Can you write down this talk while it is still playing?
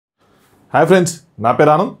Hi friends, నా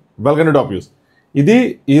పేరు Anand. Welcome to TopViews. ఇది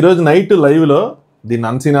ఈరోజు నైట్ లైవ్లో దీన్ని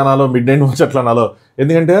అన్సీన్ అనాలో మిడ్ నైట్ ముచ్చట్లు అనాలో,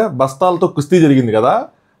 ఎందుకంటే బస్తాలతో కుస్తీ జరిగింది కదా,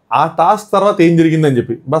 ఆ టాస్క్ తర్వాత ఏం జరిగిందని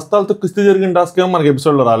చెప్పి. బస్తాలతో కుస్తీ జరిగిన టాస్క్ ఏమో మనకి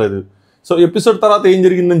ఎపిసోడ్లో రాలేదు, సో ఎపిసోడ్ తర్వాత ఏం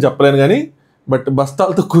జరిగిందని చెప్పలేను కానీ, బట్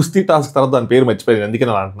బస్తాలతో కుస్తీ టాస్క్ తర్వాత దాని పేరు మర్చిపోయాను, అందుకే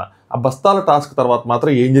నేను అంటున్నా. ఆ బస్తాల టాస్క్ తర్వాత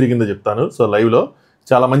మాత్రం ఏం జరిగిందో చెప్తాను. సో లైవ్లో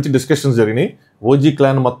చాలా మంచి డిస్కషన్స్ జరిగినాయి. ఓజీ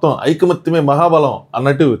క్లాన్ మొత్తం ఐకమత్యమే మహాబలం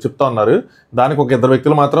అన్నట్టు చెప్తా ఉన్నారు. దానికి ఒక ఇద్దరు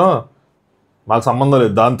వ్యక్తులు మాత్రం మాకు సంబంధం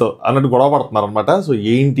లేదు దాంతో అన్నట్టు గొడవ పడుతున్నారు అనమాట. సో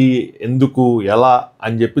ఏంటి, ఎందుకు, ఎలా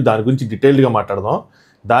అని చెప్పి దాని గురించి డీటెయిల్డ్గా మాట్లాడదాం.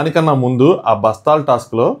 దానికన్నా ముందు ఆ బస్తాల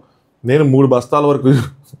టాస్క్లో నేను మూడు బస్తాల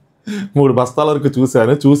వరకు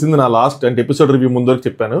చూశాను. చూసింది నా లాస్ట్ అంటే ఎపిసోడ్ రివ్యూ ముందు వరకు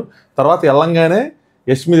చెప్పాను. తర్వాత వెళ్ళంగానే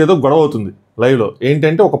యష్ మీద ఏదో గొడవ అవుతుంది లైవ్లో.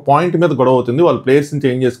 ఏంటంటే ఒక పాయింట్ మీద గొడవ అవుతుంది, వాళ్ళు ప్లేయర్స్ని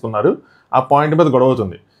చేంజ్ చేసుకున్నారు, ఆ పాయింట్ మీద గొడవ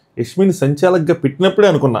అవుతుంది. యష్మిని సంచాలకుగా పెట్టినప్పుడే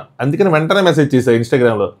అనుకున్నా, అందుకని వెంటనే మెసేజ్ చేశాను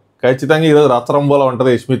ఇన్స్టాగ్రామ్లో, ఖచ్చితంగా ఈరోజు రాత్రంబోలా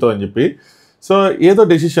ఉంటుంది యష్మితో అని చెప్పి. సో ఏదో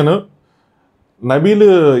డెసిషన్. నబీల్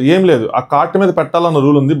ఏం లేదు, ఆ కార్ట్ మీద పెట్టాలన్న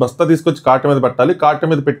రూల్ ఉంది, బస్తా తీసుకొచ్చి కార్ట్ మీద పెట్టాలి, కార్ట్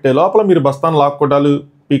మీద పెట్టే లోపల మీరు బస్తాను లాక్కొట్టాలి,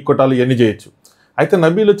 పీక్కొట్టాలి, ఇవన్నీ చేయొచ్చు. అయితే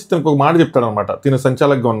నబీల్ వచ్చి తనకు ఒక మాట చెప్తాడనమాట, తిన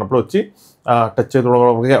సంచాలకుగా ఉన్నప్పుడు వచ్చి టచ్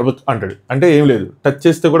అంటాడు. అంటే ఏం లేదు, టచ్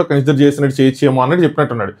చేస్తే కూడా కన్సిడర్ చేసినట్టు చేయొచ్చేమో అన్నట్టు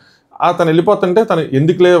చెప్పినట్టున్నాడు. తను వెళ్ళిపోతుంటే తను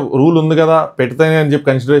ఎందుకులే, రూల్ ఉంది కదా, పెడితేనే అని చెప్పి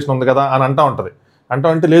కన్సిడరేషన్ ఉంది కదా అని ఉంటుంది.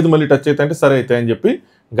 అంటే లేదు మళ్ళీ టచ్ అయితే అంటే సరే అయితే అని చెప్పి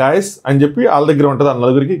గాయస్ అని చెప్పి వాళ్ళ దగ్గర ఉంటుంది. ఆ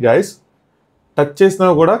నలుగురికి గాయస్ టచ్ చేసినా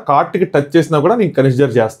కూడా, కార్ట్కి టచ్ చేసినా కూడా నేను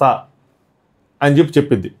కన్సిడర్ చేస్తా అని చెప్పి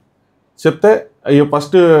చెప్పింది. చెప్తే అయ్యో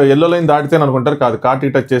ఫస్ట్ ఎల్లో లైన్ దాటితే అనుకుంటారు, కాదు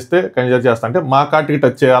కార్ట్కి టచ్ చేస్తే కన్సిడర్ చేస్తా అంటే మా కార్ట్కి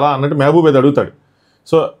టచ్ చేయాలా అన్నట్టు మహబూబ్ ఏది అడుగుతాడు.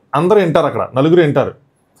 సో అందరూ వింటారు, అక్కడ నలుగురు వింటారు.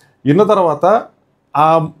 విన్న తర్వాత ఆ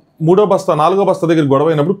నాలుగో బస్తా దగ్గర గొడవ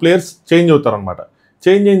అయినప్పుడు ప్లేయర్స్ చేంజ్ అవుతారనమాట.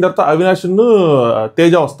 చేంజ్ అయిన తర్వాత అవినాష్ను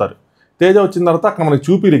తేజ వస్తారు. తేజ వచ్చిన తర్వాత అక్కడ మనకి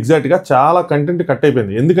చూపిరు ఎగ్జాక్ట్గా చాలా కంటెంట్ కట్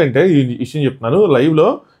అయిపోయింది. ఎందుకంటే ఈ విషయం చెప్తున్నాను లైవ్లో,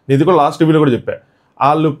 ఇది కూడా లాస్ట్ రివ్యూలో కూడా చెప్పా.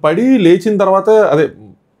 వాళ్ళు పడి లేచిన తర్వాత అదే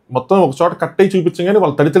మొత్తం ఒక చోట కట్ అయ్యి చూపించగానే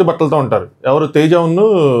వాళ్ళు తడితడి బట్టలతో ఉంటారు. ఎవరు, తేజను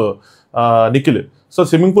నిఖిల్. సో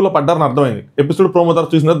స్విమ్మింగ్ పూల్లో పడ్డారని అర్థమైంది. ఎపిసోడ్ ప్రోమో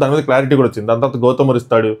తర్వాత చూసిన దాని మీద క్లారిటీ కూడా వచ్చింది. దాని తర్వాత గౌతమ్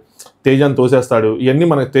ఇస్తాడు, తేజాన్ని తోసేస్తాడు, ఇవన్నీ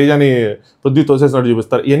మనకి తేజాని పృథ్వీ తోసేసినట్టు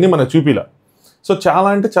చూపిస్తారు, ఇవన్నీ మనకు చూపిలా. సో చాలా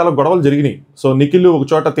అంటే చాలా గొడవలు జరిగినాయి. సో నిఖిల్ ఒక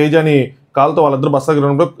చోట తేజాని కాలుతో వాళ్ళిద్దరు బస్తా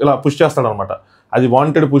గ్రౌండ్లో ఇలా పుష్ చేస్తాడనమాట. అది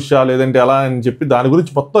వాంటెడ్ పుషా లేదంటే ఎలా అని చెప్పి దాని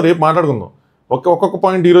గురించి మొత్తం రేపు మాట్లాడుకుందాం. ఒక్కొక్క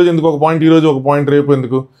పాయింట్ ఈరోజు ఎందుకు, ఒక పాయింట్ ఈరోజు, ఒక పాయింట్ రేపు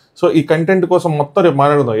ఎందుకు. సో ఈ కంటెంట్ కోసం మొత్తం రేపు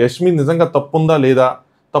మాట్లాడుకుందాం. యష్మి నిజంగా తప్పు ఉందా లేదా,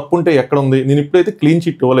 తప్పు ఉంటే ఎక్కడ ఉంది. నేను ఇప్పుడైతే క్లీన్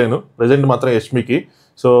చిట్ ఇవ్వలేను ప్రజెంట్ మాత్రం యష్మికి.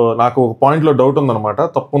 సో నాకు ఒక పాయింట్లో డౌట్ ఉందన్నమాట,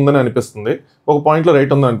 తప్పు ఉందని అనిపిస్తుంది, ఒక పాయింట్లో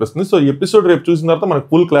రైట్ ఉందని అనిపిస్తుంది. సో ఎపిసోడ్ రేపు చూసిన తర్వాత మనకు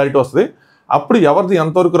ఫుల్ క్లారిటీ వస్తుంది. అప్పుడు ఎవరిది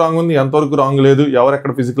ఎంతవరకు రాంగ్ ఉంది, ఎంతవరకు రాంగ్ లేదు, ఎవరు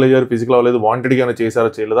ఎక్కడ ఫిజికల్ అయ్యారు, ఫిజికల్ అవ్వలేదు, వాంటెడ్గానే చేశారో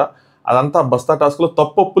చేయలేదా, అదంతా బస్తా టాస్క్లో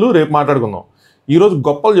తప్పొప్పులు రేపు మాట్లాడుకుందాం. ఈరోజు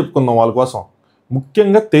గొప్పలు చెప్పుకుందాం వాళ్ళ కోసం.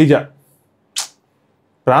 ముఖ్యంగా తేజ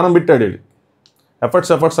ప్రాణం పెట్టాడు.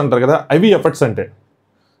 ఎఫర్ట్స్ అంటారు కదా, అవి ఎఫర్ట్స్ అంటే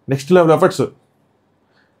నెక్స్ట్ లెవెల్ ఎఫర్ట్స్.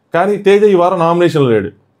 కానీ తేజ ఈ వారం నామినేషన్లు లేడు.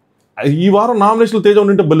 ఈ వారం నామినేషన్లు తేజ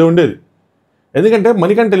ఉండింటే భలే ఉండేది. ఎందుకంటే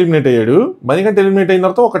మణికంఠ ఎలిమినేట్ అయ్యాడు. మణికంఠ ఎలిమినేట్ అయిన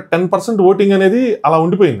తర్వాత ఒక 10% ఓటింగ్ అనేది అలా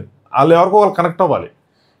ఉండిపోయింది. వాళ్ళు ఎవరికో వాళ్ళు కనెక్ట్ అవ్వాలి.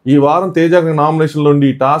 ఈ వారం తేజ నామినేషన్లో ఉండి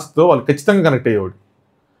ఈ టాస్క్తో వాళ్ళు ఖచ్చితంగా కనెక్ట్ అయ్యేవాడు.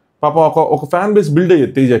 పాప ఒక ఫ్యాన్ బేస్ బిల్డ్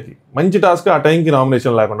అయ్యేది తేజకి. మంచి టాస్క్, ఆ టైంకి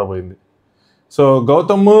నామినేషన్ లేకుండా పోయింది. సో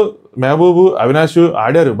గౌతమ్, మహబూబు, అవినాష్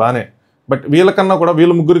ఆడారు బాగానే. బట్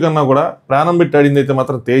వీళ్ళ ముగ్గురి కన్నా కూడా ప్రాణం పెట్టి ఆడింది అయితే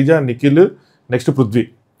మాత్రం తేజ, నిఖిల్, నెక్స్ట్ పృథ్వీ.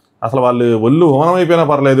 అసలు వాళ్ళు ఒళ్ళు హోనం అయిపోయినా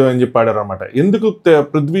పర్లేదు అని చెప్పి ఆడారు అనమాట. ఎందుకు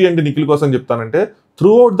పృథ్వీ అంటే నిఖిల్ కోసం చెప్తానంటే,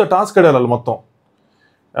 త్రూ అవుట్ ద టాస్క్ ఆడారు వాళ్ళు మొత్తం.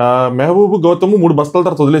 మహబూబు, గౌతమ్ 3 బస్తాల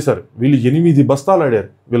తర్వాత వదిలేశారు. వీళ్ళు 8 బస్తాలు ఆడారు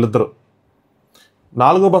వీళ్ళిద్దరు.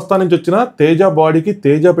 4వ బస్తా నుంచి వచ్చిన తేజ బాడీకి,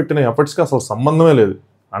 తేజ పెట్టిన ఎఫర్ట్స్కి అసలు సంబంధమే లేదు.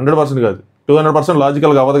 100% కాదు, 200%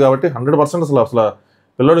 లాజికల్గా అవ్వదు కాబట్టి 100% అసలు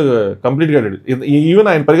పిల్లడు కంప్లీట్గా ఆడాడు. ఈవెన్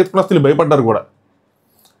ఆయన పరిగెత్తుకున్న స్థితి భయపడ్డారు కూడా,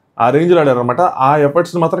 ఆ రేంజ్లో ఆడారు అనమాట. ఆ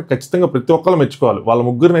ఎఫర్ట్స్ని మాత్రం ఖచ్చితంగా ప్రతి ఒక్కరు మెచ్చుకోవాలి. వాళ్ళ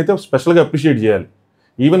ముగ్గురిని అయితే స్పెషల్గా అప్రిషియేట్ చేయాలి.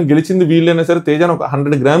 ఈవెన్ గెలిచింది వీళ్ళైనా సరే తేజాను ఒక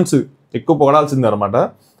 100 grams ఎక్కువ పొగడాల్సిందే అనమాట.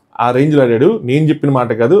 ఆ రేంజ్లో ఆడాడు. నేను చెప్పిన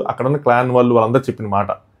మాట కాదు, అక్కడ ఉన్న క్లాన్ వాళ్ళందరూ చెప్పిన మాట.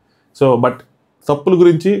 సో బట్ తప్పుల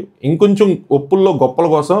గురించి ఇంకొంచెం ఒప్పుల్లో గొప్పల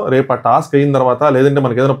కోసం రేపు ఆ టాస్క్ అయిన తర్వాత, లేదంటే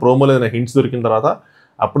మనకి ఏదైనా ప్రోమోలో ఏదైనా హింట్స్ దొరికిన తర్వాత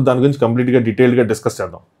అప్పుడు దాని గురించి కంప్లీట్గా డీటెయిల్గా డిస్కస్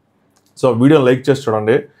చేద్దాం. సో వీడియోని లైక్ చేసి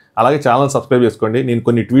చూడండి, అలాగే ఛానల్ సబ్స్క్రైబ్ చేసుకోండి. నేను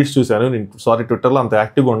కొన్ని ట్వీట్స్ చూశాను, నేను ట్విట్టర్లో అంత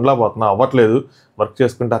యాక్టివ్గా ఉండలేకపోతున్నా, అవ్వట్లేదు. వర్క్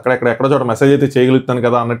చేసుకుంటే ఎక్కడో చోట మెసేజ్ అయితే చేయగలుగుతాను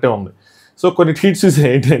కదా అన్నట్టే ఉంది. సో కొన్ని ట్వీట్స్ చూసి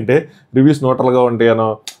ఏంటంటే రివ్యూస్ న్యూట్రల్గా ఉంటాయనో,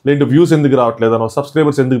 లేదంటే వ్యూస్ ఎందుకు రావట్లేదనో,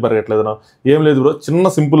 సబ్స్క్రైబర్స్ ఎందుకు పెరగట్లేదనో. ఏం లేదు బ్రో, చిన్న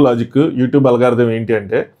సింపుల్ లాజిక్. యూట్యూబ్ అల్గారిథం ఏంటి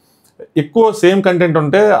అంటే, ఎక్కువ సేమ్ కంటెంట్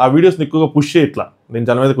ఉంటే ఆ వీడియోస్ని ఎక్కువగా పుష్ చేయట్లా. నేను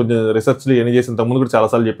దాని మీద కొంచెం రీసెర్చ్లు ఏం చేసి ఇంతకుముందు కూడా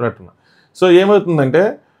చాలాసార్లు చెప్పినట్టున్నా. సో ఏమవుతుందంటే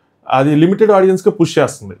అది లిమిటెడ్ ఆడియన్స్కి పుష్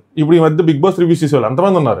చేస్తుంది. ఇప్పుడు ఈ మధ్య బిగ్ బాస్ రివ్యూస్ చేసేవాళ్ళు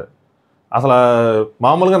ఎంతమంది ఉన్నారు, అసలు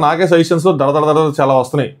మామూలుగా నాకే సజెషన్స్లో దడ చాలా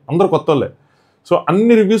వస్తున్నాయి, అందరూ కొత్త వాళ్ళే. సో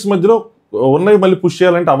అన్ని రివ్యూస్ మధ్యలో ఉన్నవి మళ్ళీ పుష్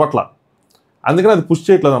చేయాలంటే అవ్వట్లా, అందుకని అది పుష్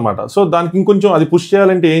చేయట్లేదు అనమాట. సో దానికి ఇంకొంచెం అది పుష్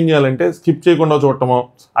చేయాలంటే ఏం చేయాలంటే స్కిప్ చేయకుండా చూడటమో,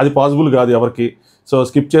 అది పాసిబుల్ కాదు ఎవరికి. సో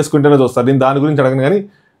స్కిప్ చేసుకుంటేనే చూస్తారు. నేను దాని గురించి అడగను, కానీ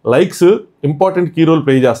likes important key role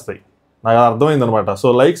play చేస్తాయి, నాకు అర్థమైందనమాట. సో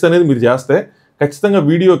లైక్స్ అనేది మీరు చేస్తే ఖచ్చితంగా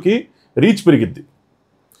వీడియోకి రీచ్ పెరిగిద్ది.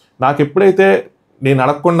 నాకు ఎప్పుడైతే నేను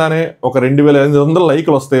అడగకుండానే ఒక 2500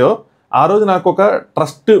 లైక్లు వస్తాయో ఆ రోజు నాకు ఒక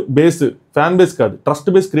ట్రస్ట్ బేస్, ఫ్యాన్ బేస్ కాదు, ట్రస్ట్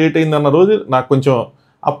బేస్ క్రియేట్ అయిందన్న రోజు నాకు కొంచెం,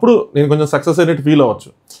 అప్పుడు నేను కొంచెం సక్సెస్ అయినట్టు ఫీల్ అవ్వచ్చు.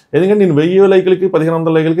 ఎందుకంటే నేను 1000 లైకులకి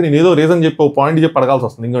 1500 లైకులకి నేను ఏదో రీజన్ చెప్పి ఒక పాయింట్ చెప్పి అడగాల్సి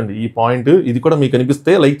వస్తుంది. ఇంకోండి ఈ పాయింట్ ఇది కూడా మీకు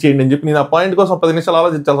అనిపిస్తే లైక్ చేయండి అని చెప్పి నేను ఆ పాయింట్ కోసం 10 నిమిషాలు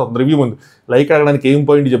ఆలోచించాల్సి వస్తుంది రివ్యూ ముందు, లైక్ అడగడానికి ఏం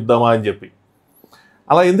పాయింట్ చెప్దామా అని చెప్పి.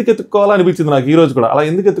 అలా ఎందుకు ఎత్తుక్కోవాలని అనిపించింది నాకు ఈ రోజు కూడా. అలా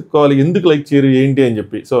ఎందుకు ఎత్తుక్కోవాలి, ఎందుకు లైక్ చేయరు ఏంటి అని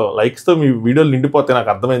చెప్పి. సో లైక్స్తో మీ వీడియోలు నిండిపోతే నాకు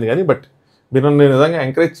అర్థమైంది, కానీ బట్ మీరు నన్ను నిజంగా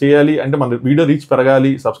ఎంకరేజ్ చేయాలి అంటే మన వీడియో రీచ్ పెరగాలి,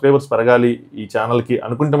 సబ్స్క్రైబర్స్ పెరగాలి ఈ ఛానల్కి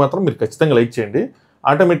అనుకుంటే మాత్రం మీరు ఖచ్చితంగా లైక్ చేయండి.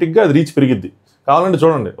 ఆటోమేటిక్గా అది రీచ్ పెరిగిద్ది. కావాలంటే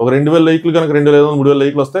చూడండి, ఒక 2000 లైక్లు కనుక 2500 3000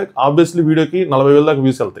 లైక్లు వస్తే ఆబ్వియస్లీ వీడియోకి 40,000 దాకా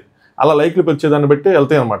వ్యూస్ వెళ్తాయి. అలా లైక్లు పెంచేదాన్ని బట్టి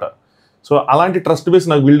వెళ్తాయి అనమాట. సో అలాంటి ట్రస్ట్ బేస్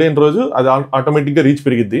నాకు బిల్డ్ అయిన రోజు అది ఆటోమేటిక్గా రీచ్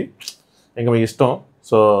పెరిగిద్ది. ఇంకా మీ ఇష్టం.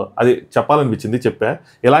 సో అది చెప్పాలనిపించింది, చెప్పా.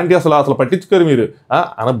 ఎలాంటి అసలు పట్టించుకోరు మీరు.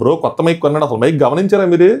 అన్న బ్రో కొత్త మైక్ కొన్నాడు, అసలు మైక్ గమనించారా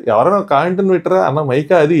మీరు, ఎవరైనా కాంటెంట్ పెట్టరా అన్న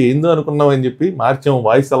మైకా అది ఏందో అనుకున్నాం అని చెప్పి మార్చాము,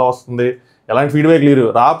 వాయిస్ ఎలా వస్తుంది, ఎలాంటి ఫీడ్బ్యాక్ లేరు.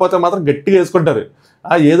 రాకపోతే మాత్రం గట్టిగా వేసుకుంటారు.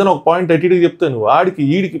 ఏదైనా ఒక పాయింట్ అటు చెప్తాను, వాడికి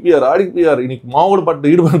ఈడికి పిఆర్ ఆడికి పిఆర్, నీకు మామూడు పట్టు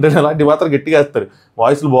ఈడు పడ్డాడు, అలాంటి మాత్రం గట్టిగా వేస్తారు.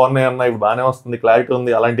 వాయిస్లు బాగున్నాయి అన్న, ఇప్పుడు బాగానే వస్తుంది, క్లారిటీ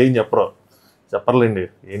ఉంది, అలాంటి ఏం చెప్పర్లేండి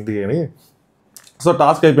ఏంటి అని. సో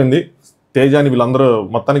టాస్క్ అయిపోయింది. తేజాని వీళ్ళందరూ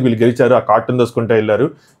మొత్తానికి వీళ్ళు గెలిచారు, ఆ కార్టూన్ దోసుకుంటే వెళ్ళారు.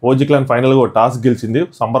 ఓజీ క్లాన్ ఫైనల్గా ఒక టాస్క్ గెలిచింది,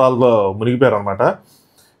 సంబరాల్లో మునిగిపోయారు అనమాట.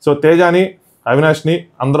 సో తేజాని అవినాష్ని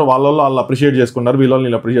అందరూ వాళ్ళు అప్రిషియేట్ చేసుకున్నారు,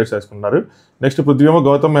 వీళ్ళు అప్రిషియేట్ చేసుకున్నారు. నెక్స్ట్ పృథ్వీ ఏమో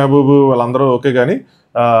గౌతమ్ మహబూబ్ వాళ్ళందరూ ఓకే, కానీ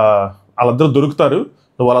వాళ్ళందరూ దొరుకుతారు.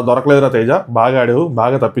 నువ్వు అలా దొరకలేదురా తేజ, బాగా ఆడావు,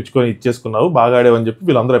 బాగా తప్పించుకొని ఇచ్చేసుకున్నావు, బాగా ఆడావు అని చెప్పి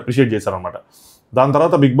వీళ్ళందరూ అప్రిషియేట్ చేశారనమాట. దాని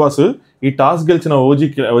తర్వాత బిగ్ బాస్ ఈ టాస్క్ గెలిచిన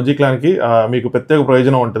ఓజీ క్లాన్కి మీకు ప్రత్యేక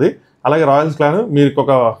ప్రయోజనం ఉంటుంది. అలాగే రాయల్స్ క్లాన్ మీకు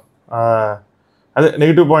ఒక అదే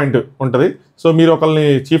నెగిటివ్ పాయింట్ ఉంటుంది. సో మీరు ఒకరిని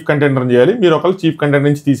చీఫ్ కంటెండర్ని చేయాలి, మీరు ఒకరిని చీఫ్ కంటెండర్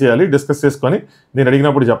నుంచి తీసేయాలి, డిస్కస్ చేసుకొని నేను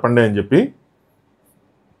అడిగినప్పుడు చెప్పండి అని చెప్పి.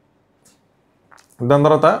 దాని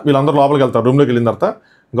తర్వాత వీళ్ళందరూ లోపలికి వెళ్తారు. రూమ్లోకి వెళ్ళిన తర్వాత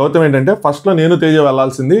గౌతమ్ ఏంటంటే ఫస్ట్లో నేను తేజ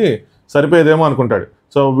వెళ్ళాల్సింది సరిపోయేదేమో అనుకుంటాడు.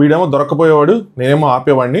 సో వీడేమో దొరకపోయేవాడు, నేనేమో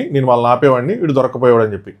ఆపేవాడిని, నేను వాళ్ళని ఆపేవాడిని, వీడు దొరకపోయేవాడు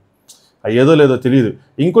అని చెప్పి. అయ్యేదో లేదో తెలియదు.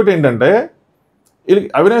 ఇంకోటి ఏంటంటే వీళ్ళకి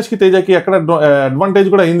అవినాష్కి తేజకి ఎక్కడ అడ్వాంటేజ్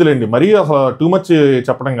కూడా అయిందిలేండి, మరీ అసలు టూ మచ్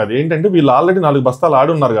చెప్పడం కాదు. ఏంటంటే వీళ్ళు ఆల్రెడీ 4 బస్తాలు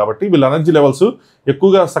ఆడి ఉన్నారు కాబట్టి వీళ్ళ ఎనర్జీ లెవెల్స్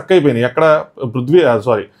ఎక్కువగా సక్ అయిపోయినాయి. ఎక్కడ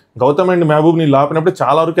గౌతమ్ అండ్ మహబూబ్ని ఆపినప్పుడు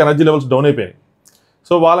చాలా వరకు ఎనర్జీ లెవెల్స్ డౌన్ అయిపోయినాయి.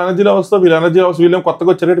 సో వాళ్ళ ఎనర్జీ లెవెల్స్తో వీళ్ళ ఎనర్జీ లెవెల్స్ వీళ్ళేమో కొత్తగా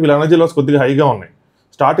వచ్చేటట్టు వీళ్ళ ఎనర్జీ లెవెల్స్ కొద్దిగా హైగా ఉన్నాయి.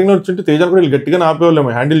 స్టార్టింగ్లో వచ్చి తేజాన్ని కూడా వీళ్ళు గట్టిగానే ఆపేవాళ్ళేమో,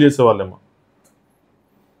 హ్యాండిల్ చేసేవాళ్ళేమో.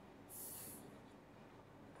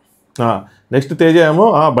 నెక్స్ట్ తేజ ఏమో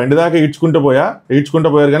బండి దాకా ఈడ్చుకుంటూ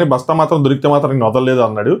పోయారు, కానీ బస్తా మాత్రం దొరికితే మాత్రం నేను వదలలేదు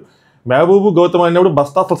అన్నాడు. మహబూబు గౌతమ్ అయినప్పుడు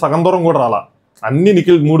బస్తా అసలు సగం దూరం కూడా రాలా, అన్ని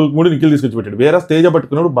నిఖిల్ మూడు నిఖిల్ తీసుకొచ్చి పెట్టాడు. వేరే తేజ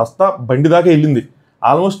పట్టుకున్నప్పుడు బస్తా బండి దాకా వెళ్ళింది,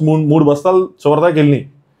 ఆల్మోస్ట్ మూడు బస్తాలు చివరి దాకా వెళ్ళినాయి.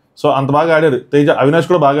 సో అంత బాగా ఆడారు తేజ. అవినాష్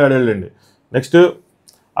కూడా బాగా ఆడాడండి. నెక్స్ట్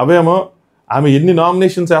అవేమో ఆమె ఎన్ని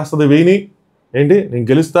నామినేషన్స్ వేస్తుంది వేయని, ఏంటి నేను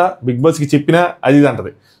గెలుస్తా బిగ్ బాస్కి చెప్పినా అది ఇది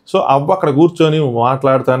అంటది. సో అవ్వ అక్కడ కూర్చొని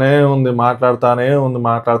మాట్లాడుతూనే ఉంది,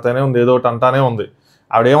 ఏదో ఒకటి అంటానే ఉంది.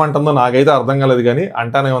 ఆవిడేమంటుందో నాకైతే అర్థం కాలేదు, కానీ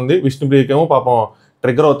అంటానే ఉంది. విష్ణుప్రియకేమో పాపం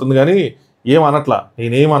ట్రిగ్గర్ అవుతుంది, కానీ ఏమనట్లా.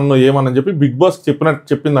 ఏమని చెప్పి బిగ్ బాస్కి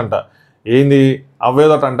చెప్పిందంట. ఏంది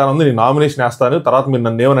అవ్వేదోటి అంటానుంది, నేను నామినేషన్ వేస్తాను, తర్వాత మీరు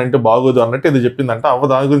నన్ను ఏమనంటే బాగోదు అన్నట్టు ఇది చెప్పిందంట. అవ్వ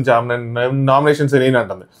దాని గురించి నామినేషన్స్ నేను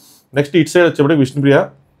అంటుంది. నెక్స్ట్ ఇటు సైడ్ వచ్చేప్పటికి Vishnupriya,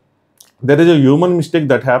 there is a human mistake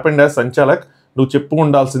that happened as సంచాలక్, నువ్వు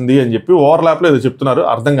చెప్పుకుండాల్సింది అని చెప్పి ఓవర్లాప్లో ఏదో చెప్తున్నారు,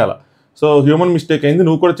 అర్థం కాల. సో హ్యూమన్ మిస్టేక్ అయింది,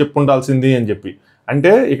 నువ్వు కూడా చెప్పుకుండాల్సింది అని చెప్పి.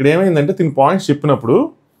 అంటే ఇక్కడ ఏమైందంటే దీని పాయింట్స్ చెప్పినప్పుడు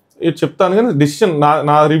చెప్తాను, కానీ డెసిషన్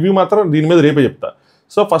నా రివ్యూ మాత్రం దీని మీద రేపే చెప్తా.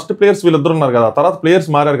 సో ఫస్ట్ ప్లేయర్స్ వీళ్ళిద్దరు ఉన్నారు కదా, తర్వాత ప్లేయర్స్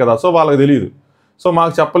మారారు కదా, సో వాళ్ళకి తెలియదు. సో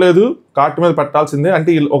మాకు చెప్పలేదు, కార్ట్ మీద పెట్టాల్సిందే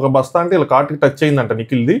అంటే ఒక బస్తా అంటే వీళ్ళ కార్ట్కి టచ్ అయిందంట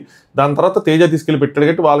నిఖిల్ది. దాని తర్వాత తేజ తీసుకెళ్ళి పెట్టాడు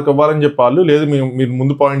కాబట్టి వాళ్ళకి ఇవ్వాలని చెప్పాలి. లేదు మీరు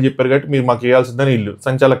ముందు పాయింట్ చెప్పారు కాబట్టి మీరు మాకు వేయాల్సిందని ఇల్లు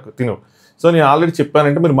సంచాలక్ తిను. సో నేను ఆల్రెడీ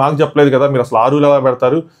చెప్పానంటే మీరు మాకు చెప్పలేదు కదా, మీరు అసలు ఆ రూల్ ఎలా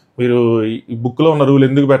పెడతారు, మీరు ఈ బుక్లో ఉన్న రూల్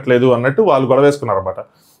ఎందుకు పెట్టలేదు అన్నట్టు వాళ్ళు గొడవ వేసుకున్నారు అనమాట.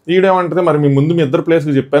 ఈడేమంటే మరి మీ ముందు మీ ఇద్దరు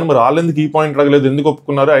ప్లేయర్స్కి చెప్పాను, మరి వాళ్ళు ఎందుకు ఈ పాయింట్ అడగలేదు, ఎందుకు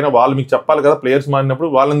ఒప్పుకున్నారు, అయినా వాళ్ళు మీకు చెప్పాలి కదా ప్లేయర్స్ మారినప్పుడు,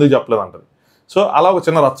 వాళ్ళు ఎందుకు చెప్పలేదు అంటది. సో అలా ఒక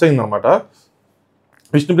చిన్న రచ్చ అయిందనమాట.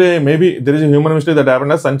 Vishnupriya maybe there is human mistake that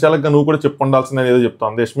happened as సంచాలక్గా నువ్వు కూడా చెప్పుండాల్సిందని ఏదో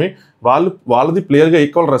చెప్తాను దేశ్మి. వాళ్ళది ప్లేయర్గా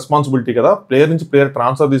ఈక్వల్ రెస్పాన్సిబిలిటీ కదా, ప్లేయర్ నుంచి ప్లేయర్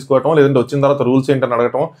ట్రాన్స్ఫర్ తీసుకోవటం, లేదంటే వచ్చిన తర్వాత రూల్స్ ఏంటని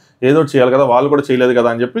అడగటం, ఏదో చేయాలి కదా, వాళ్ళు కూడా చేయలేదు కదా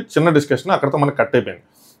అని చెప్పి చిన్న డిస్కషన్ అక్కడితో మనకు కట్ అయిపోయింది.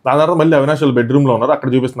 దాని తర్వాత మళ్ళీ అవినాష్ వాళ్ళు బెడ్రూమ్లో ఉన్నారు, అక్కడ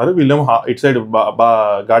చూపిస్తున్నారు. వీళ్ళేమో ఇటు సైడ్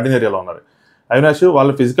గార్డెన్ ఏరియాలో ఉన్నారు. అవినాష్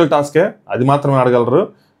వాళ్ళ ఫిజికల్ టాస్కే అది మాత్రమే ఆడగలరు,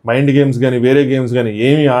 మైండ్ గేమ్స్ కానీ వేరే గేమ్స్ కానీ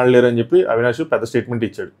ఏమీ ఆడలేరు అని చెప్పి అవినాష్ పెద్ద స్టేట్మెంట్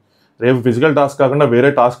ఇచ్చాడు. రేపు ఫిజికల్ టాస్క్ కాకుండా వేరే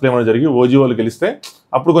టాస్క్లు ఏమైనా జరిగి ఓజీ వాళ్ళు గెలిస్తే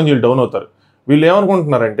అప్పుడు కొంచెం వీళ్ళు డౌన్ అవుతారు. వీళ్ళు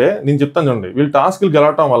ఏమనుకుంటున్నారంటే, నేను చెప్తాను చూడండి, వీళ్ళు టాస్క్లు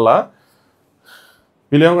గెలవటం వల్ల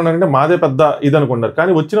వీళ్ళు ఏమనుకుంటారంటే మాదే పెద్ద ఇది అనుకుంటారు.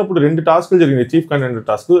 కానీ వచ్చినప్పుడు 2 టాస్క్లు జరిగినాయి, చీఫ్ కంటెండర్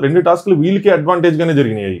టాస్క్. 2 టాస్క్లు వీళ్ళకి అడ్వాంటేజ్గానే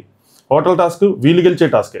జరిగినాయి. హోటల్ టాస్క్ వీళ్ళు గెలిచే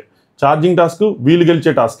టాస్కే, ఛార్జింగ్ టాస్క్ వీళ్ళు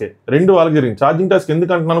గెలిచే టాస్కే, 2 వాళ్ళకి జరిగింది. ఛార్జింగ్ టాస్క్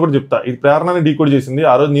ఎందుకు అంటున్నాను కూడా చెప్తా. ఇది ప్రేరణని డీకోడ్ చేసింది.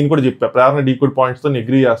 ఆ రోజు నేను కూడా చెప్పా, ప్రేరణ డీకోడ్ పాయింట్స్తో నేను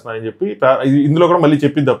అగ్రీ చేస్తున్నానని చెప్పి. ఇందులో కూడా మళ్ళీ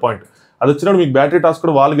చెప్పింది ఆ పాయింట్. అది వచ్చినప్పుడు మీకు బ్యాటరీ టాస్క్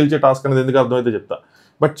కూడా వాళ్ళు గెలిచే టాస్క్ అనేది ఎందుకు అర్థమైతే చెప్తా.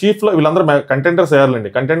 బట్ చీఫ్లో వీళ్ళందరూ కంటెండర్స్ అయ్యారులేండి.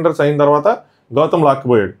 కంటెండర్స్ అయిన తర్వాత గౌతమ్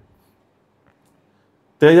లాక్కిపోయాడు.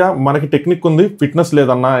 తేజ మనకి టెక్నిక్ ఉంది, ఫిట్నెస్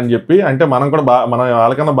లేదన్నా అని చెప్పి, అంటే మనం కూడా మనం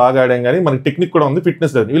వాళ్ళకన్నా బాగా ఆడాం కానీ మనకి టెక్నిక్ కూడా ఉంది,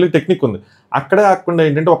 ఫిట్నెస్ లేదు. వీళ్ళకి టెక్నిక్ ఉంది. అక్కడే ఆకుండా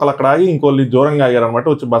ఏంటంటే ఒకళ్ళు అక్కడ ఆగి ఇంకోళ్ళు దూరంగా ఆగారు అనమాట.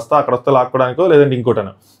 వచ్చి బస్తా అక్కడ వస్తే లాక్కోవడానికో లేదంటే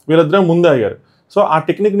ఇంకోటనో. వీళ్ళిద్దరే ముందు ఆగారు. సో ఆ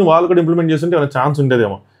టెక్నిక్ని వాళ్ళు కూడా ఇంప్లిమెంట్ చేస్తుంటే ఏమైనా ఛాన్స్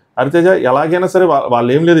ఉండేదేమో. హరితేజ ఎలాగైనా సరే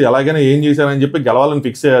వాళ్ళు ఏం లేదు, ఎలాగైనా ఏం చేశారని చెప్పి గెలవాలని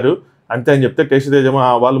ఫిక్స్ అయ్యారు అంతే అని చెప్తే, టేస్ట్ తేజమో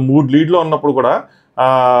వాళ్ళు 3 లీడ్లో ఉన్నప్పుడు కూడా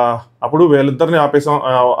అప్పుడు వీళ్ళిద్దరిని ఆపేసాం.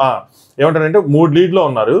 ఏమంటారంటే 3 లీడ్లో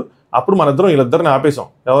ఉన్నారు, అప్పుడు మన ఇద్దరం వీళ్ళిద్దరిని ఆపేసాం.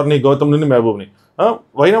 ఎవరిని? గౌతమ్ని, మహబూబ్ని.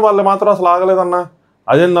 వైన వాళ్ళు మాత్రం అసలు ఆగలేదన్నా,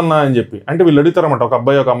 అదేందన్నా అని చెప్పి. అంటే వీళ్ళు అడుగుతారన్నమాట, ఒక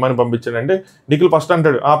అబ్బాయి ఒక అమ్మాయిని పంపించాడంటే నిఖిల్ ఫస్ట్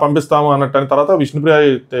అంటాడు పంపిస్తాము అన్నట్టు. అని తర్వాత విష్ణుప్రియ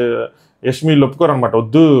యష్మి ఒప్పుకోరనమాట,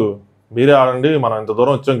 వద్దు మీరే ఆడండి, మనం ఇంత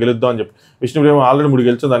దూరం వచ్చాం గెలుద్దాం అని చెప్పి. విష్ణుప్రియ ఆల్రెడీ 3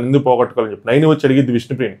 గెలిచాం, దాన్ని ఎందుకు పోగొట్టుకోవాలని చెప్పి 9 వచ్చి అడిగిద్ది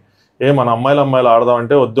విష్ణుప్రియని, మన అమ్మాయిలు ఆడదాం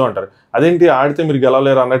అంటే వద్దు అంటారు. అదేంటి ఆడితే మీరు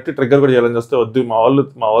గెలవలేరు అన్నట్టు ట్రిగ్గర్ కూడా ఛాలెంజ్ చేస్తే, వద్దు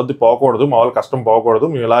మా వద్దు పోకూడదు, మా వాళ్ళు కష్టం పోకూడదు,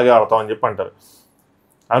 మేము ఇలాగే ఆడతాం అని చెప్పి అంటారు.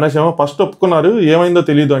 అవినాష్ ఏమో ఫస్ట్ ఒప్పుకున్నారు, ఏమైందో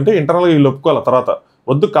తెలియదు అంటే ఇంటర్నల్గా వీళ్ళు ఒప్పుకోవాలి. తర్వాత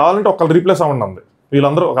వద్దు కావాలంటే ఒకళ్ళు రీప్లేస్ అవ్వండి,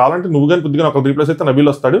 వీళ్ళందరూ కావాలంటే నువ్వు కానీ బుద్ధిగా ఒకళ్ళు రీప్లేస్ అయితే నబీల్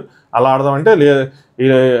వస్తాడు, అలా ఆడదామంటే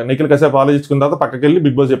నిఖిల్ కాసేపు ఆలోచించుకున్న తర్వాత పక్కకి వెళ్ళి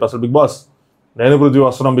బిగ్ బాస్ చెప్పేస్తాడు. బిగ్ బాస్ నేను పృథ్వీ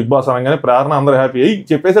వస్తున్నాం బిగ్ బాస్ అనగానే ప్రేరణ అందరూ హ్యాపీ,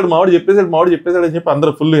 చెప్పేశాడు మావాడు అని చెప్పి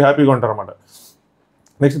అందరూ ఫుల్ హ్యాపీగా ఉంటారు అనమాట.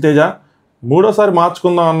 నెక్స్ట్ తేజ 3వ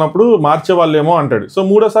మార్చుకుందాం అన్నప్పుడు మార్చే వాళ్ళేమో అంటాడు. సో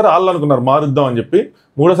 3వ వాళ్ళు అనుకున్నారు మారుద్దాం అని చెప్పి.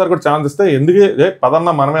 3వ కూడా ఛాన్స్ ఇస్తే ఎందుకే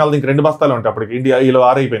పదన్నా మనమే వెళ్దాం, ఇంక 2 బస్తాలు ఉంటాయి అప్పటికి, ఇండియా వీళ్ళు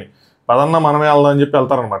 6 అయిపోయినాయి, పదన్నా మనమే వెళ్దాం అని చెప్పి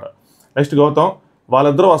వెళ్తారనమాట. నెక్స్ట్ గౌతమ్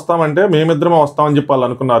వాళ్ళిద్దరూ వస్తామంటే మేమిద్దరమే వస్తామని చెప్పి వాళ్ళు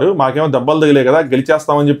అనుకున్నారు, మాకేమో దెబ్బలు తగిలే కదా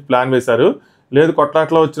గెలిచేస్తామని చెప్పి ప్లాన్ వేశారు. లేదు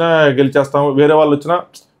కొట్లాట్లో వచ్చినా గెలిచేస్తాము, వేరే వాళ్ళు వచ్చినా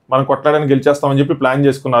మనం కొట్లాడని గెలిచేస్తామని చెప్పి ప్లాన్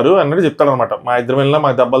చేసుకున్నారు అన్నట్టు చెప్తాడనమాట. మా ఇద్దరం వెళ్ళినా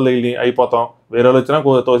మాకు దెబ్బలు తగిలి అయిపోతాం, వేరే వాళ్ళు వచ్చినా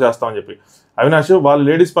తోసేస్తామని చెప్పి. అవినాష్ వాళ్ళు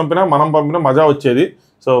లేడీస్ పంపినా మనం పంపినా మజా వచ్చేది,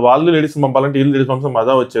 సో వాళ్ళు లేడీస్ పంపాలంటే వీళ్ళు లేడీస్ పంపిన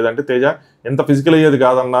మజా వచ్చేది అంటే తేజ ఎంత ఫిజికల్ అయ్యేది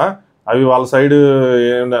కాదన్నా, అవి వాళ్ళ సైడ్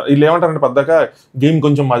వీళ్ళు ఏమంటారంటే పెద్దగా గేమ్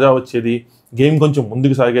కొంచెం మజా వచ్చేది, గేమ్ కొంచెం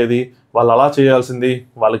ముందుకు సాగేది, వాళ్ళు అలా చేయాల్సింది,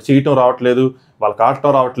 వాళ్ళకి చేయటం రావట్లేదు, వాళ్ళకి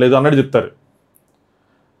ఆడటం రావట్లేదు అన్నట్టు చెప్తారు.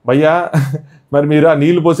 భయ్యా మరి మీరు ఆ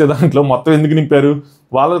నీళ్లు పోసే దాంట్లో మొత్తం ఎందుకు నింపారు?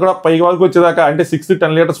 వాళ్ళు కూడా పైకి వాళ్ళకి వచ్చేదాకా అంటే 6 to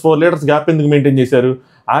 10 లీటర్స్ 4 లీటర్స్ గ్యాప్ ఎందుకు మెయింటైన్ చేశారు?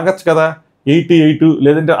 ఆగచ్చు కదా 8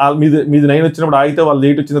 లేదంటే మీది 9 వచ్చినప్పుడు ఆగితే వాళ్ళు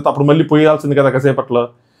 8 వచ్చిన అప్పుడు మళ్ళీ పోయాల్సింది కదా కాసేపట్లో.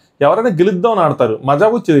 ఎవరైనా గెలుద్దాం అని ఆడతారు, మజా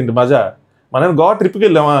వచ్చేదండి మజా. మనం గోవా ట్రిప్కి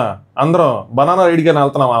వెళ్ళామా అందరం, బనానా రైడ్గా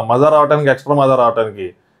వెళ్తున్నామా మజా రావడానికి, ఎక్స్ట్రా మజా రావడానికి.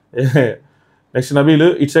 నెక్స్ట్ నబీల్,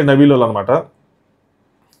 ఇటు సైడ్ నబీల్ వాళ్ళు అనమాట.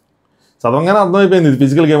 చదవంగానే అర్థమైపోయింది ఇది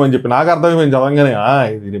ఫిజికల్ గేమ్ అని చెప్పి, నాకు అర్థమైపోయింది చదవంగానే.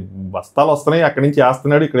 ఇది బస్తాలు వస్తున్నాయి, అక్కడి నుంచి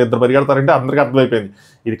వేస్తున్నాడు, ఇక్కడ 2 పరిగెడతారంటే అందరికీ అర్థమైపోయింది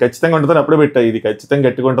ఇది ఖచ్చితంగా ఉంటుందని అప్పుడే పెట్టా, ఇది ఖచ్చితంగా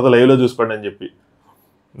గట్టిగా ఉంటుందో లైవ్లో చూసుకోండి అని చెప్పి.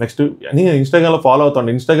 నెక్స్ట్ నేను ఇన్స్టాగ్రామ్లో ఫాలో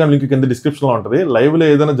అవుతాను, ఇన్స్టాగ్రామ్ లింక్ కింద డిస్క్రిప్షన్లో ఉంటుంది. లైవ్లో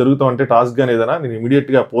ఏదైనా జరుగుతూ ఉంటే టాస్క్ కానీ ఏదైనా నేను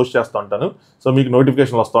ఇమీడియట్గా పోస్ట్ చేస్తూ ఉంటాను. సో మీకు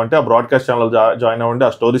నోటిఫికేషన్లు వస్తూ ఉంటే ఆ బ్రాడ్కాస్ట్ ఛానల్ జాయిన్ అవ్వండి,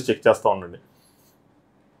 ఆ స్టోరీస్ చెక్ చేస్తూ ఉండండి.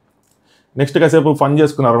 నెక్స్ట్ కాసేపు ఫన్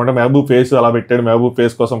చేసుకున్నారు అంటే మహబూబ్ ఫేస్ అలా పెట్టాడు, మహబూబ్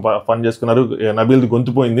ఫేస్ కోసం ఫన్ చేసుకున్నారు. నబీల్ది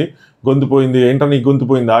గొంతు పోయింది ఏంటో నీకు గొంతు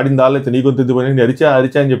పోయింది, ఆడింది ఆడలేదు నీ గొంతు పోయింది, అరిచా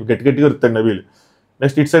అని చెప్పి గట్టిగా ఇస్తాడు నబీల్.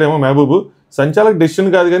 నెక్స్ట్ ఇటు సైడ్ ఏమో మహబూబ్ సంచాలక్ డెసిషన్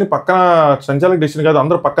కాదు కానీ పక్కన సంచాలక్ డెసిషన్ కాదు,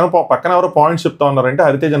 అందరూ పక్కన ఎవరో పాయింట్స్ చెప్తా ఉన్నారంటే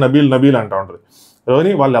హరితేజ నబీల్ అంటూ ఉంటుంది.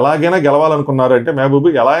 రోని వాళ్ళు ఎలాగైనా గెలవాలనుకున్నారు అంటే మహబూబ్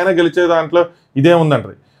ఎలా అయినా గెలిచే దాంట్లో ఇదే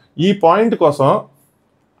ఉందంటది. ఈ పాయింట్ కోసం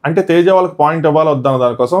అంటే తేజ వాళ్ళకి పాయింట్ ఇవ్వాలి వద్దన్న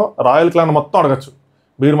దానికోసం రాయల్ క్లాన్ మొత్తం అడగచ్చు,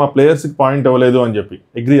 మీరు మా ప్లేయర్స్కి పాయింట్ ఇవ్వలేదు అని చెప్పి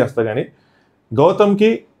అగ్రీ చేస్తా. కానీ గౌతమ్కి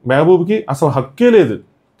మహబూబ్కి అసలు హక్కే లేదు.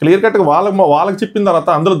 క్లియర్ కట్గా వాళ్ళకి చెప్పిన తర్వాత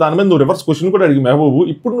అందరూ దాని మీద నువ్వు రివర్స్ క్వశ్చన్ కూడా అడిగి మహబూబ్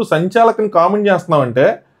ఇప్పుడు నువ్వు సంచాలకుని కామెంట్ చేస్తున్నావు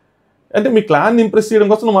అంటే మీ క్లాన్ ఇంప్రెస్ చేయడం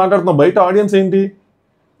కోసం నువ్వు మాట్లాడుతున్నావు, బయట ఆడియన్స్ ఏంటి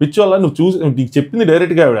పిచ్చి వల్ల నువ్వు నీకు చెప్పింది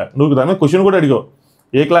డైరెక్ట్గా ఆవిడ, నువ్వు దాని మీద క్వశ్చన్ కూడా అడిగావు,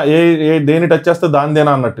 దేన్ని టచ్ చేస్తే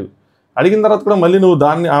దానిదేనా అన్నట్టు అడిగిన తర్వాత కూడా మళ్ళీ నువ్వు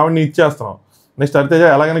ఆవిడని ఇచ్చేస్తున్నావు. నెక్స్ట్ హరితేజ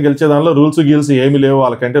ఎలాగైనా గెలిచే దానిలో రూల్స్ గీల్స్ ఏమీ లేవు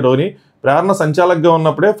వాళ్ళకంటే. రోని ప్రేరణ సంచాలకుగా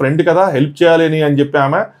ఉన్నప్పుడే ఫ్రెండ్ కదా హెల్ప్ చేయాలని అని చెప్పి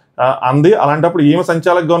ఆమె అంది, అలాంటప్పుడు ఈమె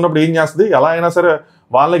సంచాలకుగా ఉన్నప్పుడు ఏం చేస్తుంది, ఎలా అయినా సరే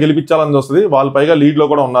వాళ్ళని గెలిపించాలని వస్తుంది, వాళ్ళు పైగా లీడ్లో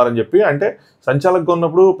కూడా ఉన్నారని చెప్పి. అంటే సంచాలకుగా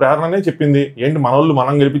ఉన్నప్పుడు ప్రేరణనే చెప్పింది ఏంటి మన వాళ్ళు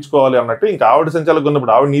మనం గెలిపించుకోవాలి అన్నట్టు. ఇంకా ఆవిడ సంచాలకుగా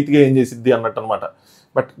ఉన్నప్పుడు ఆవిడ నీతిగా ఏం చేసిద్ది అన్నట్టు అనమాట.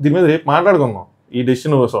 బట్ దీని మీద రేపు మాట్లాడుకుందాం ఈ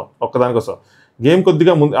డెసిషన్ కోసం, ఒక్కదానికోసం. గేమ్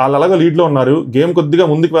కొద్దిగా ముందు వాళ్ళు అలాగా లీడ్లో ఉన్నారు, గేమ్ కొద్దిగా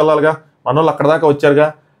ముందుకు వెళ్ళాలిగా, మన వాళ్ళు అక్కడ దాకా వచ్చారుగా.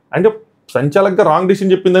 అంటే సంచాలకుగా రాంగ్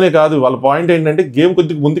డెసిషన్ చెప్పిందనే కాదు, వాళ్ళ పాయింట్ ఏంటంటే గేమ్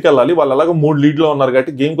కొద్దిగా ముందుకెళ్ళాలి, వాళ్ళు అలాగే 3 లీడ్లో ఉన్నారు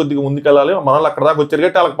కాబట్టి గేమ్ కొద్దిగా ముందుకెళ్ళాలి, మన వాళ్ళు అక్కడ దాకా వచ్చారు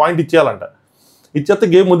కాబట్టి వాళ్ళకి పాయింట్ ఇచ్చేయాలంట. ఇచ్చేస్తే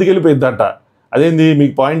గేమ్ ముందుకెళ్ళిపోయిద్దంట. అదేంది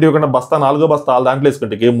మీకు పాయింట్ ఇవ్వకుండా బస్తా 4వ బస్తా వాళ్ళ దాంట్లో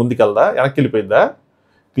వేసుకుంటే గేమ్ ముందుకెళ్దా, వెనక్కి వెళ్ళిపోయిద్దా?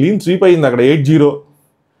 క్లీన్ స్వీప్ అయింది అక్కడ 8-0,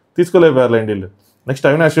 తీసుకోలేకపోయారులేండి వీళ్ళు. నెక్స్ట్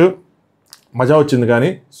అవినాష్ మజా వచ్చింది కానీ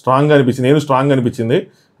స్ట్రాంగ్గా అనిపించింది, నేను స్ట్రాంగ్గా అనిపించింది.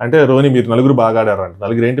 అంటే రోని మీరు నలుగురు బాగా ఆడారంట.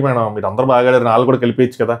 నలుగురు ఏంటి మేడం మీరు అందరూ బాగా ఆడారు, వాళ్ళు కూడా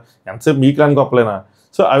కలిపేయచ్చు కదా, ఎంతసేపు మీకు రాని గొప్పలేనా?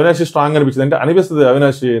 సో అవినాష్ స్ట్రాంగ్ అనిపించింది. అంటే అనిపిస్తుంది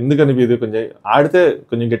అవినాష్ ఎందుకు అనిపించదు, కొంచెం ఆడితే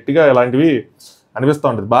కొంచెం గట్టిగా ఇలాంటివి అనిపిస్తూ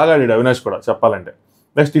ఉంటుంది. బాగా ఆడాడు అవినాష్ కూడా చెప్పాలంటే.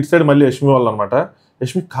 నెక్స్ట్ ఇటు సైడ్ మళ్ళీ యష్మి వాళ్ళు అనమాట.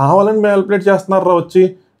 యష్మి కావాలని మ్యానిపులేట్ చేస్తున్నారా వచ్చి,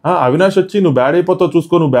 అవినాష్ వచ్చి నువ్వు బ్యాడ్ అయిపోతావు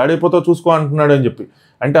చూసుకో, నువ్వు బ్యాడ్ అయిపోతావు చూసుకో అంటున్నాడు అని చెప్పి.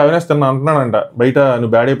 అంటే అవినాష్ తను అంటున్నాడంట బయట,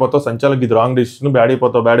 నువ్వు బ్యాడ్ అయిపోతావు, సంచాలకి ఇది రాంగ్ డెసిషన్, బ్యాడ్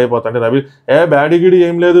అయిపోతావు అంటే రవి బ్యాడ్ గిడి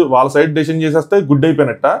ఏం లేదు, వాళ్ళ సైడ్ డెసిషన్ చేసేస్తే గుడ్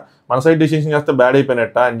అయిపోయినట్ట, మన సైడ్ డెసిషన్ చేస్తే బ్యాడ్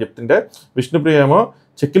అయిపోయినట్ట అని చెప్తుంటే విష్ణుప్రియ ఏమో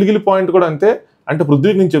చెక్కిలిగిలి పాయింట్ కూడా అంతే. అంటే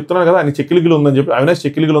పృథ్వీకి నేను చెప్తున్నాను కదా ఆయన చెక్కిలిగిలి ఉందని చెప్పి, అవినాష్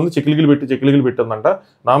చెక్కిలిగిలి ఉంది, చెక్కిలిగిలి పెట్టిందంట.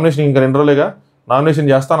 నామినేషన్ ఇంకా 2 రోజులేగా నామినేషన్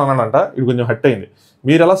చేస్తాను అన్నాడంట. ఇది కొంచెం హట్ అయింది.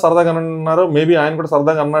 మీరు ఎలా సరదాగా అన్నారో మేబీ ఆయన కూడా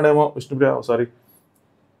సరదాగా అన్నాడేమో Vishnupriya, sorry.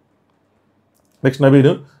 Next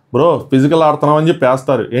Naveen bro physical ఆడుతున్నామని చెప్పి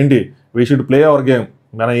వేస్తారు ఏంటి, we should play our game,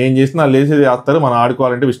 మనం ఏం చేసినా లేసేది వేస్తారు, మనం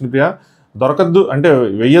ఆడుకోవాలంటే విష్ణుప్రియ దొరకద్దు అంటే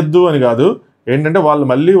వెయ్యొద్దు అని కాదు, ఏంటంటే వాళ్ళు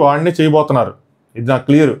మళ్ళీ వాడినే చేయబోతున్నారు, ఇది నాకు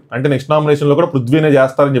క్లియర్. అంటే నెక్స్ట్ నామినేషన్లో కూడా పృథ్వీనే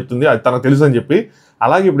చేస్తారని చెప్తుంది, అది తనకు తెలుసు అని చెప్పి.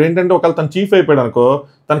 అలాగే ఇప్పుడు ఏంటంటే ఒకవేళ తను చీఫ్ అయిపోయాడు అనుకో,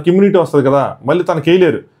 తనకి ఇమ్యూనిటీ వస్తుంది కదా, మళ్ళీ తనకి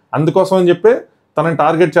వేయలేరు, అందుకోసం అని చెప్పి తనని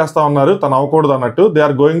టార్గెట్ చేస్తూ ఉన్నారు, తను అవ్వకూడదు అన్నట్టు. They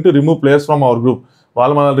are going to remove players from our group,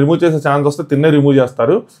 వాళ్ళు మనల్ని రిమూవ్ చేసే ఛాన్స్ వస్తే తిన్నే రిమూవ్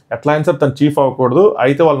చేస్తారు, ఎట్లా అయినా సరే తను చీఫ్ అవ్వకూడదు,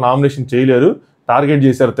 అయితే వాళ్ళు నామినేషన్ చేయలేరు, టార్గెట్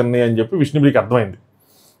చేశారు తిన్నే అని చెప్పి విష్ణుప్రియకి అర్థమైంది.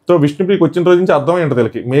 సో విష్ణుప్రియకి వచ్చిన రోజు నుంచి అర్థమై ఉంటుంది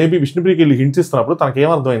వీళ్ళకి. మేబీ విష్ణుప్రియకి వీళ్ళు హింట్స్ ఇస్తున్నప్పుడు తనకి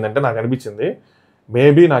ఏమర్థమైందంటే నాకు అనిపించింది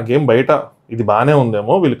మేబీ నా గేమ్ బయట ఇది బాగానే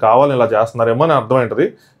ఉందేమో, వీళ్ళు కావాలని ఇలా చేస్తున్నారేమో అని అర్థమైంటుంది.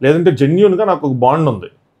 లేదంటే జెన్యూన్గా నాకు ఒక బాండ్ ఉంది,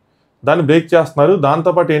 దాన్ని బ్రేక్ చేస్తున్నారు,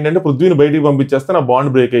 దాంతోపాటు ఏంటంటే పృథ్వీని బయటికి పంపించేస్తే నా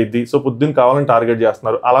బాండ్ బ్రేక్ అయ్యింది, సో పృథ్వీని కావాలని టార్గెట్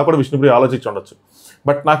చేస్తున్నారు, అలా కూడా విష్ణుప్రియ ఆలోచించి ఉండొచ్చు.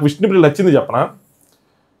 బట్ నాకు విష్ణుప్రియ నచ్చింది చెప్పనా,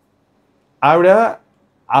 ఆవిడ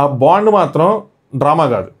ఆ బాండ్ మాత్రం డ్రామా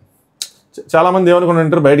కాదు. చాలామంది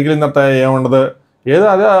ఏమనుకుంటుంటారు బయటికి వెళ్ళిన తర్వాత ఏముండదు, ఏదో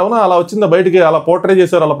అదే అవునా అలా వచ్చిందా బయటికి, అలా పోర్ట్రే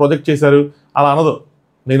చేశారు, అలా ప్రొజెక్ట్ చేశారు, అలా అనదు.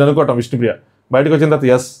 నేను అనుకోవటం విష్ణుప్రియ బయటకు వచ్చిన తర్వాత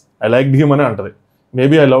ఎస్ ఐ లైక్డ్ హిమ్ అనే అంటది,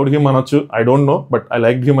 మేబీ ఐ లవ్డ్ హిమ్ అనొచ్చు, I don't know, but I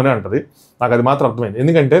liked him అనే అంటది. నాకు అది మాత్రం అర్థమైంది.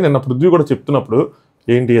 ఎందుకంటే నిన్న పృథ్వీ కూడా చెప్తున్నప్పుడు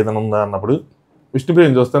ఏంటి ఏదైనా ఉందా అన్నప్పుడు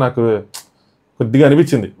విష్ణుప్రియని చూస్తే నాకు కొద్దిగా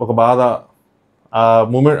అనిపించింది ఒక బాధ, ఆ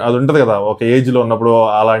మూమెంట్ అది ఉంటుంది కదా ఒక ఏజ్లో ఉన్నప్పుడు,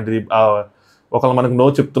 అలాంటిది ఒకళ్ళు మనకు నో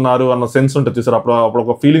చెప్తున్నారు అన్న సెన్స్ ఉంటుంది చూసారు, అప్పుడు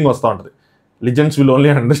ఒక ఫీలింగ్ వస్తూ ఉంటుంది. Legends will only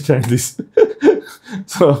understand this.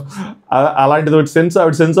 So అలాంటిది ఒకటి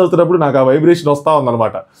ఆవిడ సెన్స్ అవుతున్నప్పుడు నాకు ఆ వైబ్రేషన్ వస్తూ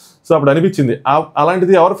ఉందన్నమాట. సో అప్పుడు అనిపించింది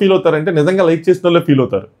అలాంటిది ఎవరు ఫీల్ అవుతారంటే నిజంగా లైక్ చేసిన వాళ్ళే ఫీల్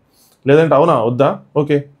అవుతారు, లేదంటే అవునా వద్దా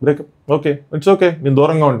okay breakup okay it's okay నేను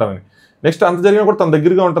దూరంగా ఉంటానని. నెక్స్ట్ అంత జరిగినా కూడా తన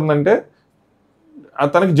దగ్గరగా ఉంటుందంటే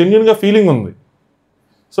తనకి జెన్యున్గా ఫీలింగ్ ఉంది.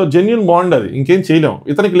 సో జెన్యున్ బాండ్ అది, ఇంకేం చేయలేం.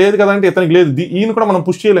 ఇతనికి లేదు కదా అంటే ఇతనికి లేదు, ఈయన కూడా మనం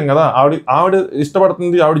పుష్ చేయలేం కదా. ఆవిడ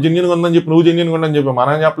ఇష్టపడుతుంది, ఆవిడ జెన్యున్గా ఉందని చెప్పి నువ్వు జెన్యున్గా ఉండని చెప్పి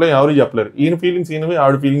మనం చెప్పలేం, ఎవరు చెప్పలేరు. ఈయన ఫీలింగ్స్ ఈయనవి,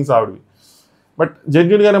 ఆవిడ ఫీలింగ్స్ ఆవిడవి. బట్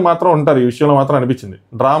జెన్యున్గానే మాత్రం ఉంటారు ఈ విషయంలో మాత్రం అనిపించింది.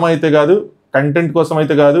 డ్రామా అయితే కాదు, కంటెంట్ కోసం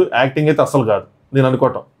అయితే కాదు, యాక్టింగ్ అయితే అసలు కాదు నేను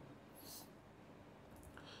అనుకోవటం.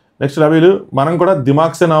 నెక్స్ట్ రవిలు మనం కూడా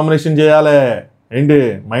దిమాగ్సే నామినేషన్ చేయాలి, ఏంటి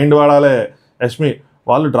మైండ్ వాడాలి. యష్మి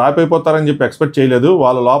వాళ్ళు డ్రాప్ అయిపోతారని చెప్పి ఎక్స్పెక్ట్ చేయలేదు,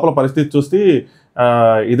 వాళ్ళ లోపల పరిస్థితి చూసి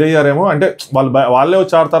ఇదయ్యారేమో, అంటే వాళ్ళే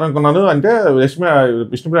వచ్చి ఆడతారనుకున్నాను అంటే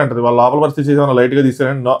విష్ణుప్రియ అంటది వాళ్ళ లోపల పరిస్థితి చేసి లైట్గా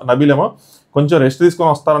తీసారని. నబీలేమో కొంచెం రెస్ట్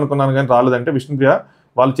తీసుకొని వస్తారనుకున్నాను కానీ రాలేదంటే విష్ణుప్రియ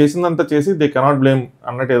వాళ్ళు చేసిందంతా చేసి దే కెనాట్ బ్లేమ్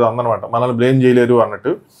అన్నట్టు ఏదో అందనమాట, మనల్ని బ్లేమ్ చేయలేరు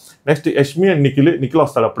అన్నట్టు. నెక్స్ట్ యష్మి అండ్ నిఖిల్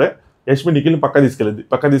వస్తాడు. అప్పుడే యష్మి నిఖిల్ని పక్క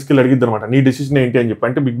తీసుకెళ్ళి అడిగిద్ది అనమాట నీ డెసిషన్ ఏంటి అని చెప్పి.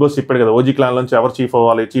 అంటే బిగ్ బాస్ చెప్పాడు కదా ఓజీ క్లాన్ నుంచి ఎవరు చీఫ్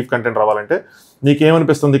అవ్వాలి, చీఫ్ కంటెంట్ రావాలంటే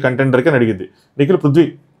నీకేమనిపిస్తుంది కంటెంటర్కి అని అడిగిద్ది. నిఖిల్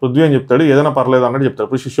పృథ్వీ అని చెప్తాడు, ఏదైనా పర్లేదు అన్నట్టు చెప్తాడు.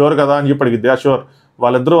 ఇప్పుడు షూర్ కదా అని చెప్పి అడిగిద్ది. ఆ షూర్.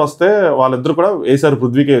 వాళ్ళిద్దరూ వస్తే వాళ్ళిద్దరు కూడా వేశారు,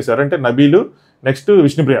 పృథ్వీకి వేశారు. అంటే నబీలు నెక్స్ట్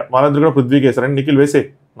విష్ణుప్రియ వాళ్ళిద్దరు కూడా పృథ్వీకి వేశారు. అంటే నిఖిల్ వేసే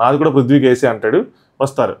నాది కూడా పృథ్వీకి వేసే అంటాడు.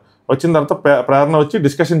 వస్తారు. వచ్చిన తర్వాత ప్రేరణ వచ్చి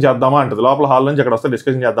డిస్కషన్ చేద్దామా అంటది. లోపల హాల్ నుంచి అక్కడ వస్తే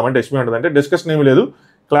డిస్కషన్ చేద్దామంటే యష్మి ఉంటుంది అంటే డిస్కషన్ ఏమీ లేదు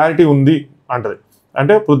క్లారిటీ ఉంది అంటది.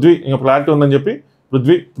 అంటే పృథ్వీ ఇంకా క్లారిటీ ఉందని చెప్పి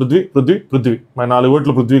పృథ్వీ మరి 4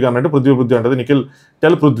 ఓట్లు పృథ్వీకి అన్నట్టు పృథ్వీ అంటది. నిఖిల్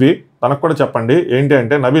టెల్ పృథ్వీ తనకు కూడా చెప్పండి ఏంటి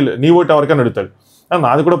అంటే నబీల్ నీ ఓటు ఎవరికైనా అడుగుతాడు,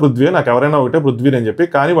 నాది కూడా పృథ్వీ, నాకు ఎవరైనా ఒకటే పృథ్వీ అని చెప్పి.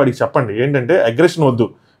 కానీ వాడికి చెప్పండి ఏంటంటే అగ్రెషన్ వద్దు,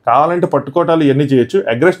 కావాలంటే పట్టుకోవటాలు ఇవన్నీ చేయొచ్చు,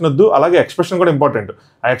 అగ్రెషన్ వద్దు. అలాగే ఎక్స్ప్రెషన్ కూడా ఇంపార్టెంట్.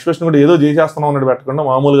 ఆ ఎక్స్ప్రెషన్ కూడా ఏదో చేసేస్తున్నాం అన్నట్టు పెట్టకుండా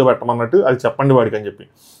మామూలుగా పెట్టమన్నట్టు అది చెప్పండి వాడికి అని చెప్పి.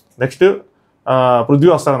 నెక్స్ట్ పృథ్వీ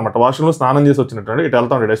వస్తాడనమాట, వాష్రూమ్లో స్నానం చేసి వచ్చినట్టు ఇటు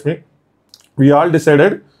వెళ్తా ఉంటాడు యష్మి. వీ ఆల్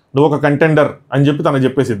డిసైడెడ్ నువ్వు ఒక కంటెండర్ అని చెప్పి తనకు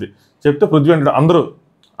చెప్పేసిద్ది. చెప్తే పృథ్వీ అంటాడు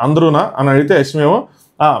అందరూనా అని అడిగితే యష్మి ఏమో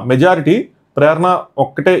మెజారిటీ ప్రేరణ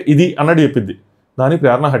ఒక్కటే ఇది అన్నట్టు చెప్పిద్ది. దాని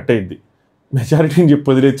ప్రేరణ హట్ అయ్యిద్ది. మెజారిటీని చెప్పి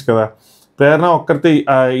వదిలేచ్చు కదా, ప్రేరణ ఒక్కరితే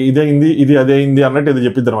ఇదైంది ఇది అదైంది అన్నట్టు ఏదో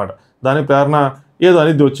చెప్పిద్ది అనమాట. దాని ప్రేరణ ఏదో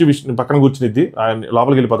అనిద్ది, వచ్చి విష్ణు పక్కన కూర్చునిద్ది,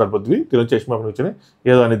 లోపలికి వెళ్ళిపోతాడు పృథ్వీ, తినొచ్చి యష్మి పక్కన కూర్చొని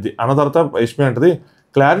ఏదో అనిద్ది. అన్న తర్వాత యష్మి అంటది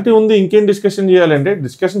క్లారిటీ ఉంది ఇంకేం డిస్కషన్ చేయాలంటే,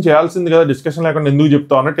 డిస్కషన్ చేయాల్సింది కదా, డిస్కషన్ లేకుండా ఎందుకు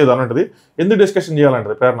చెప్తావు అన్నట్టు ఏదో అన్నది. ఎందుకు డిస్కషన్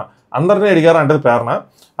చేయాలంటది ప్రేరణ. అందరినీ అడిగారు అంటది ప్రేరణ.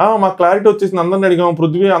 మాకు క్లారిటీ వచ్చేసింది, అందరిని అడిగాము,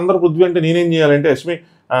 పృథ్వీ అంటే నేనేం చేయాలంటే యష్మి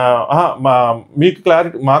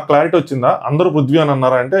మాకు క్లారిటీ వచ్చిందా, అందరూ పృథ్వీ అని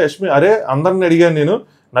అన్నారా అంటే యష్మి అరే అందరిని అడిగాను నేను,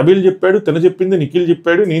 నబీల్ చెప్పాడు, తిన చెప్పింది, నిఖిల్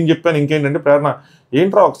చెప్పాడు, నేను చెప్పాను, ఇంకేంటంటే ప్రేరణ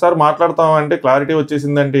ఏంట్రా ఒకసారి మాట్లాడతాం అంటే క్లారిటీ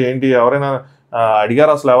వచ్చేసిందంటే ఏంటి, ఎవరైనా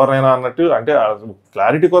అడిగారు అసలు ఎవరైనా అన్నట్టు, అంటే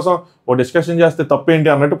క్లారిటీ కోసం ఓ డిస్కషన్ చేస్తే తప్పేంటి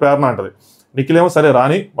అన్నట్టు ప్రేరణ అంటది. నిఖిల్ ఏమో సరే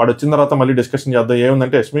రాని, వాడు వచ్చిన తర్వాత మళ్ళీ డిస్కషన్ చేద్దాం,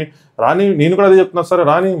 ఏముందంటే యష్మి రాని, నేను కూడా అదే చెప్తున్నా, సరే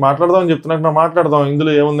రాని మాట్లాడదాం అని చెప్తున్నట్టు మాట్లాడదాం,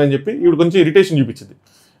 ఇందులో ఏముందని చెప్పి ఈవిడ కొంచెం ఇరిటేషన్ చూపించింది.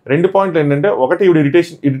 2 పాయింట్లు ఏంటంటే, ఒకటి ఈవిడ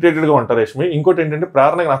ఇరిటేటెడ్గా ఉంటారు యష్మి, ఇంకోటి ఏంటంటే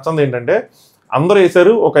ప్రేరణకు నచ్చంది ఏంటంటే అందరూ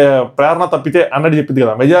వేశారు ఒక ప్రేరణ తప్పితే అన్నట్టు చెప్పింది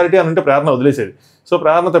కదా, మెజారిటీ అని అంటే ప్రేరణ వదిలేసేది. సో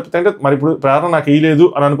ప్రేరణ తప్పితే అంటే మరి ఇప్పుడు ప్రేరణ నాకు వేయలేదు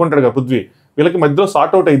అని అనుకుంటాడు కదా పృథ్వీ, వీళ్ళకి మధ్యలో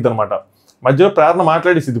సార్ట్ అవుట్ అయ్యిద్ది అనమాట. మధ్యలో ప్రేరణ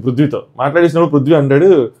మాట్లాడేసింది పృథ్వీతో, మాట్లాడేసినప్పుడు పృథ్వీ అంటాడు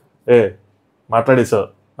మాట్లాడేసావు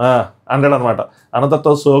అంటాడు అనమాట.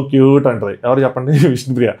 అనంతతో సో క్యూట్ అంటది, ఎవరు చెప్పండి,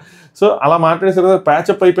 విష్ణుప్రియ. సో అలా మాట్లాడేసారు కదా,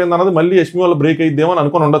 ప్యాచప్ అయిపోయింది అన్నది మళ్ళీ యష్మి వల్ల బ్రేక్ అయిద్దేమో అని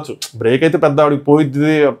అనుకుని ఉండొచ్చు. బ్రేక్ అయితే పెద్ద ఆవిడకి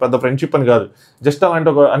పోయిద్ది, పెద్ద ఫ్రెండ్షిప్ అని కాదు, జస్ట్ అలాంటి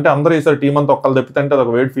ఒక అంటే అందరూ వేసారు టీం అంతా ఒక్కళ్ళు తప్పితే అంటే అది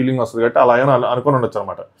ఒక వేడ్ ఫీలింగ్ వస్తుంది కాబట్టి అలా ఏమో అనుకుని ఉండొచ్చు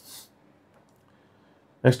అనమాట.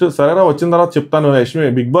 నెక్స్ట్ సరేరా వచ్చిన తర్వాత చెప్తాను, యష్మి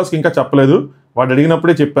బిగ్ బాస్కి ఇంకా చెప్పలేదు, వాడు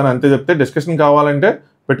అడిగినప్పుడే చెప్పాను అంతే, చెప్తే డిస్కషన్ కావాలంటే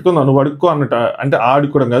పెట్టుకుందాం, నువ్వు అడుక్కో అన్నట్టు, అంటే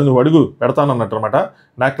అడుక్కోవడం కాదు, నువ్వు అడుగు పెడతాను అన్నట్టు అనమాట.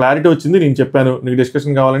 నాకు క్లారిటీ వచ్చింది, నేను చెప్పాను, నీకు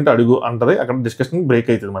డిస్కషన్ కావాలంటే అడుగు అంటది. అక్కడ డిస్కషన్ బ్రేక్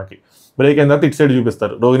అవుతుంది. మనకి బ్రేక్ అయిన తర్వాత ఇటు సైడ్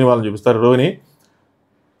చూపిస్తారు, రోహిణి వాళ్ళని చూపిస్తారు. రోహిణి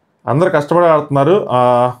అందరు కష్టపడి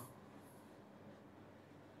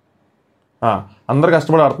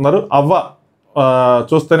ఆడుతున్నారు, అవ్వ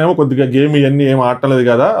చూస్తేనేమో కొద్దిగా గేమ్ ఇవన్నీ ఏం ఆడలేదు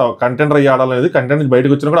కదా, కంటెండర్ అయ్యి ఆడాలనేది, కంటెంట్ నుంచి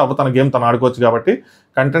బయటకు వచ్చినా కూడా అవ్వ తన గేమ్ తను ఆడుకోవచ్చు కాబట్టి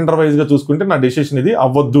కంటెండర్ వైజ్గా చూసుకుంటే నా డెసిషన్ ఇది,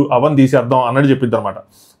 అవ్వద్దు అవ్వని తీసేద్దాం అన్నట్టు చెప్పిద్ది అనమాట.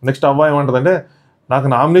 నెక్స్ట్ అవ్వ ఏమంటుందంటే నాకు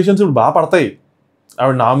నామినేషన్స్ ఇప్పుడు బాగా పడతాయి,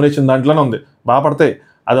 ఆవిడ నామినేషన్ దాంట్లోనే ఉంది, బాగా పడతాయి,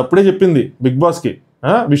 అది అప్పుడే చెప్పింది బిగ్ బాస్కి.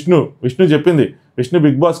 విష్ణు చెప్పింది, విష్ణు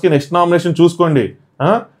బిగ్ బాస్కి నెక్స్ట్ నామినేషన్ చూసుకోండి,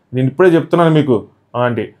 నేను ఇప్పుడే చెప్తున్నాను మీకు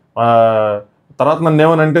ఆంటీ, తర్వాత నన్ను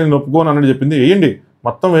ఏమనంటే నేను ఒప్పుకోను అన్నట్టు చెప్పింది. వేయండి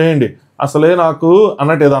మొత్తం వేయండి అసలే నాకు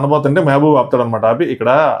అన్నట్టు ఏదో అనబోతుంటే మహబూబ్ ఆపుతాడు అనమాట. ఆపి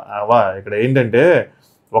ఇక్కడ ఏంటంటే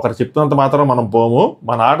ఒకరు చెప్తున్నంత మాత్రం మనం పోము,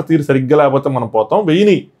 మన ఆట తీరు సరిగ్గా లేకపోతే మనం పోతాం,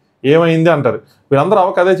 వెయ్యిని ఏమైంది అంటారు. వీళ్ళందరూ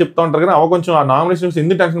అవకు అదే చెప్తూ ఉంటారు, కానీ అవ కొంచెం ఆ నామినేషన్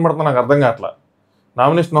ఎందుకు టెన్షన్ పడుతుంది నాకు అర్థం కావట్లా,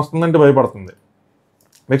 నామినేషన్ వస్తుందంటే భయపడుతుంది.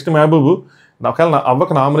 నెక్స్ట్ మహబూబు ఒకవేళ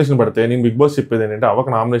అవ్వకు నామినేషన్ పెడితే, నేను బిగ్ బాస్ చెప్పేది ఏంటంటే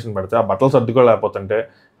అవ్వకు నామినేషన్ పెడితే ఆ బట్టలు సర్దుకోలేకపోతుంటే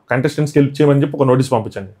కంటెస్టెంట్స్కి హెల్ప్ చేయమని చెప్పి ఒక నోటీస్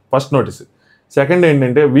పంపించండి, ఫస్ట్ నోటీస్. సెకండ్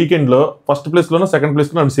ఏంటంటే వీకెండ్లో ఫస్ట్ ప్లేస్లోనో సెకండ్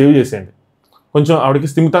ప్లేస్లో ఆవిడ సేవ్ చేసేయండి, కొంచెం ఆవిడకి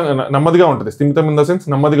నెమ్మదిగా ఉంటుంది, స్థిమితం ఇన్ ద సెన్స్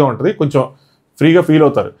నెమ్మదిగా ఉంటుంది, కొంచెం ఫ్రీగా ఫీల్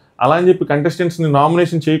అవుతారు. అలా అని చెప్పి కంటెస్టెంట్స్ని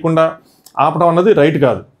నామినేషన్ చేయకుండా ఆపడం అన్నది రైట్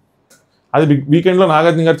కాదు. అది వీకెండ్లో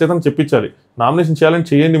నాగార్జున గారి చేత చెప్పించాలి, నామినేషన్ చేయాలని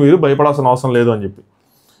చేయండి, మీరు భయపడాల్సిన అవసరం లేదు అని చెప్పి.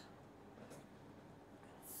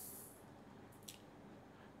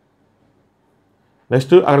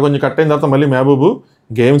 నెక్స్ట్ అక్కడ కొంచెం కట్ అయిన తర్వాత మళ్ళీ మహబూబు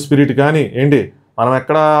గేమ్ స్పిరిట్ కానీ ఏంటి, మనం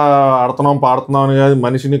ఎక్కడ ఆడుతున్నాం పాడుతున్నాం అని కానీ,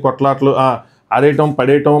 మనిషిని కొట్లాట్లు ఆడేయటం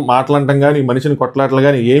పడేయటం మాట్లాడటం కానీ, మనిషిని కొట్లాటలు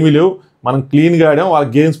కానీ ఏమీ లేవు, మనం క్లీన్గా ఆడాం, వాళ్ళ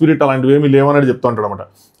గేమ్ స్పిరిట్ అలాంటివి ఏమీ లేవని చెప్తూ ఉంటాడు అనమాట.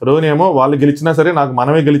 రోహిణి ఏమో వాళ్ళు గెలిచినా సరే నాకు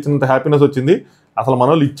మనమే గెలిచినంత హ్యాపీనెస్ వచ్చింది, అసలు మన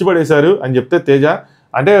వాళ్ళు ఇచ్చి పడేశారు అని చెప్తే తేజ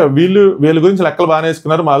అంటే వీళ్ళ గురించి లెక్కలు బాగానే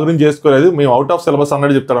వేసుకున్నారు, మా గురించి చేసుకోలేదు, మేము అవుట్ ఆఫ్ సిలబస్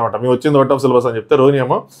అన్నట్టు చెప్తారు అనమాట. మేము వచ్చింది అవుట్ ఆఫ్ సిలబస్ అని చెప్తే రోహిణి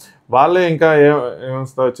ఏమో వాళ్ళే ఇంకా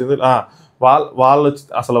వచ్చింది వాళ్ళు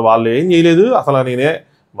అసలు వాళ్ళు ఏం చేయలేదు, అసలు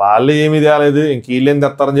వాళ్ళు ఏమి తేలేదు, ఇంక వీళ్ళేం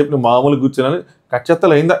తెస్తారని చెప్పి నేను మామూలు కూర్చున్నాను,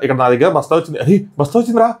 కచ్చెత్తలు అయిందా ఇక్కడ నా దగ్గర బస్తా వచ్చింది,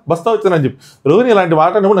 బస్తా వచ్చిందని చెప్పి రోహిణి ఇలాంటి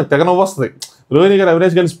మాట అన్నప్పుడు నాకు తెగ నవ్వు వస్తుంది. రోహిణి గారు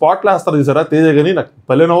అవినేష్ గారిని స్పాట్లో వేస్తారు చూసారా తేజ, కానీ నాకు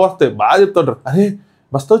పల్లె నవ్వు వస్తాయి, బాగా చెప్తుంటారు,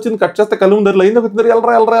 బస్తా వచ్చింది కట్ చేస్తే కళ్ళు ముందరలు అయిందా వచ్చింది,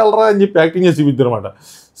 వెళ్ళరా అని చెప్పి యాక్టింగ్ చేసి చూపిద్దారు అనమాట.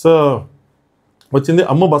 సో వచ్చింది,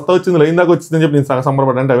 అమ్మ బస్తా వచ్చింది లైన్ దాకా వచ్చిందని చెప్పి నేను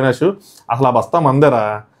సంబరపడ్డా. అంటే అవినాష్ అసలు ఆ బస్తా మందేరా,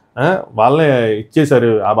 వాళ్ళనే ఇచ్చేశారు,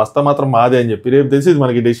 ఆ బస్తా మాత్రం మాదే అని చెప్పి రేపు తెలిసి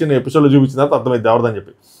మనకి డెసిషన్ ఎపిసోడ్లో చూపించిన తర్వాత అర్థమైంది ఎవరిదని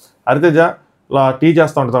చెప్పి. హరితేజ ఇలా టీ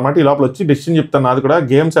చేస్తూ ఉంటుంది అనమాట, ఈ లోపల వచ్చి డెసిషన్ చెప్తాను, అది కూడా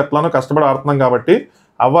గేమ్స్ ఎట్లానో కష్టపడి ఆడుతున్నాం కాబట్టి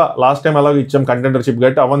అవ్వ లాస్ట్ టైం ఎలాగో ఇచ్చాం కంటెండర్షిప్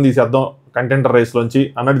కాబట్టి అవ్వని తీసేద్దాం కంటెండర్ రేస్లోంచి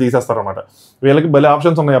అన్నట్టు తీసేస్తారనమాట. వీళ్ళకి భలే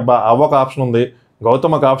ఆప్షన్స్ ఉన్నాయి, అవ్వ ఒక ఆప్షన్ ఉంది,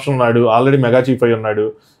 గౌతమ్ ఒక ఆప్షన్ ఉన్నాడు, ఆల్రెడీ మెగా చీఫ్ అయి ఉన్నాడు.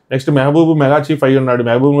 నెక్స్ట్ మెహబూబ్ మెగా చీఫ్ అయి ఉన్నాడు,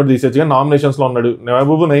 మెహబూబ్ కూడా తీసేచ్చు కానీ నామినేషన్స్లో ఉన్నాడు.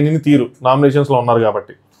 మెహబూబ్ 9ని తీరు నామినేషన్స్లో ఉన్నారు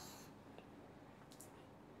కాబట్టి.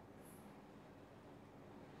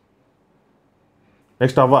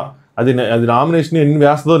 నెక్స్ట్ అది నామినేషన్ ఎన్ని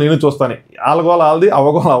వేస్తుందో నేను చూస్తాను. ఆలగోల ఆల్ది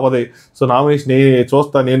అవ్వగోల అవ్వదు. సో నామినేషన్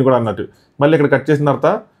చూస్తాను నేను కూడా అన్నట్టు. మళ్ళీ ఇక్కడ కట్ చేసిన తర్వాత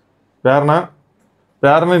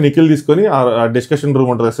ప్రేరణ నిఖిల్ తీసుకొని ఆ డిస్కషన్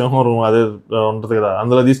రూమ్ ఉంటుంది, సింహం రూమ్ అదే ఉంటుంది కదా,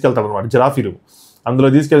 అందులో తీసుకెళ్తాడు అనమాట, జిరాఫీ రూమ్. అందులో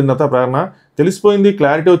తీసుకెళ్ళిన తర్వాత ప్రేరణ తెలిసిపోయింది,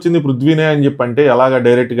 క్లారిటీ వచ్చింది పృథ్వీనే అని చెప్పంటే ఎలాగా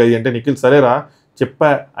డైరెక్ట్గా అయ్యి అంటే నిఖిల్ సరేరా చెప్పా,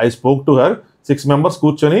 I spoke to her, 6 members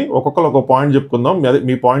కూర్చొని ఒక్కొక్కరు ఒక పాయింట్ చెప్పుకుందాం,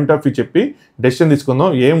 మీ పాయింట్ ఆఫ్ వ్యూ చెప్పి డెసిషన్ తీసుకుందాం,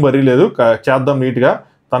 ఏం వరీ లేదు, చేద్దాం నీట్గా.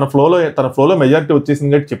 తన ఫ్లోలో మెజారిటీ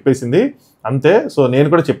వచ్చేసింది కాబట్టి చెప్పేసింది అంతే. సో నేను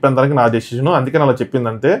కూడా చెప్పాను తనకి నా డెసిషను, అందుకని అలా చెప్పింది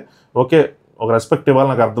అంతే. ఓకే, ఒక రెస్పెక్ట్ ఇవ్వాలి,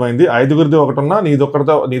 నాకు అర్థమైంది. 5గురిది ఒకటి ఉన్నా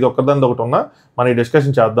నీదొక్కరిదాన్ని ఒకటి ఉన్నా మన ఈ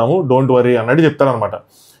డిస్కషన్ చేద్దాము, డోంట్ వరీ అన్నట్టు చెప్తానమాట.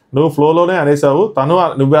 నువ్వు ఫ్లోలోనే అనేసావు,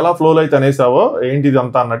 నువ్వు ఎలా ఫ్లోలో అయితే అనేసావో ఏంటి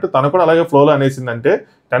ఇదంతా అన్నట్టు తను కూడా అలాగే ఫ్లోలో అనేసిందంటే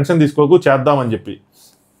టెన్షన్ తీసుకోకు, చేద్దామని చెప్పి.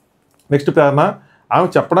 నెక్స్ట్ ప్రేరణ ఆమె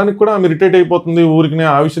చెప్పడానికి కూడా ఆమె ఇరిటేట్ అయిపోతుంది, ఊరికి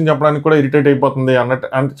ఆ విషయం చెప్పడానికి కూడా ఇరిటేట్ అయిపోతుంది అన్నట్టు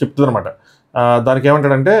అంటే చెప్తుంది అనమాట. దానికి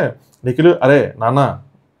ఏమంటాడంటే నిఖిల్, అరే నాన్న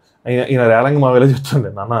ఈయన రేలంగి మా వేళ చెప్తుండే,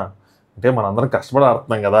 నాన్న అంటే మనందరం కష్టపడి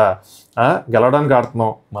ఆడుతున్నాం కదా, గెలవడానికి ఆడుతున్నాం,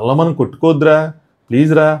 మళ్ళీ మనం కొట్టుకోవద్దురా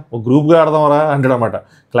ప్లీజ్ రా, ఒక గ్రూప్గా ఆడదాంరా అంటాడు అనమాట.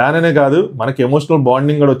 క్లాన్ అనే కాదు, మనకి ఎమోషనల్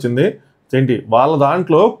బాండింగ్ కూడా వచ్చింది. ఏంటి వాళ్ళ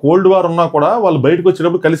దాంట్లో కోల్డ్ వార్ ఉన్నా కూడా వాళ్ళు బయటకు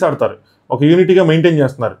వచ్చేటప్పుడు కలిసి ఆడతారు, ఒక యూనిటీగా మెయింటైన్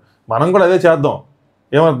చేస్తున్నారు. మనం కూడా అదే చేద్దాం,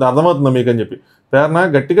 అర్థమవుతుందా మీకు అని చెప్పి. ప్రేరణ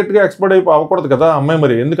గట్టిగా ఎక్స్పర్ట్ అవ్వకూడదు కదా అమ్మాయి,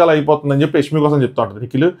 మరి ఎందుకు అలా అయిపోతుందని చెప్పి యష్మి కోసం చెప్తా ఉంటుంది.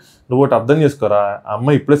 నిఖిల్ నువ్వు ఒకటి అర్థం చేసుకోరా,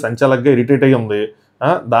 అమ్మాయి ఇప్పుడే సంచాలకుగా ఇరిటేట్ అయ్యి ఉంది,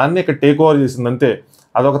 దాన్ని ఇక్కడ టేక్ ఓవర్ చేసింది అంతే,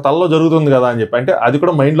 అదొక తలలో జరుగుతుంది కదా అని చెప్పి. అంటే అది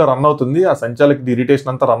కూడా మైండ్లో రన్ అవుతుంది, ఆ సంచాలకి ఇరిటేషన్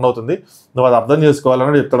అంతా రన్ అవుతుంది, నువ్వు అది అర్థం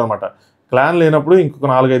చేసుకోవాలని చెప్తాడు అనమాట. క్లాన్ లేనప్పుడు ఇంకొక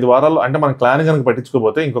 4-5 వారాల్లో, అంటే మన క్లాన్ కనుక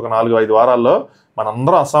పట్టించుకోకపోతే ఇంకొక 4-5 వారాల్లో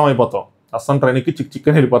మనందరం అస్సాం అయిపోతాం, అస్సాం ట్రైన్కి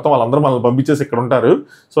చిక్కని వెళ్ళిపోతాం, వాళ్ళందరూ మనల్ని పంపించేసి ఇక్కడ ఉంటారు.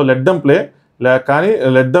 సో లెట్ దెమ్ ప్లే, కానీ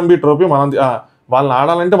లెట్ దెమ్ బి ట్రోఫీ మనం వాళ్ళని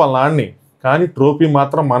ఆడాలంటే వాళ్ళని ఆడిని, కానీ ట్రోఫీ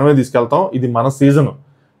మాత్రం మనమే తీసుకెళ్తాం, ఇది మన సీజను,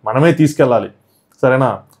 మనమే తీసుకెళ్ళాలి సరేనా.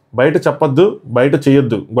 బయట చెప్పొద్దు, బయట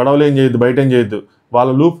చేయొద్దు, గొడవలు ఏం చేయొద్దు, బయట ఏం చేయొద్దు. వాళ్ళ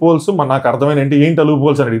లూప్ హోల్స్ నాకు అర్థమైన ఏంటి లూప్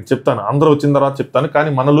హోల్స్ అనేది చెప్తాను, అందరూ వచ్చిన తర్వాత చెప్తాను, కానీ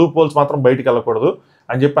మన లూప్ హోల్స్ మాత్రం బయటికి వెళ్ళకూడదు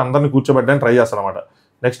అని చెప్పి అందరినీ కూర్చోబెట్టడానికి ట్రై చేస్తాను అనమాట.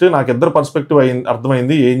 నెక్స్ట్ నాకు ఇద్దరు పర్స్పెక్టివ్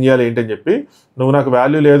అర్థమైంది, ఏం చేయాలి ఏంటి అని చెప్పి. నువ్వు నాకు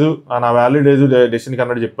వాల్యూ లేదు, నా వాల్యూ లేదు డెసిషన్కి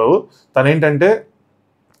అన్నట్టు చెప్పావు. తనేంటంటే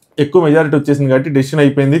ఎక్కువ మెజారిటీ వచ్చేసింది కాబట్టి డెసిషన్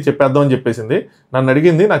అయిపోయింది, చెప్పేద్దాం అని చెప్పేసింది. నన్ను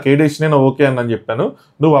అడిగింది, నాకు ఏ డెసిషన్ అయినా ఓకే అని చెప్పాను,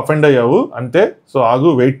 నువ్వు అఫెండ్ అయ్యావు అంతే, సో ఆగు,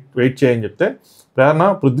 వెయిట్ చేయని చెప్తే ప్రేరణ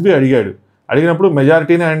పృథ్వీ అడిగినప్పుడు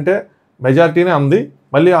మెజారిటీనే అంది,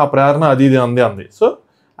 మళ్ళీ ఆ ప్రేరణ అది ఇది అంది. సో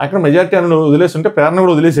అక్కడ మెజారిటీ అని వదిలేస్తుంటే ప్రేరణ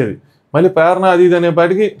కూడా వదిలేసేది, మళ్ళీ ప్రేరణ అది ఇది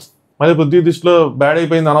అనేపాటికి మళ్ళీ పృథ్వీ దృష్టిలో బ్యాడ్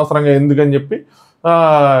అయిపోయింది అనవసరంగా ఎందుకని చెప్పి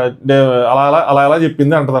అలా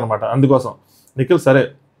చెప్పింది అంటది అనమాట. అందుకోసం నిఖిల్ సరే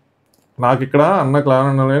నాకు ఇక్కడ అన్న క్లాన్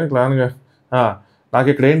ఉండాలి, నాకు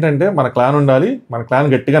ఇక్కడ ఏంటంటే మన క్లాన్ ఉండాలి, మన క్లాన్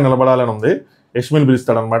గట్టిగా నిలబడాలని ఉంది. యష్మిని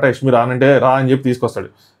పిలుస్తాడనమాట, యష్మి రానంటే రా అని చెప్పి తీసుకొస్తాడు.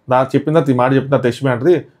 చెప్పిన తర్వాత ఈ మాట చెప్పిన తర్వాత యష్మి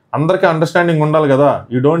అంటది, అందరికీ అండర్స్టాండింగ్ ఉండాలి కదా,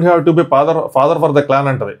 you don't have to be father for the clan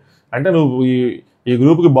అంటది. అంటే నువ్వు ఈ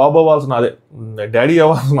గ్రూప్కి బాబు అవ్వాల్సిన డాడీ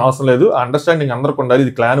అవ్వాల్సిన అవసరం లేదు, అండర్స్టాండింగ్ అందరికి ఉండాలి,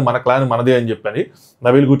 ఇది మన క్లాన్ మనదే అని చెప్పని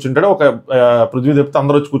నవీల్ కూర్చుంటాడు, ఒక పృథ్వీ చెప్తే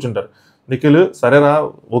అందరూ వచ్చి కూర్చుంటారు. నిఖిల్ సరేరా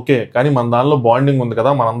ఓకే, కానీ మన దానిలో బాండింగ్ ఉంది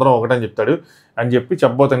కదా, మనందరం ఒకటని చెప్తాడు అని చెప్పి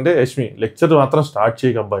చెప్పబోతుంటే యష్మి లెక్చర్ మాత్రం స్టార్ట్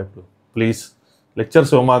చేయకబ్బా ఇప్పుడు ప్లీజ్, లెక్చర్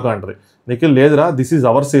సోమాక అంటది. నిఖిల్ లేదురా, దిస్ ఈజ్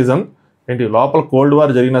అవర్ సీజన్, ఏంటి లోపల కోల్డ్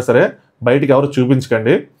వార్ జరిగినా సరే బయటికి ఎవరు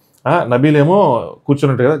చూపించకండి. నబీల్ ఏమో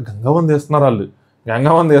కూర్చున్నట్టు కదా, గంగావంది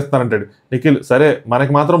వేస్తున్నారంటాడు. నిఖిల్ సరే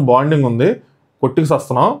మనకి మాత్రం బాండింగ్ ఉంది, కొట్టుకు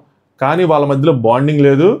వస్తున్నాం, కానీ వాళ్ళ మధ్యలో బాండింగ్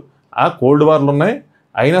లేదు, కోల్డ్ వార్లు ఉన్నాయి,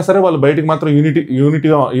 అయినా సరే వాళ్ళు బయటికి మాత్రం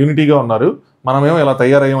యూనిటీగా ఉన్నారు, మనమేమో ఇలా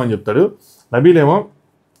తయారయ్యామని చెప్తాడు. నబీల్ ఏమో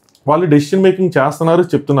వాళ్ళు డెసిషన్ మేకింగ్ చేస్తున్నారు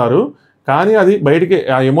చెప్తున్నారు, కానీ అది బయటికి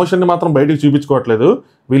ఆ ఎమోషన్ని మాత్రం బయటికి చూపించుకోవట్లేదు,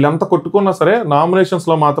 వీళ్ళంతా కొట్టుకున్నా సరే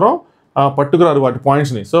నామినేషన్స్లో మాత్రం పట్టుకురారు వాటి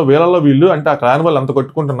పాయింట్స్ని. సో వీళ్ళల్లో వీళ్ళు అంటే ఆ క్లాన్ వాళ్ళు అంత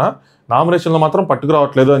కొట్టుకుంటున్నా నామినేషన్లో మాత్రం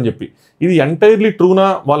పట్టుకురావట్లేదు అని చెప్పి. ఇది ఎంటైర్లీ ట్రూనా,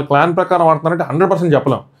 వాళ్ళ క్లాన్ ప్రకారం ఆడుతున్నారంటే 100%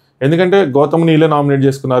 చెప్పలేం. ఎందుకంటే గౌతమ్ని వీళ్ళే నామినేట్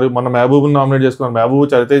చేసుకున్నారు, మన మెహబూబ్ని నామినేట్ చేసుకున్నారు, మెహబూబ్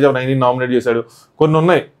చరితేజ 9ని నామినేట్ చేశాడు, కొన్ని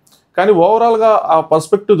ఉన్నాయి. కానీ ఓవరాల్గా ఆ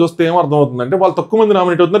పర్స్పెక్టివ్ చూస్తే ఏమర్థమవుతుందంటే వాళ్ళు తక్కువ మంది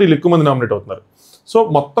నామినేట్ అవుతున్నారు, వీళ్ళు ఎక్కువ మంది నామినేట్ అవుతున్నారు. సో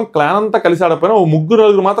మొత్తం క్లాన్ అంతా కలిసి ఆడకపోయినా ఓ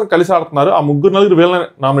 3-4 మాత్రం కలిసి ఆడుతున్నారు, ఆ 3-4 వీళ్ళని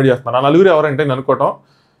నామినేట్ చేస్తున్నారు. ఆ 4 ఎవరంటే నేను అనుకోవటం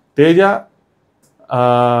తేజ,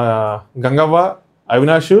 గంగవ్వ,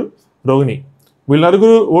 అవినాష్, రోహిణి, వీళ్ళ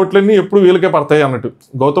 4 ఓట్లన్నీ ఎప్పుడు వీళ్ళకే పడతాయి అన్నట్టు.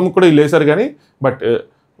 గౌతమ్కి కూడా వీళ్ళు వేశారు కానీ బట్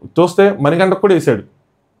చూస్తే మణికంఠకు కూడా వేసాడు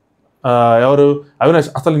ఎవరు అవినాష్.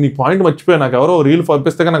 అసలు నీ పాయింట్ మర్చిపోయా, నాకు ఎవరో రీల్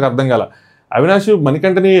పంపిస్తే నాకు అర్థం కాల. అవినాష్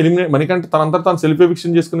మణికంఠని మణికంఠ తనంతా తాను సెల్ఫ్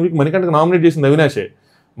ఎవిక్షన్ చేసుకుని మణికంఠకి నామినేట్ చేసింది అవినాషే.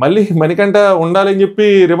 మళ్ళీ మణికంఠ ఉండాలని చెప్పి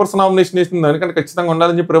రివర్స్ నామినేషన్ చేసింది, మణికంఠ ఖచ్చితంగా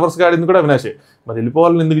ఉండాలని చెప్పి రివర్స్గా ఆడింది కూడా అవినాషే. మరి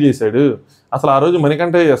వెళ్ళిపోవాలని ఎందుకు చేశాడు అసలు? ఆ రోజు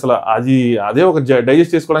మణికంఠ అసలు అదే ఒక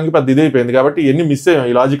డైజెస్ట్ చేసుకోవడానికి పెద్ద ఇది అయిపోయింది. కాబట్టి ఇవన్నీ మిస్ అయ్యాం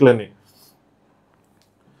ఈ లాజిక్లన్నీ.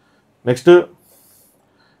 నెక్స్ట్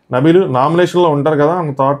నబీలు నామినేషన్లో ఉంటారు కదా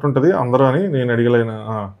అన్న థాట్ ఉంటుంది అందరూ అని నేను అడిగలేను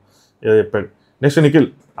చెప్పాడు. నెక్స్ట్ నిఖిల్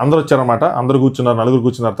అందరూ వచ్చారన్నమాట, అందరూ కూర్చున్నారు, నలుగురు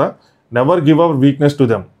కూర్చున్నారట. Never give our weakness to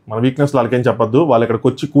them. మన వీక్నెస్ వాళ్ళకేం చెప్పొద్దు, వాళ్ళు ఇక్కడికి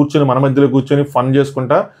వచ్చి కూర్చొని మన మధ్యలో కూర్చొని ఫన్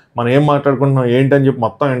చేసుకుంటా మనం ఏం మాట్లాడుకుంటున్నాం ఏంటని చెప్పి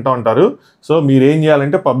మొత్తం వింటూ ఉంటారు. సో మీరు ఏం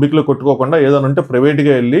చేయాలంటే పబ్లిక్లో కొట్టుకోకుండా ఏదైనా ఉంటే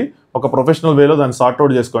ప్రైవేట్గా వెళ్ళి ఒక ప్రొఫెషనల్ వేలో దాన్ని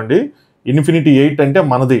సార్ట్అవుట్ చేసుకోండి. ఇన్ఫినిటీ 8 అంటే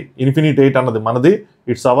మనది, ఇన్ఫినిటీ 8 అన్నది మనది,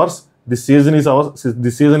 it's hours, this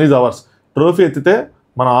season is ours. Trophy ఎత్తితే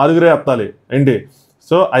మనం 6 ఎత్తాలి ఏంటి.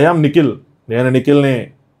 సో ఐఆమ్ నిఖిల్, నేను నిఖిల్ని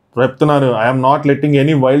చెప్తున్నాను, I'm not letting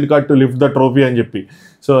any wild card to lift the trophy అని చెప్పి.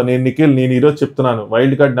 సో నేను నిఖిల్, నేను ఈరోజు చెప్తున్నాను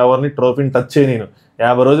వైల్డ్ కార్డ్ ఎవరిని ట్రోఫీని టచ్ చేయి. నేను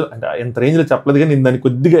 50 రోజులు అంటే ఎంత రేంజ్లో చెప్పలేదు కానీ నేను దాన్ని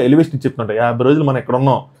కొద్దిగా ఎలివేషన్ ఇచ్చి చెప్తుంటా. 50 రోజులు మనం ఎక్కడ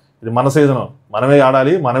ఉన్నాం, ఇది మన సీజను, మనమే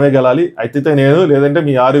ఆడాలి, మనమే గెలాలి, అయితే నేను లేదంటే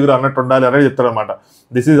మీ 6 అన్నట్టు ఉండాలి అనేది చెప్తాడు అనమాట.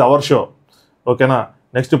 దిస్ ఈజ్ అవర్ షో, ఓకేనా.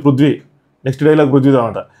 Next Prithvi, next dialogue Prithvi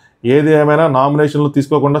అనమాట. ఏది ఏమైనా నామినేషన్లు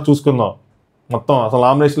తీసుకోకుండా చూసుకుందాం, మొత్తం అసలు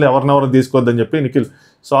నామినేషన్లు ఎవరినెవరు తీసుకోవద్దని చెప్పి Nikhil.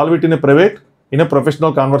 Solve it in a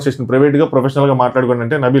professional conversation, ప్రైవేట్గా ప్రొఫెషనల్గా మాట్లాడుకోండి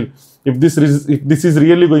అంటే Nabeel if this is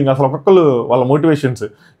really going, అసలు ఒక్కొక్కరు వాళ్ళ motivations,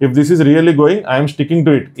 if this is really going I'm sticking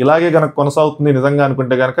to it, ఇలాగే కనుక కొనసాగుతుంది నిజంగా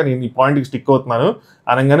అనుకుంటే కనుక నేను ఈ పాయింట్కి స్టిక్ అవుతున్నాను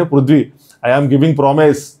అనగానే పృథ్వీ ఐఆమ్ గివింగ్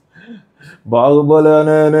ప్రామిస్,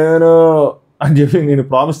 బాగుబోలేనే నేను అని చెప్పి నేను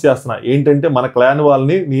ప్రామిస్ చేస్తున్నా ఏంటంటే మన క్లాన్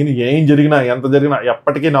వాళ్ళని నేను ఏం జరిగినా ఎంత జరిగినా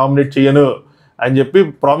ఎప్పటికీ నామినేట్ చేయను అని చెప్పి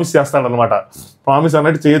ప్రామిస్ చేస్తాడనమాట. ప్రామిస్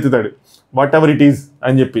అన్నట్టు చేయెత్తుతాడు, వాట్ ఎవర్ ఇట్ ఈజ్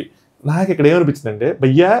అని చెప్పి. నాకు ఇక్కడ ఏమనిపించిందంటే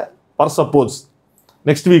భయ్యా ఫర్ సపోజ్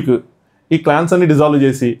నెక్స్ట్ వీక్ ఈ క్లాన్స్ అన్ని డిజాల్వ్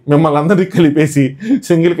చేసి మిమ్మల్ని అందరినీ కలిపేసి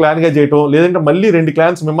సింగిల్ క్లాన్గా చేయటం, లేదంటే మళ్ళీ 2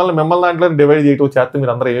 క్లాన్స్ మిమ్మల్ని దాంట్లో డివైడ్ చేయటం చేస్తే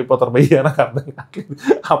మీరు అందరూ ఏమైపోతారు భయ్యా, నాకు అర్థం కావట్లేదు.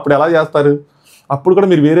 అప్పుడు ఎలా చేస్తారు? అప్పుడు కూడా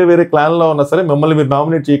మీరు వేరే క్లాన్లో ఉన్నా సరే మిమ్మల్ని మీరు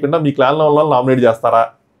నామినేట్ చేయకుండా మీ క్లాన్లో ఉన్న వాళ్ళు నామినేట్ చేస్తారా?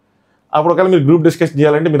 అప్పుడు ఒకవేళ మీరు గ్రూప్ డిస్కషన్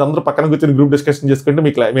చేయాలంటే మీరు అందరూ పక్కన కూర్చొని గ్రూప్ డిస్కషన్ చేసుకుంటే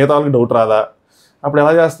మీ మిగతా వాళ్ళకి డౌట్ రాదా? అప్పుడు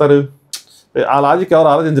ఎలా చేస్తారు? ఆ లాజిక్ ఎవరు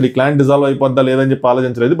ఆలోచించలేదు. ఈ క్లాన్ డిజాల్వ్ అయిపోద్దా లేదని చెప్పి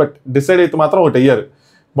ఆలోచించలేదు. బట్ డిసైడ్ అయితే మాత్రం ఒకటి అయ్యారు.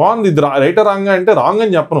 బాగుంది, ఇది రైటా రాంగా అంటే రాంగ్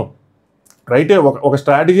అని చెప్పను, రైటే. ఒక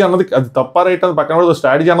స్ట్రాటజీ అన్నది అది తప్ప రైట్ అని పక్కన కూడా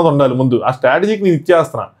స్ట్రాటజీ అన్నది ఉండాలి ముందు. ఆ స్ట్రాటజీకి నేను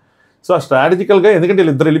ఇచ్చేస్తున్నా. సో ఆ స్ట్రాటజికల్గా ఎందుకంటే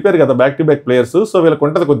వీళ్ళిద్దరు వెళ్ళిపోయారు కదా back to back players, so వీళ్ళకి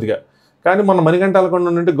ఉంటుంది కొద్దిగా. కానీ మన మణికంఠ వెళ్ళకుండా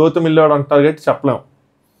ఉంటే గౌతమ్ వెళ్ళాడు అంటారు కాబట్టి చెప్పలేం.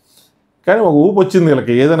 కానీ ఒక ఊపు వచ్చింది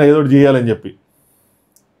వీళ్ళకి ఏదైనా ఏదో ఒకటి చేయాలని చెప్పి.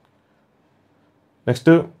 నెక్స్ట్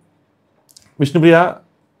విష్ణుప్రియ,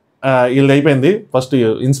 వీళ్ళది అయిపోయింది, ఫస్ట్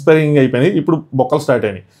ఇన్స్పైరింగ్ అయిపోయింది. ఇప్పుడు బొక్కలు స్టార్ట్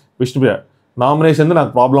అయినాయి. విష్ణుప్రియ నామినేషన్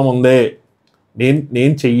నాకు ప్రాబ్లం ఉంది,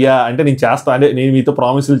 నేను చెయ్యా అంటే నేను చేస్తా అంటే నేను మీతో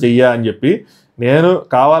ప్రామిసులు చెయ్యా అని చెప్పి నేను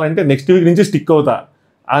కావాలంటే నెక్స్ట్ వీక్ నుంచి స్టిక్ అవుతా.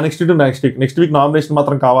 ఆ నెక్స్ట్ వీక్ నామినేషన్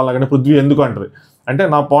మాత్రం కావాలన్నా కానీ పృథ్వీ ఎందుకు అంటారు అంటే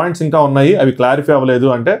నా పాయింట్స్ ఇంకా ఉన్నాయి అవి క్లారిఫై అవ్వలేదు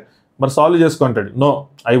అంటే మరి సాల్వ్ చేసుకుంటాడు. No,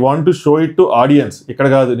 I want to show it to audience, ఇక్కడ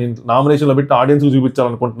కాదు నేను నామినేషన్లో పెట్టి ఆడియన్స్కి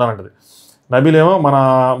చూపించాలనుకుంటున్నాను అంటది. నబీల్ ఏమో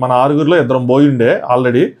మన 6 2 పోయిండే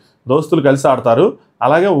ఆల్రెడీ, దోస్తులు కలిసి ఆడతారు,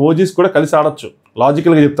 అలాగే ఓజీస్ కూడా కలిసి ఆడొచ్చు,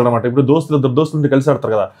 లాజికల్గా చెప్తాడు అనమాట. ఇప్పుడు 2 దోస్తులు కలిసి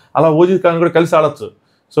ఆడతారు కదా, అలా ఓజీస్ కానీ కూడా కలిసి ఆడొచ్చు.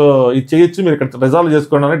 సో ఇది చేయొచ్చు, మీరు ఇక్కడ రిజాల్వ్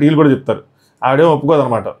చేసుకోండి అని డీల్ కూడా చెప్తారు. ఆడేమో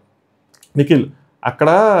ఒప్పుకోదనమాట. నిఖిల్ అక్కడ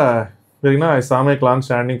జరిగిన సామే క్లాన్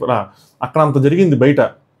స్టాండింగ్ అక్కడ అంత జరిగింది బయట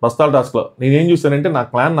బస్తాల టాస్క్లో. నేనేం చూశానంటే నా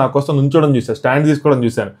క్లాన్ నా కోసం నుంచోడం చూశాను, స్టాండ్ తీసుకోవడం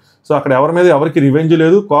చూశాను. సో అక్కడ ఎవరి మీద ఎవరికి రివెంజ్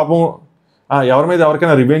లేదు, కోపం ఎవరి మీద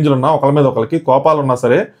ఎవరికైనా రివెంజ్లు ఉన్నా ఒకరి మీద ఒకరికి కోపాలు ఉన్నా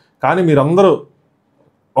సరే కానీ మీరందరూ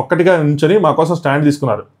ఒక్కటిగా నుంచొని మా కోసం స్టాండ్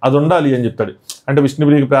తీసుకున్నారు, అది ఉండాలి అని చెప్తాడు. అంటే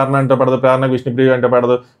విష్ణుప్రియకి ప్రేరణ అంటే పడదు, ప్రేరణకి విష్ణుప్రియ అంటే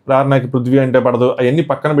పడదు, ప్రేరణకి పృథ్వీ అంటే పడదు, అవన్నీ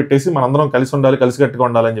పక్కన పెట్టేసి మనందరం కలిసి ఉండాలి, కలిసికట్టుగా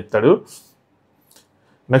ఉండాలని చెప్తాడు.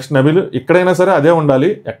 నెక్స్ట్ నబీల్ ఎక్కడైనా సరే అదే ఉండాలి,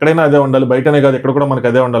 ఎక్కడైనా అదే ఉండాలి, బయటనే కాదు ఎక్కడ కూడా మనకు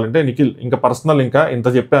అదే ఉండాలంటే నిఖిల్ ఇంకా పర్సనల్ ఇంకా ఇంత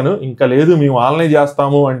చెప్పాను ఇంకా లేదు మేము వాళ్ళనే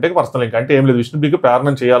చేస్తాము అంటే పర్సనల్ ఇంకా అంటే ఏం లేదు, విష్ణుప్రియకి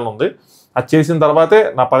ప్రేరణ చేయాలని ఉంది, అది చేసిన తర్వాతే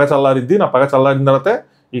నా పగ చల్లారిద్ది, నా పగ చల్లారిన తర్వాతే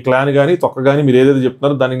ఈ క్లాన్ కానీ తొక్క కానీ మీరు ఏదైతే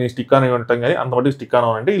చెప్తున్నారో దానికి నేను స్టిక్ అని ఉంటాం కానీ అంతమట్టుకు స్టిక్ అని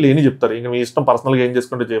అంటే వీళ్ళు ఏమి చెప్తారు ఇంకా మీ ఇష్టం పర్సనల్గా ఏం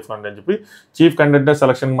చేసుకుంటే చేయండి అని చెప్పి చీఫ్ కంటెంటర్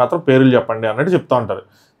సెలక్షన్కి మాత్రం పేర్లు చెప్పండి అన్నట్టు చెప్తా ఉంటారు.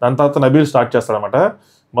 దాని తర్వాత నబీల్ స్టార్ట్ చేస్తారనమాట.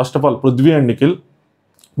 First of all Prithvi and Nikhil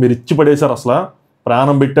మీరు ఇచ్చి పడేశారు, అసలు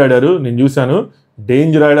ప్రాణం పెట్టి ఆడారు, నేను చూశాను,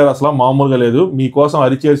 డేంజర్ ఆడారు, అసలు మామూలుగా లేదు, మీకోసం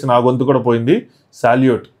అరిచేసి నా గొంతు కూడా పోయింది,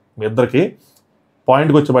 సాల్యూట్ మీ ఇద్దరికి.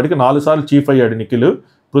 పాయింట్కి వచ్చేపాటికి 4 సార్లు చీఫ్ అయ్యాడు నిఖిల్.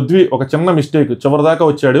 పృథ్వీ ఒక చిన్న మిస్టేక్ చివరిదాకా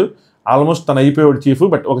వచ్చాడు, ఆల్మోస్ట్ తను అయిపోయాడు చీఫ్,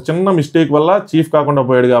 బట్ ఒక చిన్న మిస్టేక్ వల్ల చీఫ్ కాకుండా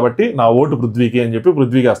పోయాడు కాబట్టి నా ఓటు పృథ్వీకి అని చెప్పి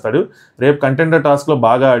పృథ్వీకి వేస్తాడు. రేపు కంటెండర్ టాస్క్లో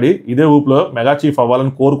బాగా ఆడి ఇదే ఊపులో మెగా చీఫ్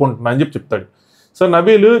అవ్వాలని కోరుకుంటున్నా అని చెప్పి చెప్తాడు. సో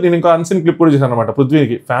నబీల్ నేను ఇంకా అన్సీన్ క్లిప్ కూడా చేశాను అనమాట,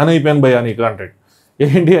 పృథ్వీకి ఫ్యాన్ అయిపోయాను భయ్యా నీకు అంటాడు.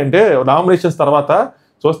 ఏంటి అంటే నామినేషన్స్ తర్వాత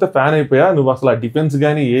చూస్తే ఫ్యాన్ అయిపోయా, నువ్వు అసలు ఆ డిఫెన్స్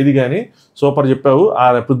కానీ ఏది కానీ సూపర్ చెప్పావు,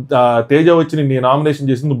 తేజ వచ్చి నీ నామినేషన్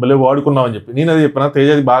చేసి నువ్వు భలే వాడుకున్నావు అని చెప్పి. నేను అది చెప్పిన,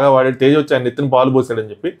 తేజది బాగా వాడాడు, తేజ వచ్చి ఆయన ఎత్తున పాలు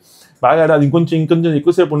పోసాడని చెప్పి. బాగా అది ఇంకొంచెం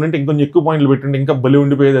ఎక్కువసేపు ఉండింటే ఇంకొంచెం ఎక్కువ పాయింట్లు పెట్టుంటే ఇంకా భలే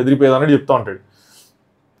ఉండిపోయేది, అదిరిపోయేది అనేది చెప్తూ ఉంటాడు.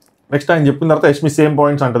 నెక్స్ట్ ఆయన చెప్పిన తర్వాత యష్మి సేమ్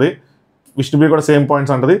పాయింట్స్ అంటది, విష్ణుబి కూడా సేమ్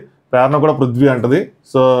పాయింట్స్ అంటది, ప్రేరణ కూడా పృథ్వీ అంటది.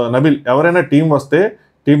 సో నబిల్ ఎవరైనా టీం వస్తే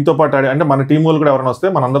టీంతో పాటు అంటే మన టీం వాళ్ళు కూడా ఎవరైనా వస్తే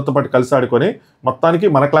మన అందరితో పాటు కలిసి ఆడుకొని మొత్తానికి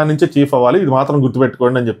మన క్లాన్ నుంచే చీఫ్ అవ్వాలి, ఇది మాత్రం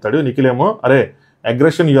గుర్తుపెట్టుకోండి అని చెప్తాడు. నిఖిల్ ఏమో అరే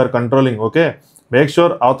aggression you are controlling, okay make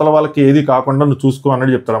sure అవతల వాళ్ళకి ఏది కాకుండా నువ్వు చూసుకో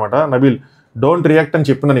అన్నట్టు చెప్తాడనమాట. నబిల్ డోంట్ రియాక్ట్ అని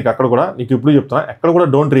చెప్పిన నీకు అక్కడ కూడా, నీకు ఇప్పుడు చెప్తున్నా ఎక్కడ కూడా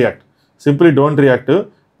don't react, simply don't react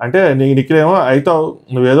అంటే నిఖిల్ ఏమో అయితే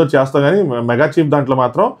నువ్వేదో చేస్తావు కానీ మెగా చీఫ్ దాంట్లో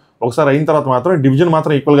మాత్రం ఒకసారి అయిన తర్వాత మాత్రం డివిజన్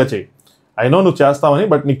మాత్రం ఈక్వల్గా చేయి. అయినో నువ్వు చేస్తావని,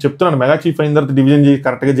 బట్ నీకు చెప్తున్నాను మెగా చీఫ్ అయిన తర్వాత డివిజన్ చేయి,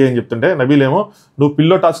 కరెక్ట్గా చేయని చెప్తుంటే నబీల్ ఏమో నువ్వు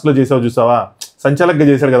పిల్లో టాస్క్లో చేసావు చూసావా, సంచాలక్గా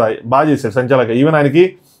చేశాడు కదా, బాగా చేశాడు సంచాలక్. ఈవెన్ ఆయనకి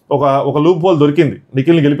ఒక లూప్ హోల్ దొరికింది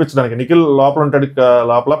నిఖిల్ని గెలిపించడానికి. నిఖిల్ లోపల ఉంటాడు,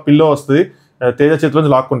 లోపల పిల్లో వస్తుంది, తేజ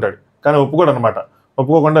చేతిలోంచి లాక్కుంటాడు, కానీ ఒప్పుకోడు అనమాట.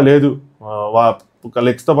 ఒప్పుకోకుండా లేదు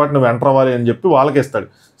లెగ్స్తో పాటు నువ్వు ఎంటర్ అవ్వాలి అని చెప్పి వాళ్ళకి ఇస్తాడు.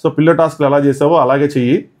 సో పిల్లో టాస్క్లు ఎలా చేసావో అలాగే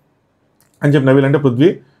చెయ్యి అని చెప్పి నబీల్ అంటే Prithvi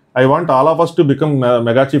I want all of us to become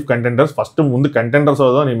mega chief contenders, first ముందు కంటెండర్స్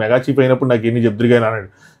అవుదాం, నీ మెగా చీఫ్ అయినప్పుడు నాకు ఎన్ని చెప్తురిగాను అన్నాడు.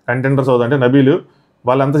 కంటెండర్స్ అవుదా అంటే నబీలు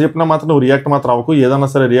వాళ్ళు ఎంత చెప్పినా మాత్రం నువ్వు రియాక్ట్ మాత్రం అవ్వకు, ఏదన్నా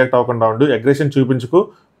సరే రియాక్ట్ అవ్వకుండా ఉండు, అగ్రెషన్ చూపించుకు,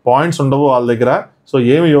 పాయింట్స్ ఉండవు వాళ్ళ దగ్గర, సో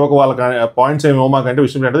ఏమి ఇవ్వక వాళ్ళకి పాయింట్స్ ఏమి ఇవ్వమాకంటే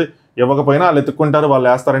విషయం ఏంటది, ఇవ్వకపోయినా వాళ్ళు ఎత్తుక్కుంటారు వాళ్ళు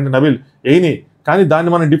వేస్తారంటే నబీల్ ఏని, కానీ దాన్ని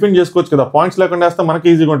మనం డిఫెండ్ చేసుకోవచ్చు కదా, పాయింట్స్ లేకుండా వేస్తే మనకి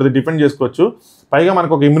ఈజీగా ఉంటుంది, డిఫెండ్ చేసుకోవచ్చు, పైగా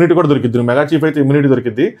మనకు ఒక ఇమ్యూనిటీ కూడా దొరికిద్ది, మెగా చీఫ్ అయితే ఇమ్యూనిటీ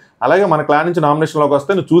దొరికిద్ది, అలాగే మన క్లాన్ నుంచి నామినేషన్లోకి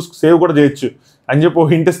వస్తే నువ్వు చూసి సేవ్ కూడా చేయొచ్చు అని చెప్పి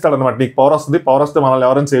హింట్ ఇస్తాడు అనమాట. నీకు పవర్ వస్తుంది, పవర్ వస్తే మనల్ని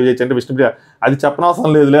ఎవరైనా సేవ్ చేయొచ్చు అంటే విష్ణుప్రియ అది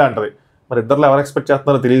చెప్పనవసరం లేదులే అంటది. మరి ఇద్దరు ఎవరు ఎక్స్పెక్ట్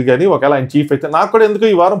చేస్తున్నారో తెలియదు కానీ ఒకవేళ ఆయన చీఫ్ అయితే నాకు కూడా ఎందుకు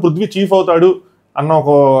ఈ వారం పృథ్వీ చీఫ్ అవుతాడు అన్న ఒక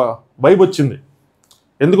వైబ్ వచ్చింది.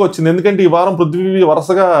 ఎందుకు వచ్చింది, ఎందుకంటే ఈ వారం పృథ్వీ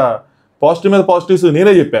వరుసగా పాజిటివ్ మీద పాజిటివ్స్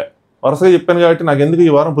నేనే వరుసగా చెప్పాను కాబట్టి నాకు ఎందుకు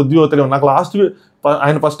ఈ వారం పృథ్వీ అవుతాడు, నాకు లాస్ట్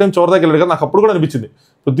ఆయన ఫస్ట్ టైం చూడదాకి వెళ్ళాడు కదా, నాకు అప్పుడు కూడా అనిపించింది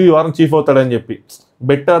పృథ్వీ ఈ వారం చీఫ్ అవుతాడని చెప్పి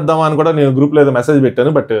బెట్టేద్దామా అని కూడా నేను గ్రూప్లో ఏదో మెసేజ్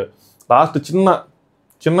పెట్టాను, బట్ లాస్ట్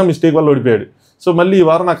చిన్న మిస్టేక్ వల్ల ఓడిపోయాడు. సో మళ్ళీ ఈ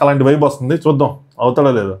వారం నాకు అలాంటి వైబ్ వస్తుంది, చూద్దాం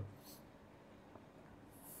అవుతాడో లేదో.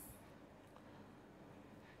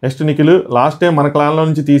 నెక్స్ట్ నిఖిల్ లాస్ట్ టైం మన క్లాన్లో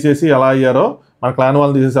నుంచి తీసేసి ఎలా అయ్యారో, మన క్లాన్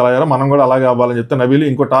వాళ్ళని తీసేసి ఎలా అయ్యారో మనం కూడా అలాగే అవ్వాలని చెప్తే నబీల్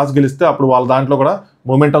ఇంకో టాస్క్ గెలిస్తే అప్పుడు వాళ్ళ దాంట్లో కూడా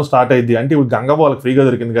మూమెంటం స్టార్ట్ అయ్యింది, అంటే ఇప్పుడు గంగ వాళ్ళకి ఫ్రీగా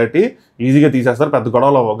దొరికింది కాబట్టి ఈజీగా తీసేస్తారు, పెద్ద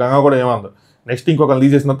గొడవలు గంగ కూడా ఏమంది. నెక్స్ట్ ఇంకొకరు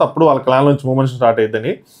తీసేసిన తర్వాత అప్పుడు వాళ్ళ క్లాన్ నుంచి మూమెంట్స్ స్టార్ట్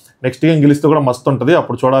అయ్యిందని, నెక్స్ట్ గేమ్ గెలిస్తే కూడా మస్తు ఉంటుంది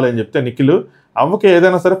అప్పుడు చూడాలి అని చెప్తే నిఖిల్ అవ్వకి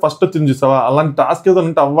ఏదైనా సరే ఫస్ట్ వచ్చింది చూసావా, అలాంటి టాస్క్ ఏదో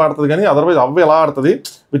అంటే అవ్వ ఆడుతుంది కానీ అదర్వైజ్ అవ్వ ఎలా ఆడుతుంది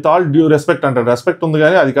విత్ ఆల్ డ్యూ రెస్పెక్ట్ అంటాడు, రెస్పెక్ట్ ఉంది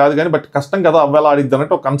కానీ అది కాదు కానీ బట్ కష్టం కదా అవ్వ ఎలా ఆడిద్ది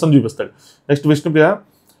అన్నట్టు ఒక కన్సర్న్ చూపిస్తాడు. నెక్స్ట్ విష్ణుప్రియ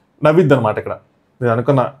నవ్విద్ది అనమాట. ఇక్కడ నేను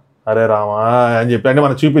అనుకున్నా అరే రామా అని చెప్పి, అంటే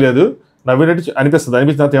మనకు చూపిలేదు నవ్వినట్టు అనిపిస్తుంది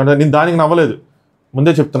ఏమంటే నేను దానికి నవ్వలేదు,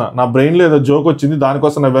 ముందే చెప్తున్నా నా బ్రెయిన్లో ఏదో జోక్ వచ్చింది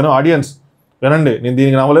దానికోసం నవ్వాను, ఆడియన్స్ వినండి నేను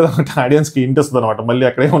దీనికి నవ్వలేదు అంటే ఆడియన్స్కి ఇంట్రెస్ట్ అనమాట, మళ్ళీ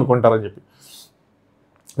అక్కడేమనుకుంటారని చెప్పి.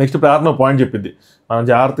 నెక్స్ట్ ప్రేరణ పాయింట్ చెప్పింది మనం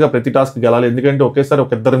జాగ్రత్తగా ప్రతి టాస్క్ గెలాలి, ఎందుకంటే ఒకేసారి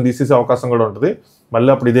ఒక ఇద్దరిని తీసేసే అవకాశం కూడా ఉంటుంది,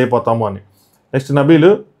 మళ్ళీ అప్పుడు ఇదైపోతాము అని. Next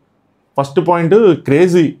Nabeel first point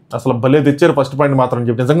crazy, అసలు భలే తెచ్చారు ఫస్ట్ పాయింట్ మాత్రం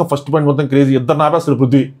చెప్పి, నిజంగా ఫస్ట్ పాయింట్ మొత్తం క్రేజీ, ఇద్దరు నాపేస్తాడు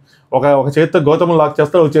పృథ్వీ, ఒక చేతితో గౌతమ్ని లాక్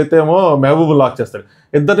చేస్తాడు, ఒక చేతి ఏమో మెహబూబ్ని లాక్ చేస్తాడు,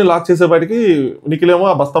 ఇద్దరిని లాక్ చేసేపాటికి నిఖిల్ ఏమో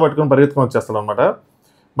ఆ బస్తా పట్టుకొని పరిగెత్తుకొని వచ్చేస్తాడు అనమాట.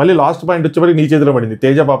 మళ్ళీ లాస్ట్ పాయింట్ వచ్చేప్పటికి నీ చేతిలో పడింది,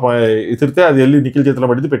 తేజ పాపం ఇసిరితే అది వెళ్ళి నిఖిల్ చేతిలో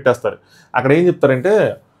పడింది పెట్టేస్తారు. అక్కడ ఏం చెప్తారంటే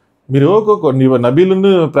మీరు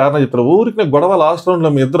నబీలును ప్రేరణ చెప్తారు ఊరికి గొడవ లాస్ట్ రౌండ్లో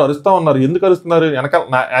మీ ఇద్దరు అరుస్తూ ఉన్నారు, ఎందుకు అరుస్తున్నారు,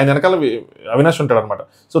 ఆయన వెనకాల అవినాష్ ఉంటాడు అనమాట.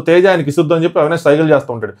 సో తేజ ఆయనకి ఇస్తుందని అని చెప్పి అవినాష్ సైకిల్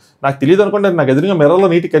చేస్తూ ఉంటాడు, నాకు తెలియదు అనుకుంటే నాకు ఎదురుగా మిర్రర్లో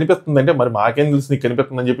నీటికి కనిపిస్తుంది అంటే మరి మాకేం తెలిసి నీకు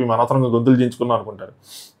కనిపిస్తుందని చెప్పి మనవసరంగా గొంతులు చేయించుకున్నాం అనుకుంటారు.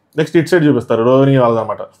 నెక్స్ట్ ఇట్ సైడ్ చూపిస్తారు రోహిణి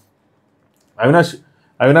వాళ్ళదనమాట,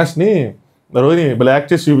 అవినాష్ని రోహిణి భలే యాక్ట్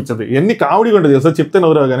చేసి చూపించదు, ఎన్ని కామెడీగా ఉంటుంది అసలు చెప్తే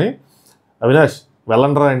నవ్వురావు కానీ, అవినాష్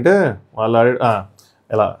వెళ్ళండ్రా అంటే వాళ్ళు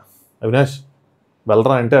ఎలా అవినాష్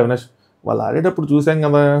వెళ్ళరా అంటే అవినాష్ వాళ్ళు ఆడేటప్పుడు చూసాం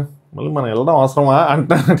కదా మళ్ళీ మనం వెళ్ళడం అవసరమా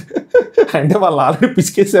అంటున్నాడు, అంటే వాళ్ళు ఆల్రెడీ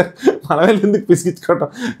పిసికేశారు మనం వెళ్ళి ఎందుకు పిసికించుకోవటం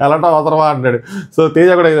వెళ్ళటం అవసరమా అంటాడు. సో తేజ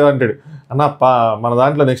కూడా ఏదో అంటాడు అన్న మన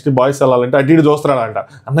దాంట్లో నెక్స్ట్ బాయ్స్ వెళ్ళాలంటే అటు ఇటు చూస్తున్నాడు అంట,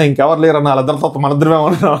 అన్న ఇంకెవరు లేరన్న వాళ్ళిద్దరితో మన ఇద్దరు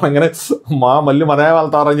అనగానే మళ్ళీ మనమే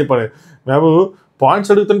వెళ్తారని చెప్పాడు. మేము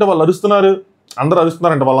పాయింట్స్ అడుగుతుంటే వాళ్ళు అరుస్తున్నారు, అందరూ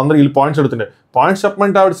అరుస్తున్నారంట, వాళ్ళందరూ వీళ్ళు పాయింట్స్ అడుగుతుండే, పాయింట్స్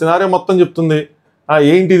చెప్పమంటే ఆవిడ సినారియో మొత్తం చెప్తుంది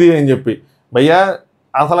ఏంటిది అని చెప్పి, భయ్యా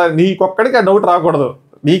అసలు నీకొక్కడికి ఆ డౌట్ రాకూడదు,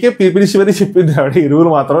 నీకే పిలిచి మరీ చెప్పింది ఆవిడ ఈ రూల్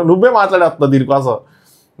మాత్రం, నువ్వే మాట్లాడేస్తున్నావు దీనికోసం.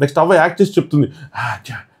 నెక్స్ట్ అవ్వ యాక్ట్ చేసి చెప్తుంది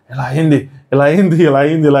ఇలా అయింది ఇలా అయింది ఇలా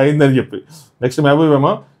అయింది ఇలా అయింది అని చెప్పి. నెక్స్ట్ మహబూబ్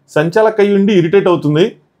ఏమో సంచాలక్ అయ్యి ఉండి ఇరిటేట్ అవుతుంది,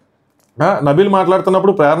 నబీల్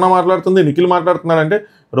మాట్లాడుతున్నప్పుడు ప్రేరణ మాట్లాడుతుంది, నిఖిల్ మాట్లాడుతున్నాడంటే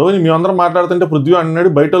రోహిణి మేమందరం మాట్లాడుతుంటే పృథ్వీ అన్నాడు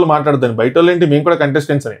బయట వాళ్ళు మాట్లాడుతాను, బయట వాళ్ళు ఏంటి మేము కూడా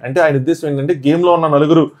కంటెస్టెంట్స్ అని, అంటే ఆయన ఉద్దేశం ఏంటంటే గేమ్లో ఉన్న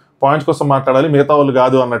నలుగురు పాయింట్స్ కోసం మాట్లాడాలి, మిగతా వాళ్ళు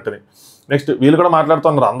కాదు అన్నట్టుని. నెక్స్ట్ వీళ్ళు కూడా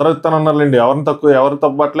మాట్లాడుతున్నారు, అందరూ ఇస్తానన్నారులేండి, ఎవరిని తక్కువ ఎవరు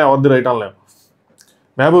తప్పట్లే ఎవరిది రైట్ అనలేము.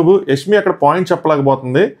 మహబూబు యష్మి అక్కడ పాయింట్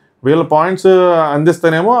చెప్పలేకపోతుంది, వీళ్ళ పాయింట్స్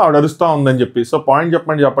అందిస్తేనేమో ఆవిడ అరుస్తూ ఉందని చెప్పి. సో పాయింట్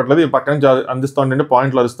చెప్పమని చెప్పట్లేదు, ఈ పక్క నుంచి అందిస్తూ ఉండండి,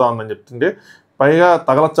 పాయింట్లు అరుస్తూ ఉందని చెప్తుంటే పైగా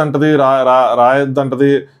తగలచ్చు అంటది, రాయొద్దు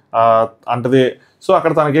అంటది అంటది. సో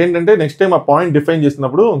అక్కడ తనకి ఏంటంటే నెక్స్ట్ టైం ఆ పాయింట్ డిఫైన్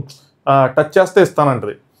చేసినప్పుడు టచ్ చేస్తే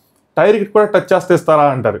ఇస్తానంటది, టైర్కి కూడా టచ్ చేస్తే ఇస్తారా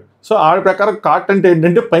అంటారు. సో ఆవిడ ప్రకారం కార్ట్ అంటే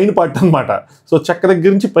ఏంటంటే పైన పార్ట్ అనమాట. సో చెక్క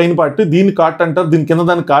దగ్గర నుంచి పైన పార్ట్, దీన్ని కార్ట్ అంటారు, దీని కింద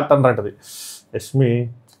దాన్ని కార్ట్ అంటది యష్మి.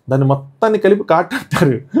 దాన్ని మొత్తాన్ని కలిపి కార్ట్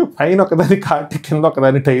అంటారు, పైన ఒకదాన్ని కార్ట్, కింద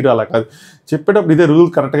ఒకదాన్ని టైరు. అలా కాదు చెప్పేటప్పుడు, ఇదే రూల్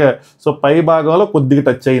కరెక్ట్గా. సో పై భాగంలో కొద్దిగా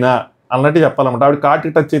టచ్ అయినా అన్నట్టు చెప్పాలన్నమాట. ఆవిడ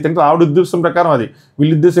కార్ట్కి టచ్ అయితే ఆవిడ ఉద్దేశం ప్రకారం అది,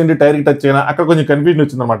 వీళ్ళ ఉద్దేశం ఏంటి టైర్కి టచ్ అయినా. అక్కడ కొంచెం కన్ఫ్యూజన్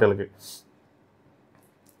వచ్చిందన్నమాట వీళ్ళకి.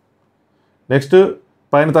 నెక్స్ట్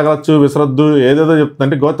పైన తగలచ్చు, విసరద్దు, ఏదేదో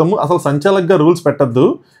చెప్తుందంటే గౌతమ్ అసలు సంచాలకుగా రూల్స్ పెట్టద్దు,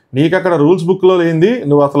 నీకు అక్కడ రూల్స్ బుక్లో లేనిది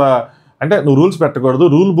నువ్వు అసలు అంటే నువ్వు రూల్స్ పెట్టకూడదు,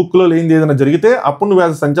 రూల్ బుక్లో లేనిది ఏదైనా జరిగితే అప్పుడు నువ్వు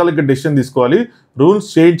యాజ్ సంచాలకుగా డెసిషన్ తీసుకోవాలి, రూల్స్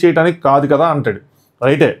చేంజ్ చేయడానికి కాదు కదా అంటాడు.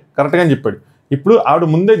 రైటే, కరెక్ట్గా అని చెప్పాడు. ఇప్పుడు ఆవిడ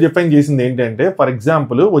ముందే డిఫైన్ చేసింది ఏంటంటే, ఫర్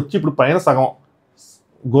ఎగ్జాంపుల్ వచ్చి ఇప్పుడు పైన సగం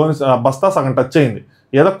బస్తా సగం టచ్ అయింది,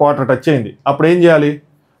 ఏదో క్వార్టర్ టచ్ అయింది, అప్పుడు ఏం చేయాలి?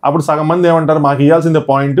 అప్పుడు సగం మంది ఏమంటారు, మాకు ఇవ్వాల్సిందే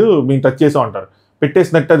పాయింట్, మేము టచ్ చేసాం అంటారు.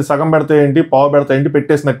 పెట్టేసినట్టే, అది సగం పెడతా ఏంటి, పావు పెడతా ఏంటి,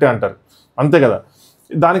 పెట్టేసినట్టే అంటారు, అంతే కదా.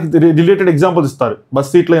 దానికి రిలేటెడ్ ఎగ్జాంపుల్స్ ఇస్తారు, బస్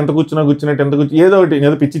సీట్లో ఎంత కూర్చున్నట్టు ఎంత ఏదో ఒకటి,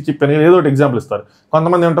 ఏదో పిచ్చి చెప్పని ఏదో ఒకటి ఎగ్జాంపుల్ ఇస్తారు.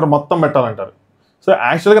 కొంతమంది ఏమంటారు మొత్తం పెట్టాలంటారు. సో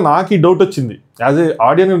యాక్చువల్గా నాకు ఈ డౌట్ వచ్చింది యాజ్ ఏ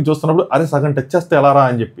ఆడియన్స్ చూస్తున్నప్పుడు, అరే సగం టచ్ చేస్తే ఎలా రా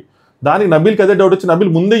అని చెప్పి. దానికి నబీల్కి అదే డౌట్ వచ్చి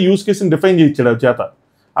నబీల్ ముందే యూస్ కేసుని డిఫైన్ చేయించాడు ఆవిడ చేత.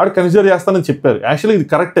 ఆవిడ కన్సిడర్ చేస్తానని చెప్పారు. యాక్చువల్లీ ఇది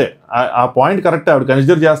కరెక్టే, ఆ పాయింట్ కరెక్టే, ఆవిడ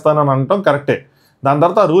కన్సిడర్ చేస్తానని అనటం కరెక్టే. దాని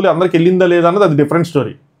తర్వాత ఆ రూల్ అందరికి వెళ్ళిందా లేదా అన్నది అది డిఫరెంట్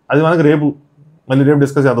స్టోరీ, అది మనకి రేపు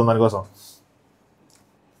డిస్కస్ చేద్దాం దానికోసం.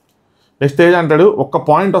 నెక్స్ట్ ఏజ్ అంటాడు, ఒక్క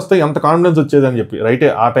పాయింట్ వస్తే ఎంత కాన్ఫిడెన్స్ వచ్చేది అని చెప్పి. రైటే,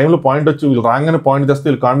 ఆ టైంలో పాయింట్ వచ్చి వీళ్ళు రాగానే పాయింట్ తెస్తే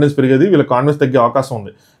వీళ్ళు కాన్ఫిడెన్స్ పెరిగేది, వీళ్ళ కాన్ఫిడెన్స్ తగ్గే అవకాశం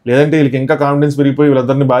ఉంది. లేదంటే వీళ్ళకి ఇంకా కాన్ఫిడెన్స్ పెరిగిపోయి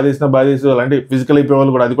వీళ్ళిద్దరిని బాధేసి అలాంటి ఫిజికల్ అయిపోయే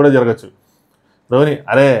వాళ్ళు కూడా, అది కూడా జరగచ్చు. రోని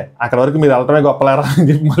అరే అక్కడ వరకు మీరు వెళ్ళటమే గొప్పలేరా అని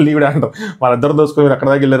చెప్పి మళ్ళీ కూడా అంటారు, వాళ్ళిద్దరు దోసుకొని మీరు అక్కడ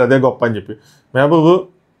దాకా వెళ్ళారు అదే గొప్ప అని చెప్పి. మహబూబు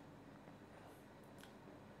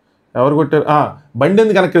ఎవరు కొట్టారు, బండి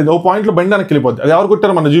ఎందుకు వెనక్కి వెళ్ళింది, ఓ పాయింట్లో బండి వెనక్కి వెళ్ళిపోద్ది, అది ఎవరు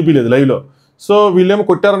కొట్టారు మన చూపిలేదు లైవ్లో. సో వీళ్ళేమో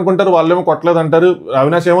కొట్టారనుకుంటారు, వాళ్ళేమో కొట్టలేదు అంటారు.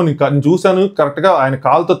 అవినాష్ ఏమో నేను చూశాను కరెక్ట్గా ఆయన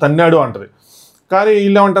కాలుతో తన్నాడు అంటది. కానీ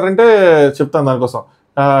వీళ్ళు ఏమంటారంటే, చెప్తాను దానికోసం,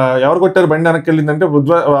 ఎవరు కొట్టారు బండి వెనక్కి వెళ్ళిందంటే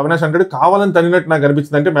అవినాష్ అంటాడు కావాలని తన్నినట్టు నాకు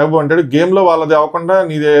అనిపించింది అంటే, మహబూబ్ అంటాడు గేమ్లో వాళ్ళది అవ్వకుండా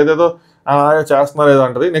నీది ఏదేదో చేస్తున్నారు ఏదో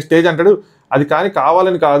అంటది. నెక్స్ట్ ఏజ్ అంటాడు అది కానీ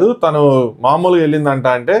కావాలని కాదు, తను మామూలుగా వెళ్ళిందంట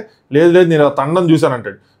అంటే, లేదు నేను తండం చూశాను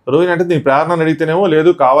అంటాడు. రోహిణి అంటే నేను ప్రేరణ అడిగితేనేమో లేదు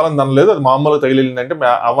కావాలని తనలేదు, అది మామూలుగా తగిలిందంటే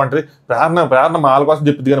అవ్వంటది. ప్రేరణ వాళ్ళ కోసం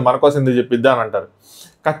చెప్పిద్ది కానీ మన కోసం ఎందుకు చెప్పిద్దా అని అంటారు.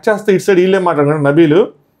 కట్ చేస్తే ఇటు సైడ్ వీళ్ళేం మాట్లాడుతున్నాడు, నబీలు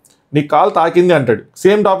నీ కాలు తాకింది అంటాడు.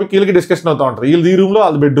 సేమ్ టాపిక్ వీళ్ళకి డిస్కషన్ అవుతూ ఉంటుంది, వీళ్ళు ఈ రూమ్లో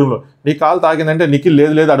వాళ్ళ బెడ్రూమ్లో. నీ కాలు తాకిందంటే నిఖిల్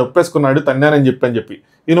లేదు ఆడు ఒప్పేసుకున్నాడు తన్నానని చెప్పి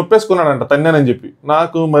ఈయన ఒప్పేసుకున్నాడంట తన్నానని చెప్పి.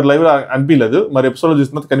 నాకు మరి లైవ్లో అనిపించలేదు, మరి ఎపిసోడ్లో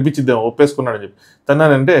చూస్తున్నది కనిపించిద్దాం ఒప్పేసుకున్నాడని చెప్పి.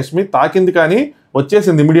 తన్నానంటే యష్మి తాకింది కానీ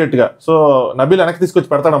వచ్చేసింది ఇమీడియట్గా. సో నబీల్ వెనక్కి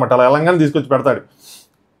తీసుకొచ్చి పెడతాడన్నమాట, అలా ఎలంగానే తీసుకొచ్చి పెడతాడు.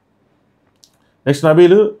 నెక్స్ట్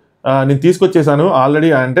నబీలు నేను తీసుకొచ్చేసాను ఆల్రెడీ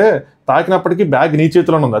అంటే, తాకినప్పటికీ బ్యాగ్ నీ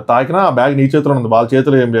చేతిలోనే ఉంది, తాకినా ఆ బ్యాగ్ నీ చేతిలో ఉంది, వాళ్ళ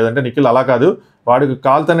చేతిలో ఏం లేదంటే. నిఖిల్ అలా కాదు, వాడికి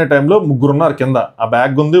కాలు తనే టైంలో 3 ఉన్నారు కింద, ఆ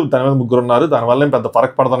బ్యాగ్ ఉంది దాని మీద 3 ఉన్నారు, దానివల్ల ఏం పెద్ద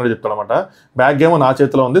ఫరక్ పడదని చెప్తాడు అనమాట. బ్యాగ్ ఏమో నా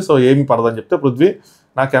చేతిలో ఉంది, సో ఏమి పడదని చెప్తే పృథ్వీ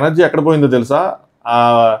నాకు ఎనర్జీ ఎక్కడ పోయిందో తెలుసా.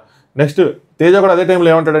 నెక్స్ట్ తేజ కూడా అదే టైంలో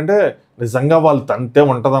ఏమంటాడంటే, నిజంగా వాళ్ళు తంతే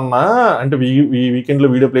ఉంటుందన్నా అంటే ఈ వీకెండ్లో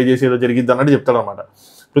వీడియో ప్లే చేసి ఏదో జరిగిద్ది అన్నట్టు చెప్తాడు అనమాట.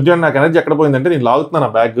 పృథ్వీ నాకు ఎనర్జీ ఎక్కడ పోయిందంటే, నేను లాగుతున్నాను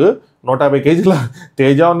ఆ బ్యాగ్ 150 కేజీల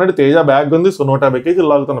తేజ ఉన్నాడు, తేజ బ్యాగ్ ఉంది, సో 150 కేజీలు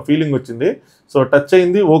లాగుతున్న ఫీలింగ్ వచ్చింది, సో టచ్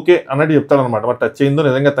అయింది ఓకే అన్నట్టు చెప్తాడు అనమాట. మరి టచ్ అయిందో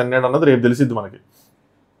నిజంగా తన్నాడు అన్నది రేపు తెలిసిద్ది మనకి.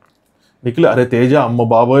 నిఖిల్ అరే తేజ అమ్మ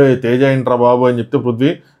బాబోయ్ తేజ ఏంట్రా బాబోయ్ అని చెప్తే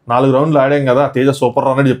పృథ్వీ 4 రౌండ్లు ఆడాం కదా తేజ సూపర్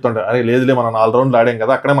అన్నట్టు చెప్తుంటాడు. అరే లేదులే మనం 4 రౌండ్లు ఆడాం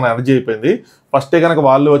కదా, అక్కడే మన ఎనర్జీ అయిపోయింది, ఫస్టే కనుక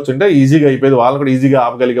వాళ్ళు వచ్చుంటే ఈజీగా అయిపోయింది, వాళ్ళని కూడా ఈజీగా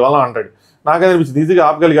ఆపగలిగే వాళ్ళని అంటాడు. నాకే అనిపించింది ఈజీగా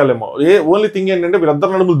ఆపగలిగాలేమో. ఓన్లీ థింగ్ ఏంటంటే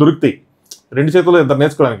వీళ్ళిద్దరు నడుములు దొరుకుతాయి, 2 చేతుల్లో ఇద్దరు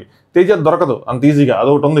నేర్చుకోవడానికి. తేజ దొరకదు అంత ఈజీగా,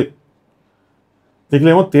 అదొకటి ఉంది.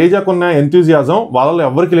 నిఖిలేమో తేజకున్న ఎంతూజియాజం వాళ్ళలో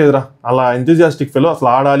ఎవరికి లేదురా, అలా ఎంతూజియాస్టిక్ ఫెలో, అసలు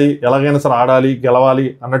ఆడాలి ఎలాగైనా సరే ఆడాలి గెలవాలి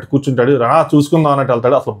అన్నట్టు కూర్చుంటాడు. చూసుకుందాం అన్నట్టు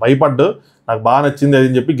వెళ్తాడు, అసలు భయపడ్డు, నాకు బాగా నచ్చింది అది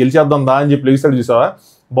అని చెప్పి గెలిచేద్దాం దా అని చెప్పి లెగిస్తాడు. చూసావా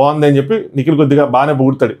బాగుంది అని చెప్పి నిఖిల్ కొద్దిగా బాగానే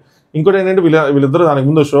పొగుడతాడు. ఇంకోటి ఏంటంటే వీళ్ళిద్దరు దానికి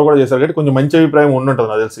ముందు షో కూడా చేశారు కాబట్టి కొంచెం మంచి అభిప్రాయం ఉండుంటుంది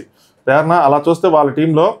నాకు తెలిసి. ప్రేరణ అలా చూస్తే వాళ్ళ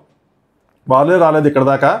టీంలో వాళ్ళే రాలేదు ఇక్కడ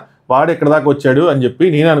దాకా, వాడు ఇక్కడ దాకా వచ్చాడు అని చెప్పి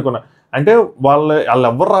నేనే అనుకున్నా. అంటే వాళ్ళు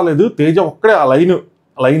ఎవ్వరు రాలేదు, తేజ ఒక్కడే ఆ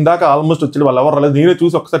లైన్ దాకా ఆల్మోస్ట్ వచ్చాడు, వాళ్ళు ఎవరు రాలేదు. నేనే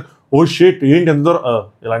చూసి ఒకసారి ఓ షేట్ ఏంటి ఎంత దూరం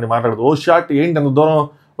ఇలాంటి మాట్లాడదు, ఓ షాట్ ఏంటి ఎంత దూరం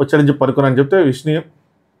వచ్చాడని చెప్పి అనుకున్నాను చెప్తే విష్ణు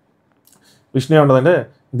ఏమంటుందంటే,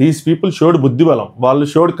 దీస్ పీపుల్ షోడ్ బుద్ధి బలం, వాళ్ళు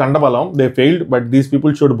showed కండబలం, they failed but these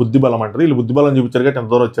people showed బుద్ధి బలం అంటారు. వీళ్ళు బుద్ధి బలం చూపించారు కాబట్టి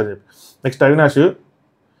ఎంత దూరం వచ్చారు చెప్పి. నెక్స్ట్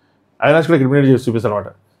అవినాష్ కూడా క్రిమినేట్ చేసి చూపిస్తారు అనమాట.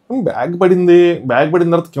 బ్యాగ్ పడిన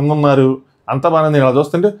తర్వాత కింద ఉన్నారు, అంతా బాగా. నేను అలా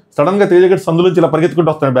చూస్తుంటే సడన్గా తేజ గట్టి సందులోంచి ఇలా పరిగెత్తుకుంటూ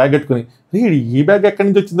వస్తాను బ్యాగ్ కట్టుకుని. ఈ బ్యాగ్ ఎక్కడి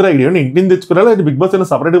నుంచి వచ్చిందిరా, ఇది ఏమైనా ఇంటిని తెచ్చుకురా లేదా బిగ్ బాస్ అయినా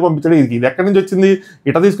సపరేట్గా పంపించాడు, ఇది ఎక్కడి నుంచి వచ్చింది,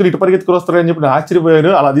 ఇట తీసుకుని ఇటు పరిగెత్తుకుని వస్తారని చెప్పి నేను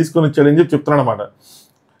ఆశ్చర్యపోయాను. అలా తీసుకొని వచ్చాడని చెప్పి చెప్తున్నాను అనమాట.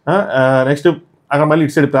 నెక్స్ట్ అక్కడ మళ్ళీ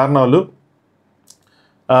ఇటు సైడ్ ప్రేరణ వాళ్ళు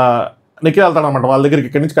నిఖిల్ వెళ్తాడు అనమాట వాళ్ళ దగ్గరికి.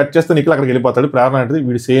 ఇక్కడి నుంచి కట్ చేస్తే నిఖిల్ అక్కడికి వెళ్ళిపోతాడు. ప్రేరణ అంటే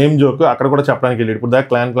వీడు సేమ్ జోక్ అక్కడ కూడా చెప్పడానికి వెళ్ళాడు. ఇప్పుడు దాకా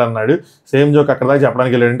క్లాన్ అన్నాడు, సేమ్ జోక్ అక్కడ దాకా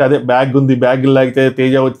చెప్పడానికి వెళ్ళాడు. అంటే అదే బ్యాగ్ ఉంది, బ్యాగ్ లాగితే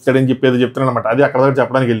తేజ వచ్చాడని చెప్పేది చెప్తున్నాడు అనమాట. అది అక్కడ దాకా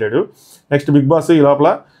చెప్పడానికి వెళ్ళాడు. నెక్స్ట్ బిగ్ బాస్ ఈ లోపల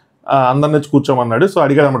అందరిని వచ్చి కూర్చోమన్నాడు. సో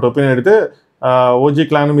అడిగాడు అనమాట ఒపీనియన్. అడిగితే ఓజీ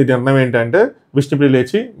క్లాన్ మీ నిర్ణయం ఏంటంటే విష్ణుప్రియ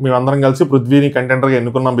లేచి మేమందరం కలిసి పృథ్వీని కంటెంటర్గా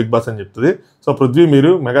ఎన్నుకున్నాం బిగ్ బాస్ అని చెప్తుంది. సో పృథ్వీ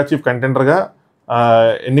మీరు మెగా చీఫ్ కంటెంటర్గా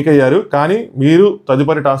ఎన్నికయ్యారు, కానీ మీరు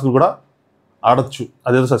తదుపరి టాస్క్లు కూడా ఆడొచ్చు,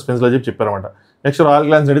 అదేదో సస్పెన్స్లో చెప్పారన్నమాట. నెక్స్ట్ రాయల్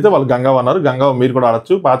క్లాన్స్ అడిగితే వాళ్ళు గంగా అన్నారు. గంగా మీరు కూడా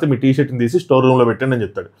ఆడొచ్చు, పాత మీ టీ షర్ట్ని తీసి స్టోర్ రూమ్లో పెట్టండి అని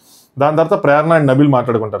చెప్తాడు. దాని తర్వాత ప్రేరణ అండ్ నబీల్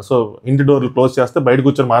మాట్లాడుకుంటారు. సో ఇంటి డోర్లు క్లోజ్ చేస్తే బయట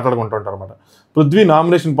కూర్చొని మాట్లాడుకుంటూ ఉంటారు అనమాట. పృథ్వీ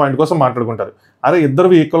నామినేషన్ పాయింట్ కోసం మాట్లాడుకుంటారు. అరే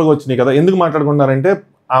ఇద్దరు ఈక్వల్గా వచ్చినాయి కదా, ఎందుకు మాట్లాడుకుంటారంటే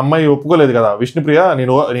ఆ అమ్మాయి ఒప్పుకోలేదు కదా విష్ణుప్రియ,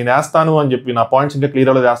 నేను వేస్తాను అని చెప్పి నా పాయింట్స్ ఇంకా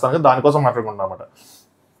క్లియర్ అవ్వలేదు వేస్తాను కదా, దానికోసం మాట్లాడుకుంటాను అనమాట.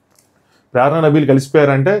 ప్రేరణ నబీల్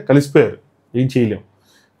కలిసిపోయారంటే కలిసిపోయారు, ఏం చేయలేం.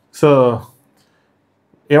 సో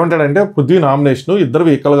ఏమంటాడంటే పృథ్వీ నామినేషన్ ఇద్దరు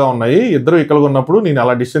ఈక్వల్గా ఉన్నాయి, ఇద్దరు ఈక్వల్గా ఉన్నప్పుడు నేను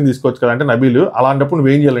అలా డిసిషన్ తీసుకోవచ్చు కదా అంటే నబీల్ అలాంటప్పుడు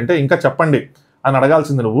నువ్వేం చేయాలంటే ఇంకా చెప్పండి అని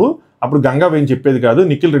అడగాల్సింది నువ్వు. అప్పుడు గంగా ఏం చెప్పేది కాదు,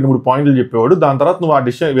 నిఖిల్ 2-3 పాయింట్లు చెప్పేవాడు. దాని తర్వాత నువ్వు ఆ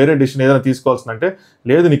డిసిషన్ వేరే డిసిషన్ ఏదైనా తీసుకోవాల్సిందంటే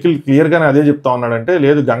లేదు నిఖిల్ క్లియర్గానే అదే చెప్తా ఉన్నాడంటే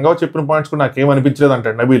లేదు గంగా చెప్పిన పాయింట్స్ కూడా నాకేం అనిపించలేదు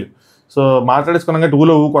అంటాడు నబీల్. సో మాట్లాడేసుకున్నాక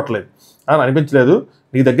టూలో ఊకొట్టలేదు అని అనిపించలేదు,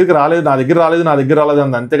 నీ దగ్గరికి రాలేదు, నా దగ్గర రాలేదు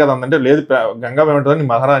అంది, అంతే కదా అందంటే లేదు గంగా ఏమంటుంది నీ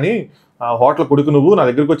మహారాణి హోటల్ కొడుకు నువ్వు నా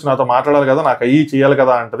దగ్గరికి వచ్చి నాతో మాట్లాడాలి కదా, నాకు అయ్యి చేయాలి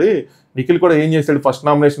కదా అంటది. నిఖిల్ కూడా ఏం చేశాడు, ఫస్ట్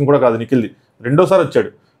నామినేషన్ కూడా కాదు నిఖిల్ది, రెండోసారి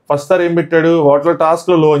వచ్చాడు. ఫస్ట్ సారి ఏం పెట్టాడు, హోటల్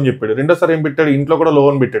టాస్క్లో లో అని చెప్పాడు. రెండోసారి ఏం పెట్టాడు, ఇంట్లో కూడా లో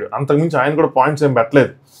అని పెట్టాడు. అంతకుమించి ఆయన కూడా పాయింట్స్ ఏం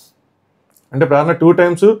పెట్టలేదు. అంటే ప్రేరణ 2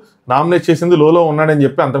 times నామినేట్ చేసింది లోలో ఉన్నాడని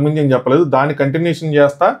చెప్పి అంతకుమించి ఏం చెప్పలేదు. దాన్ని కంటిన్యూషన్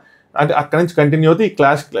చేస్తా అంటే అక్కడి నుంచి కంటిన్యూ అవుతుంది.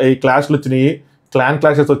 ఈ క్లాష్లు వచ్చినాయి, క్లాన్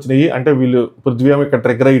క్లాషెస్ వచ్చినాయి. అంటే వీళ్ళు పృథ్వీ ఇక్కడ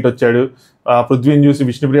ట్రిగ్గర్ అయ్యి వచ్చాడు, పృథ్వీని చూసి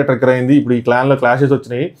విష్ణుప్రియ ట్రిగ్గర్ అయింది. ఇప్పుడు ఈ క్లాన్లో క్లాషెస్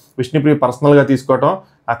వచ్చినాయి, విష్ణుప్రియ పర్సనల్గా తీసుకోవటం,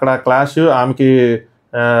 అక్కడ క్లాష్ ఆమెకి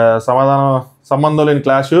సంబంధం లేని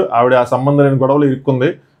క్లాష్, ఆవిడ ఆ సంబంధం లేని గొడవలు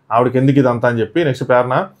ఇరుక్కుంది, ఆవిడకి ఎందుకు ఇదంతా అని చెప్పి. నెక్స్ట్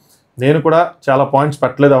ప్రేరణ నేను కూడా చాలా పాయింట్స్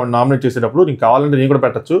పెట్టలేదు ఆవిడ నామినేట్ చేసేటప్పుడు, నీకు కావాలంటే నేను కూడా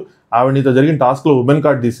పెట్టచ్చు, ఆవిడ నీతో జరిగిన టాస్క్లో ఉమెన్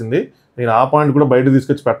కార్డ్ తీసింది, నేను ఆ పాయింట్ కూడా బయటకు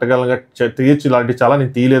తీసుకొచ్చి పెట్టగలగా తీయచ్చు, ఇలాంటివి చాలా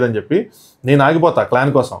నేను తీయలేదని చెప్పి నేను ఆగిపోతా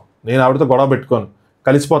క్లాన్ కోసం, నేను ఆవిడతో గొడవ పెట్టుకోను,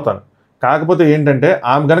 కలిసిపోతాను. కాకపోతే ఏంటంటే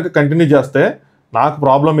ఆమె కనుక కంటిన్యూ చేస్తే నాకు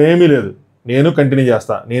ప్రాబ్లం ఏమీ లేదు, నేను కంటిన్యూ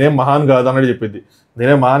చేస్తా, నేనేం మహాన్ కాదు అన్నట్టు చెప్పింది.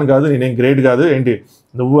 నేనేం మహాన్ కాదు, నేనేం గ్రేట్ కాదు, ఏంటి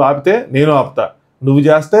నువ్వు ఆపితే నేను ఆపుతా, నువ్వు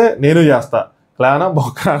చేస్తే నేను చేస్తా, క్లానా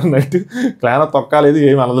బొక్క అన్నట్టు. క్లానా తొక్కాలేదు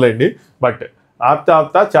ఏమి అనదులేండి, బట్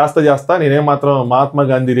ఆపుతా చేస్తా, నేనేం మాత్రం మహాత్మా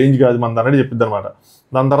గాంధీ రేంజ్ కాదు మంది అన్నట్టు చెప్పింది అనమాట.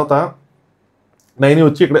 దాని తర్వాత నైని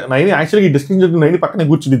వచ్చి ఇక్కడ నైని యాక్చువల్గా ఈ డిస్కషన్ నైని పక్కనే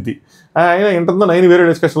కూర్చునిద్ది. ఆయన ఏంటందో నైని వేరే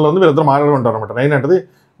డిస్కషన్లో ఉంది, వీరిద్దరు మాట్లాడుకుంటారు అనమాట. నైని అంటది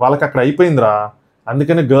వాళ్ళకి అక్కడ అయిపోయిందిరా,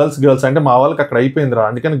 అందుకని గర్ల్స్ అంటే మా వాళ్ళకి అక్కడ అయిపోయిందిరా,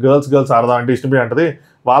 అందుకని గర్ల్స్ ఆడదాం అంటే ఇష్టపడి అంటది.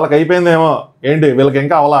 వాళ్ళకి అయిపోయిందేమో ఏంటి వీళ్ళకి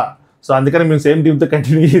ఇంకా అవలా, సో అందుకని మేము సేమ్ టీంతో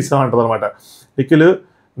కంటిన్యూ చేసాం అంటది అనమాట. నిఖిల్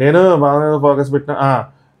నేను బాగా ఫోకస్ పెట్టిన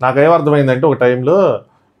నాకు ఏమర్థమైందంటే ఒక టైంలో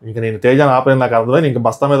ఇంక నేను తేజాన్ని ఆపలేదు, నాకు అర్థమైంది ఇంక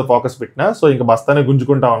బస్తా మీద ఫోకస్ పెట్టినా, సో ఇంక బస్తానే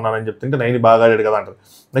గుంజుకుంటా ఉన్నానని చెప్తుంటే నైని బాగా ఆడాడు కదా అంటారు.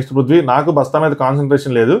 నెక్స్ట్ పృథ్వీ నాకు బస్తా మీద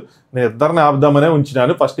కాన్సన్ట్రేషన్ లేదు, నేను ఇద్దరిని ఆపుదామనే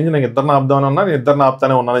ఉంచినాను, ఫస్ట్ నుంచి నేను ఇద్దరిని ఆపుదామని ఉన్నా, నేను ఇద్దరిని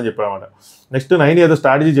ఆపుతానే ఉన్నానని చెప్పాడు అనమాట. నెక్స్ట్ నైని ఏదో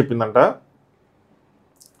స్ట్రాటజీ చెప్పిందంట,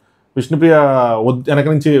 విష్ణుప్రియ వెనక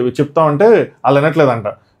నుంచి చెప్తా ఉంటే వాళ్ళు వినట్లేదంట,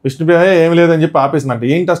 విష్ణుప్రియ ఏమి లేదని చెప్పి ఆపేసిందంట.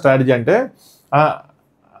 ఏంటి ఆ స్ట్రాటజీ అంటే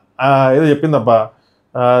ఏదో చెప్పిందబ్బా,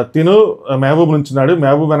 తిను మహబూబ్ నుంచున్నాడు,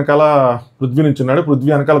 మహబూబ్ వెనకాల పృథ్వీ నుంచున్నాడు, పృథ్వీ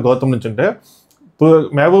వెనకాల గౌతమ్ నుంచుంటే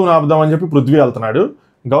మహబూబ్ని ఆపుదామని చెప్పి పృథ్వీ వెళ్తున్నాడు,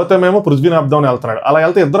 గౌతమ్ ఏమో పృథ్వీని ఆపుదామని వెళ్తున్నాడు. అలా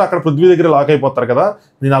వెళ్తే ఇద్దరు అక్కడ పృథ్వీ దగ్గర లాక్ అయిపోతారు కదా,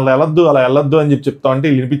 నేను అలా వెళ్ళొద్దు అని చెప్పి చెప్తా ఉంటే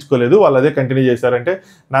వినిపించుకోలేదు, వాళ్ళు అదే కంటిన్యూ చేశారంటే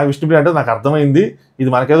నాకు విష్ణుప్రియ అంటే నాకు అర్థమైంది ఇది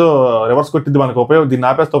మనకేదో రివర్స్ కొట్టింది, మనకు దీన్ని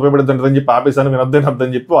ఆపేస్తే ఉపయోగపడుతుంది అని చెప్పి ఆపేసాను,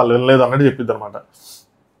 వినొద్దని చెప్పి వాళ్ళు వినలేదు అన్నట్టు చెప్పింది అనమాట.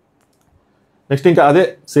 నెక్స్ట్ ఇంకా అదే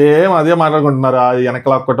మాట్లాడుకుంటున్నారు, అది వెనక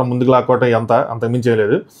లాక్కోవటం ముందుకు లాక్కోవటం అంతకు మించి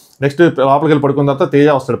లేదు. నెక్స్ట్ లోపలికి వెళ్ళి పడుకున్న తర్వాత తేజ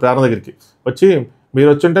వస్తాడు ప్రేరణ దగ్గరికి వచ్చి, మీరు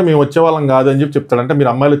వచ్చుంటే మేము వచ్చేవాళ్ళం కాదు అని చెప్పి చెప్తాడు. అంటే మీరు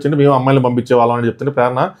అమ్మాయిలు వచ్చింటే మేము అమ్మాయిలు పంపించేవాళ్ళం అని చెప్తుంటే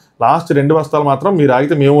ప్రేరణ లాస్ట్ 2 బస్తాలు మాత్రం మీరు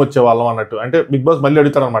ఆగితే మేము వచ్చేవాళ్ళం అన్నట్టు. అంటే బిగ్ బాస్ మళ్ళీ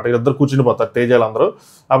అడుగుతారు అనమాట, ఇద్దరు కూర్చుని పోతారు తేజాలు అందరూ.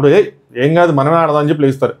 అప్పుడు ఏం కాదు మనమే ఆడదాం అని చెప్పి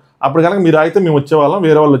లేస్తారు. అప్పుడు కనుక మీరు ఆగితే మేము వచ్చేవాళ్ళం,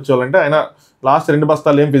 వేరే వాళ్ళు వచ్చేవాళ్ళు అంటే ఆయన లాస్ట్ 2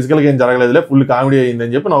 బస్తాలు ఏం ఫిజికల్గా ఏం జరగలేదులే, ఫుల్ కామెడీ అయ్యింది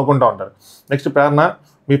అని చెప్పి నవ్వుకుంటూ ఉంటారు. నెక్స్ట్ ప్రేరణ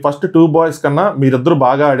మీ ఫస్ట్ 2 boys కన్నా మీరిద్దరు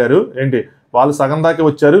బాగా ఆడారు, ఏంటి వాళ్ళు సగం దాకా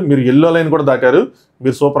వచ్చారు, మీరు ఎల్లో లైన్ కూడా దాటారు,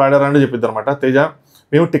 మీరు సూపర్ ఆడారు అని చెప్పిద్ది అనమాట. తేజ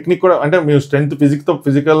మేము టెక్నిక్ కూడా అంటే మేము స్ట్రెంత్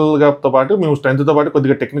ఫిజికల్గాతో పాటు మేము స్ట్రెంత్తో పాటు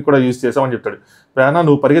కొద్దిగా టెక్నిక్ కూడా యూజ్ చేసామని చెప్తాడు. ప్రేరణ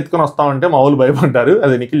నువ్వు పరిగెత్తుకొని వస్తావంటే మా వాళ్ళు భయపడ్డారు.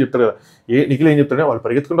 అది నిఖిల్ చెప్తారు కదా. నిఖిల్ ఏం చెప్తాడు, వాళ్ళు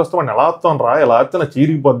పరిగెత్తుకుంటూ వస్తే వాడిని ఎలా ఆపుతాను రా, ఎలా ఆపితే నా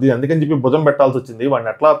చీరిగిపోద్ది, అందుకని చెప్పి భుజం పెట్టాల్సి వచ్చింది,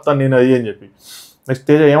 వాడిని ఎట్లా ఆపుతాను నేను అది అని చెప్పి. నెక్స్ట్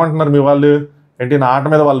తేజ ఏమంటున్నారు మీ వాళ్ళు ఏంటి, నా ఆట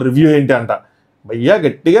మీద వాళ్ళ రివ్యూ ఏంటి అంట. భయ్యా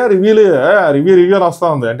గట్టిగా రివ్యూ అని వస్తూ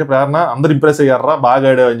ఉంది. అంటే ప్రేరణ అందరు ఇంప్రెస్ అయ్యారా బాగా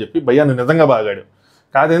ఆడావు అని చెప్పి. భయ్యా నువ్వు నిజంగా బాగా ఆడావు,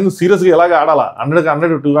 కాదు ఎందుకు సీరియస్గా ఇలాగ ఆడాలా, 100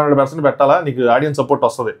 200% పెట్టాలా, నీకు ఆడియన్స్ సపోర్ట్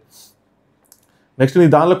వస్తుంది. నెక్స్ట్ నీ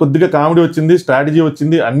దానిలో కొద్దిగా కామెడీ వచ్చింది, స్ట్రాటజీ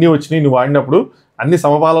వచ్చింది, అన్నీ వచ్చినాయి, నువ్వు ఆడినప్పుడు అన్ని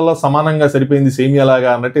సమపాలలో సమానంగా సరిపోయింది సేమియాలాగా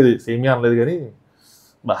అన్నట్టు. ఇది సేమియా అనలేదు కానీ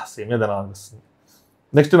సేమియా తినాలనిపిస్తుంది.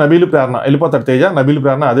 నెక్స్ట్ నబీలు ప్రేరణ వెళ్ళిపోతాడు తేజ. నబీలు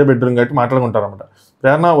ప్రేరణ అదే బెడ్రూమ్ కాబట్టి మాట్లాడుకుంటారన్నమాట.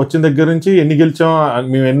 ప్రేరణ వచ్చిన దగ్గర నుంచి ఎన్ని గెలిచాం,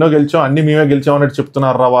 మేము ఎన్నో గెలిచాం, అన్ని మేమే గెలిచాం అన్నట్టు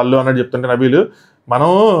చెప్తున్నారా వాళ్ళు అన్నట్టు చెప్తుంటే నబీలు మనం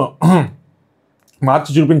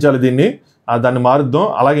మార్చి చూపించాలి దీన్ని, దాన్ని మారుద్దాం.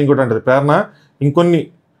 అలాగే ఇంకోటి అంటది ప్రేరణ, ఇంకొన్ని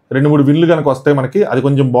 2-3 విన్లు కనుక వస్తే మనకి అది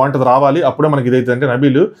కొంచెం బాగుంటుంది, రావాలి, అప్పుడే మనకి ఇదైతే. అంటే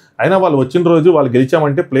నబీలు అయినా వాళ్ళు వచ్చిన రోజు వాళ్ళు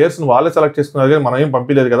గెలిచామంటే ప్లేయర్స్ని వాళ్ళే సెలెక్ట్ చేసుకున్నారు కానీ మనం ఏం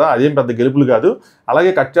పంపించలేదు కదా, అదేం పెద్ద గెలుపులు కాదు.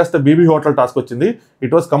 అలాగే కట్ చేస్తే బీబీ హోటల్ టాస్క్ వచ్చింది,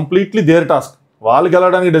 it was completely there task, వాళ్ళు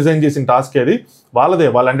గెలవడానికి డిజైన్ చేసిన టాస్క్ అది వాళ్ళదే.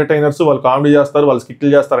 వాళ్ళు ఎంటర్టైనర్స్, వాళ్ళు కామెడీ చేస్తారు, వాళ్ళు స్కిట్లు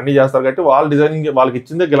చేస్తారు, అన్నీ చేస్తారు కాబట్టి వాళ్ళు డిజైనింగ్ వాళ్ళకి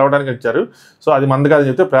ఇచ్చిందే గెలవడానికి ఇచ్చారు. సో అది మంది కాదని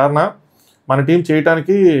చెప్తే ప్రేరణ మన టీం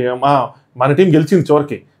చేయడానికి మన టీం గెలిచింది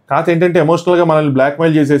చివరికి. కాకపోతే ఏంటంటే ఎమోషనల్గా మనల్ని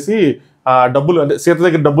బ్లాక్మెయిల్ చేసేసి డబ్బులు అంటే సీత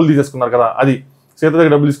దగ్గర డబ్బులు తీసేసుకున్నారు కదా, అది సీత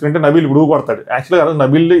దగ్గర డబ్బులు తీసుకుంటే నబీల్ ఇప్పుడు కొడతాడు. యాక్చువల్గా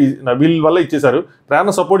నబీల్ వల్ల ఇచ్చేశారు.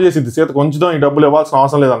 ప్రేరణ సపోర్ట్ చేసింది, సీత కొంచెం ఈ డబ్బులు ఇవ్వాల్సిన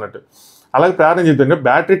అవసరం లేదన్నట్టు. అలాగే ప్రేరణ చెప్తుంటే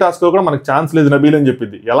బ్యాటరీ టాస్క్లో కూడా మనకు ఛాన్స్ లేదు నబీల్ అని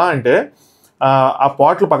చెప్పింది. ఎలా అంటే ఆ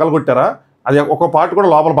పాటలు పగలగొట్టారా, అది ఒక పాట కూడా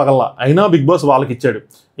లోపల పగల్లా, అయినా బిగ్ బాస్ వాళ్ళకి ఇచ్చాడు.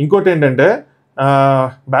 ఇంకోటి ఏంటంటే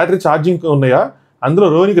బ్యాటరీ ఛార్జింగ్ ఉన్నాయా, అందులో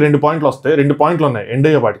రోహినికి 2 పాయింట్లు వస్తాయి, 2 పాయింట్లు ఉన్నాయి ఎండ్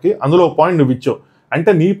అయ్యే వాటికి, అందులో 1 పాయింట్ నువ్వు ఇచ్చావు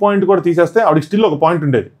అంటే నీ పాయింట్ కూడా తీసేస్తే ఆవిడకి స్టిల్ 1 పాయింట్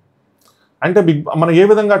ఉండేది. అంటే మనం ఏ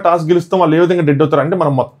విధంగా టాస్క్ గెలుస్తాం, వాళ్ళు ఏ విధంగా డెడ్ అవుతారు అంటే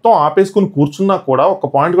మనం మొత్తం ఆపేసుకుని కూర్చున్నా కూడా 1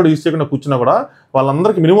 పాయింట్ కూడా యూజ్ చేయకుండా కూర్చున్నా కూడా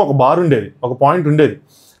వాళ్ళందరికీ మినిమం 1 బార్ ఉండేది, 1 పాయింట్ ఉండేది.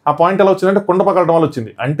 ఆ పాయింట్ ఎలా వచ్చిందంటే కుండ పగలడం వల్ల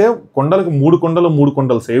వచ్చింది. అంటే కుండలకి 3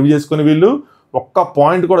 కుండలు సేవ్ చేసుకుని వీళ్ళు 1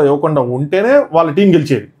 పాయింట్ కూడా ఇవ్వకుండా ఉంటేనే వాళ్ళ టీం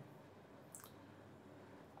గెలిచేది.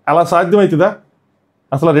 అలా సాధ్యమవుతుందా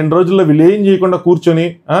అసలు? 2 రోజుల్లో వీళ్ళు ఏం చేయకుండా కూర్చొని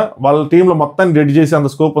వాళ్ళ టీంలో మొత్తాన్ని డెడ్ చేసే అంత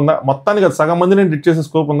స్కోప్ ఉందా? మొత్తానికి అది సగం మంది నేను డెడ్ చేసే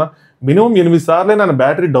స్కోప్ ఉందా? మినిమం 8 సార్లే నన్ను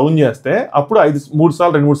బ్యాటరీ డౌన్ చేస్తే అప్పుడు 2-3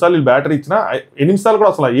 సార్లు వీళ్ళు బ్యాటరీ ఇచ్చినా 8 సార్లు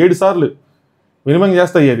కూడా అసలు 7 సార్లు మినిమం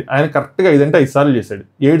చేస్తే అయ్యేది. ఆయన కరెక్ట్గా 5 అంటే 5 సార్లు చేశాడు.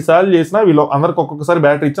 7 సార్లు చేసినా వీళ్ళు అందరికి ఒక్కొక్కసారి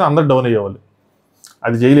బ్యాటరీ ఇచ్చినా అందరు డౌన్ అయ్యేవాళ్ళు.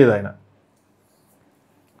 అది చేయలేదు ఆయన.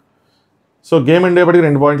 సో గేమ్ ఎండ్ అయ్యేపటికి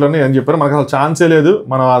 2 పాయింట్లు ఉన్నాయి అని చెప్పారు. మనకు అసలు ఛాన్సే లేదు,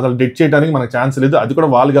 మనం అసలు డెడ్ చేయడానికి మనకు ఛాన్స్ లేదు, అది కూడా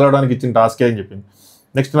వాళ్ళు గెలవడానికి ఇచ్చిన టాస్కే అని చెప్పింది.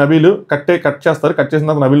 నెక్స్ట్ నబీలు కట్ చేస్తారు. కట్ చేసిన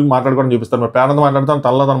తర్వాత నబీలు మాట్లాడుకోవడం చూపిస్తారు. మరి ప్యానంతో మాట్లాడతాను,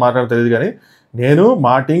 తనలో తను మాట్లాడడం తెలియదు కానీ నేను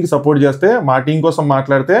మా టీంకి సపోర్ట్ చేస్తే, మా టీం కోసం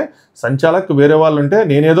మాట్లాడితే సంచాలక్ వేరే వాళ్ళు ఉంటే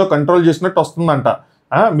నేనేదో కంట్రోల్ చేసినట్టు వస్తుందంట.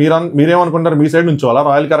 మీరేమనుకుంటారు, మీ సైడ్ నుంచి అలా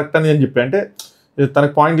రాయల్ కరెక్ట్ అని చెప్పి అంటే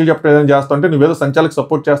తనకు పాయింట్లు చెప్పడం ఏదైనా చేస్తా అంటే నువ్వేదో సంచాలక్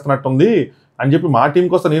సపోర్ట్ చేస్తున్నట్టుంది అని చెప్పి మా టీం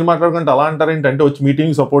కోసం నేను మాట్లాడుకుంటే అలా అంటారేంటి అంటే వచ్చి మీ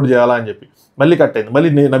టీంకి సపోర్ట్ చేయాలా అని చెప్పి మళ్ళీ కట్ అయింది.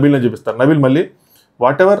 మళ్ళీ నబీల్ని చూపిస్తారు. నబీల్ మళ్ళీ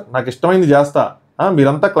వాట్ ఎవర్ నాకు ఇష్టమైంది చేస్తా,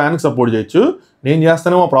 మీరంతా క్లాన్కి సపోర్ట్ చేయొచ్చు, నేను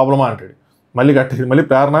చేస్తానేమో ప్రాబ్లమా అంటాడు. మళ్ళీ కట్ అయింది. మళ్ళీ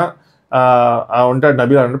ప్రేరణ ఉంటాడు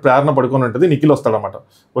నబీల్ అంటే ప్రేరణ పడుకొని ఉంటుంది. నిఖిల్ వస్తాడనమాట.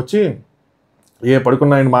 వచ్చి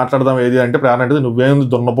పడుకున్నా ఆయన మాట్లాడదాం ఏది అంటే ప్రేరణ అంటే నువ్వేం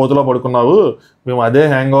దున్నపోతులో పడుకున్నావు, మేము అదే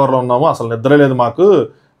హ్యాంగ్ ఓవర్లో ఉన్నాము, అసలు నిద్ర లేదు మాకు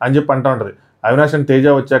అని చెప్పి అంటూ ఉంటుంది. అవినాష్ అండ్ తేజ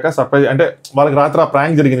వచ్చాక సర్ప్రైజ్ అంటే వాళ్ళకి రాత్రి ఆ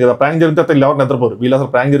ప్రాంక్ జరిగింది కదా, ప్రాంక్ జరిగితే అతను ఎవరు నిద్రపోరు, వీళ్ళు అసలు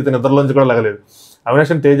ప్రాంక్ జరిగితే నిద్రలోంచి కూడా లగలేదు.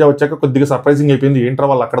 అవినాష్ అండ్ తేజ వచ్చాక కొద్దిగా సర్ప్రైజింగ్ అయిపోయింది, ఏంట్రా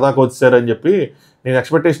వాళ్ళు అక్కడ దాకా వచ్చారు అని చెప్పి నేను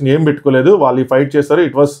ఎక్స్పెక్టేషన్ ఏం పెట్టుకోలేదు, వాళ్ళు ఈ ఫైట్ చేస్తారు,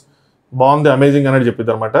 ఇట్ వాస్ బాగుంది అమేజింగ్ అనేది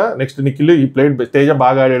చెప్పిద్ది అనమాట. నెక్స్ట్ నిఖిల్ ఈ ప్లేట్ తేజ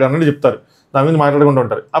బాగా ఆడాడు అనేది చెప్తారు, దాని మీద మాట్లాడుకుంటూ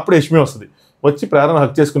ఉంటారు. అప్పుడు యష్మి వస్తుంది, వచ్చి ప్రేరణ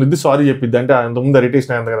హక్ చేసుకునిద్ది, సారీ చెప్పిద్ది. అంటే అంతకుముందు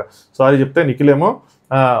ఇరిటేషన్ అయింది కదా, సారీ చెప్తే నిఖిల్ ఏమో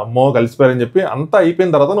మో కలిసిపోయారని చెప్పి అంతా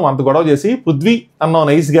అయిపోయిన తర్వాత నువ్వు అంత గొడవ చేసి పృథ్వీ అన్నావు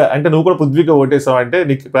నైస్గా, అంటే నువ్వు కూడా పృథ్వీగా ఓటేసావు అంటే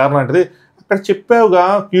నీకు ప్రేరణ అంటది అక్కడ చెప్పావుగా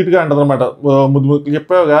క్యూట్గా అంటది అనమాట, ముద్దు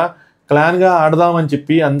చెప్పావుగా క్లాన్గా ఆడదామని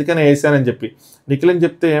చెప్పి అందుకనే వేసానని చెప్పి. నిఖిల్ అని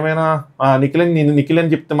చెప్తే ఏమైనా నిఖిల్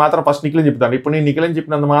అని చెప్తే మాత్రం ఫస్ట్ నిఖిల్ అని చెప్తాను, ఇప్పుడు నేను నిఖిల్ అని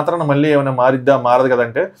చెప్పినంత మాత్రం మళ్ళీ ఏమైనా మారదు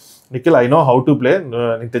కదంటే Nikhil I know how to play,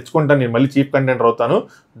 నేను తెచ్చుకుంటాను, నేను మళ్ళీ చీఫ్ కంటెంటర్ అవుతాను,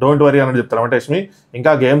 డోంట్ వరీ అని చెప్తాను అంటే యష్మి.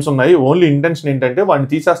 ఇంకా గేమ్స్ ఉన్నాయి, ఓన్లీ ఇంటెన్షన్ ఏంటంటే వాడిని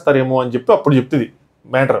తీసేస్తారేమో అని చెప్పి అప్పుడు చెప్తుంది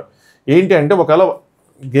మ్యాటర్ ఏంటి అంటే ఒకవేళ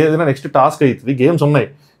ఏదైనా నెక్స్ట్ టాస్క్ అవుతుంది, గేమ్స్ ఉన్నాయి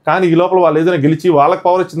కానీ ఈ లోపల వాళ్ళు ఏదైనా గెలిచి వాళ్ళకి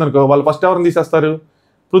పవర్ వచ్చిందనుకో వాళ్ళు ఫస్ట్ ఎవరిని తీసేస్తారు,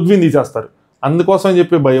 పృథ్వీని తీసేస్తారు, అందుకోసం అని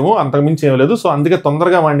చెప్పి భయము, అంతకుమించి ఏం లేదు. సో అందుకే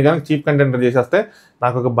తొందరగా వాడిని కానీ చీఫ్ కంటెంటర్ చేసేస్తే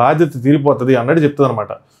నాకు ఒక బాధ్యత తీరిపోతుంది అన్నట్టు చెప్తుంది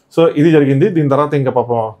అనమాట. సో ఇది జరిగింది. దీని తర్వాత ఇంకా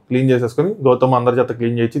పాపం క్లీన్ చేసేసుకొని గౌతమ్ అందరి చేత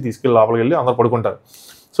క్లీన్ చేసి తీసుకెళ్ళి లోపలికి వెళ్ళి అందరు పడుకుంటారు.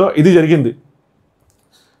 సో ఇది జరిగింది.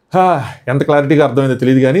 ఎంత క్లారిటీగా అర్థమైందో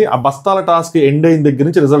తెలియదు కానీ ఆ బస్తాల టాస్క్ ఎండ్ అయిన దగ్గర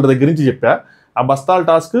నుంచి రిజల్ట్ దగ్గర నుంచి చెప్పా. ఆ బస్తాల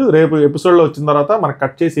టాస్క్ రేపు ఎపిసోడ్లో వచ్చిన తర్వాత మనకు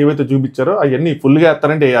కట్ చేసి ఏవైతే చూపించారో అవన్నీ ఫుల్గా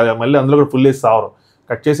వేస్తారంటే మళ్ళీ అందులో కూడా ఫుల్ వేసి సావరు.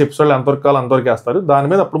 కట్ చేసి ఎపిసోడ్లో ఎంతవరకు కావాలి అంతవరకు వేస్తారు. దాని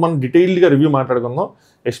మీద అప్పుడు మనం డీటెయిల్డ్గా రివ్యూ మాట్లాడుకుందాం.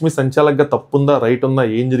 యష్మి సంచాలకుగా తప్పు ఉందా, రైట్ ఉందా,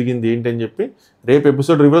 ఏం జరిగింది ఏంటి అని చెప్పి రేపు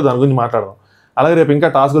ఎపిసోడ్ రివ్యూలో దాని గురించి మాట్లాడదాం. అలాగే రేపు ఇంకా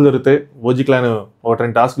టాస్కులు జరుగుతాయి. ఓజీ క్లాన్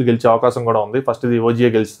 1-2 టాస్కులు గెలిచే అవకాశం కూడా ఉంది. ఫస్ట్ ఇది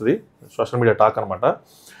ఓజీఏ గెలుస్తుంది, సోషల్ మీడియా టాక్ అనమాట.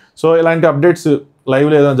 సో ఇలాంటి అప్డేట్స్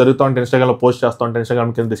లైవ్లో ఏదైనా జరుగుతూ ఉంటే ఇన్స్టాగ్రామ్లో పోస్ట్ చేస్తూ ఉంటే ఇన్స్టాగ్రామ్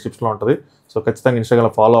కింద డిస్క్రిప్షన్లో ఉంటుంది. సో ఖచ్చితంగా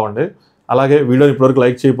ఇన్స్టాగ్రామ్లో ఫాలో అవ్వండి. అలాగే వీడియోని ఇప్పటివరకు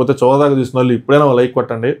లైక్ చేయకపోతే చూడదాకా చూసిన వాళ్ళు ఇప్పుడైనా లైక్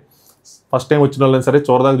కొట్టండి. ఫస్ట్ టైం వచ్చిన వాళ్ళని సరే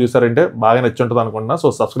చూడదాకా చూసారంటే బాగా నచ్చి ఉంటుంది అనుకుంటున్నా. సో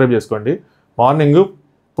సబ్స్క్రైబ్ చేసుకోండి. మార్నింగ్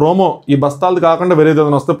ప్రోమో ఈ బస్తాలది కాకుండా వేరే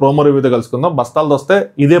ఏదైనా వస్తే ప్రోమో రివ్యూతో కలుసుకుందాం. బస్తాలది వస్తే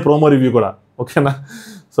ఇదే ప్రోమో రివ్యూ కూడా, ఓకేనా?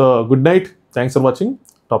 So good night, thanks for watching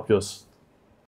top news.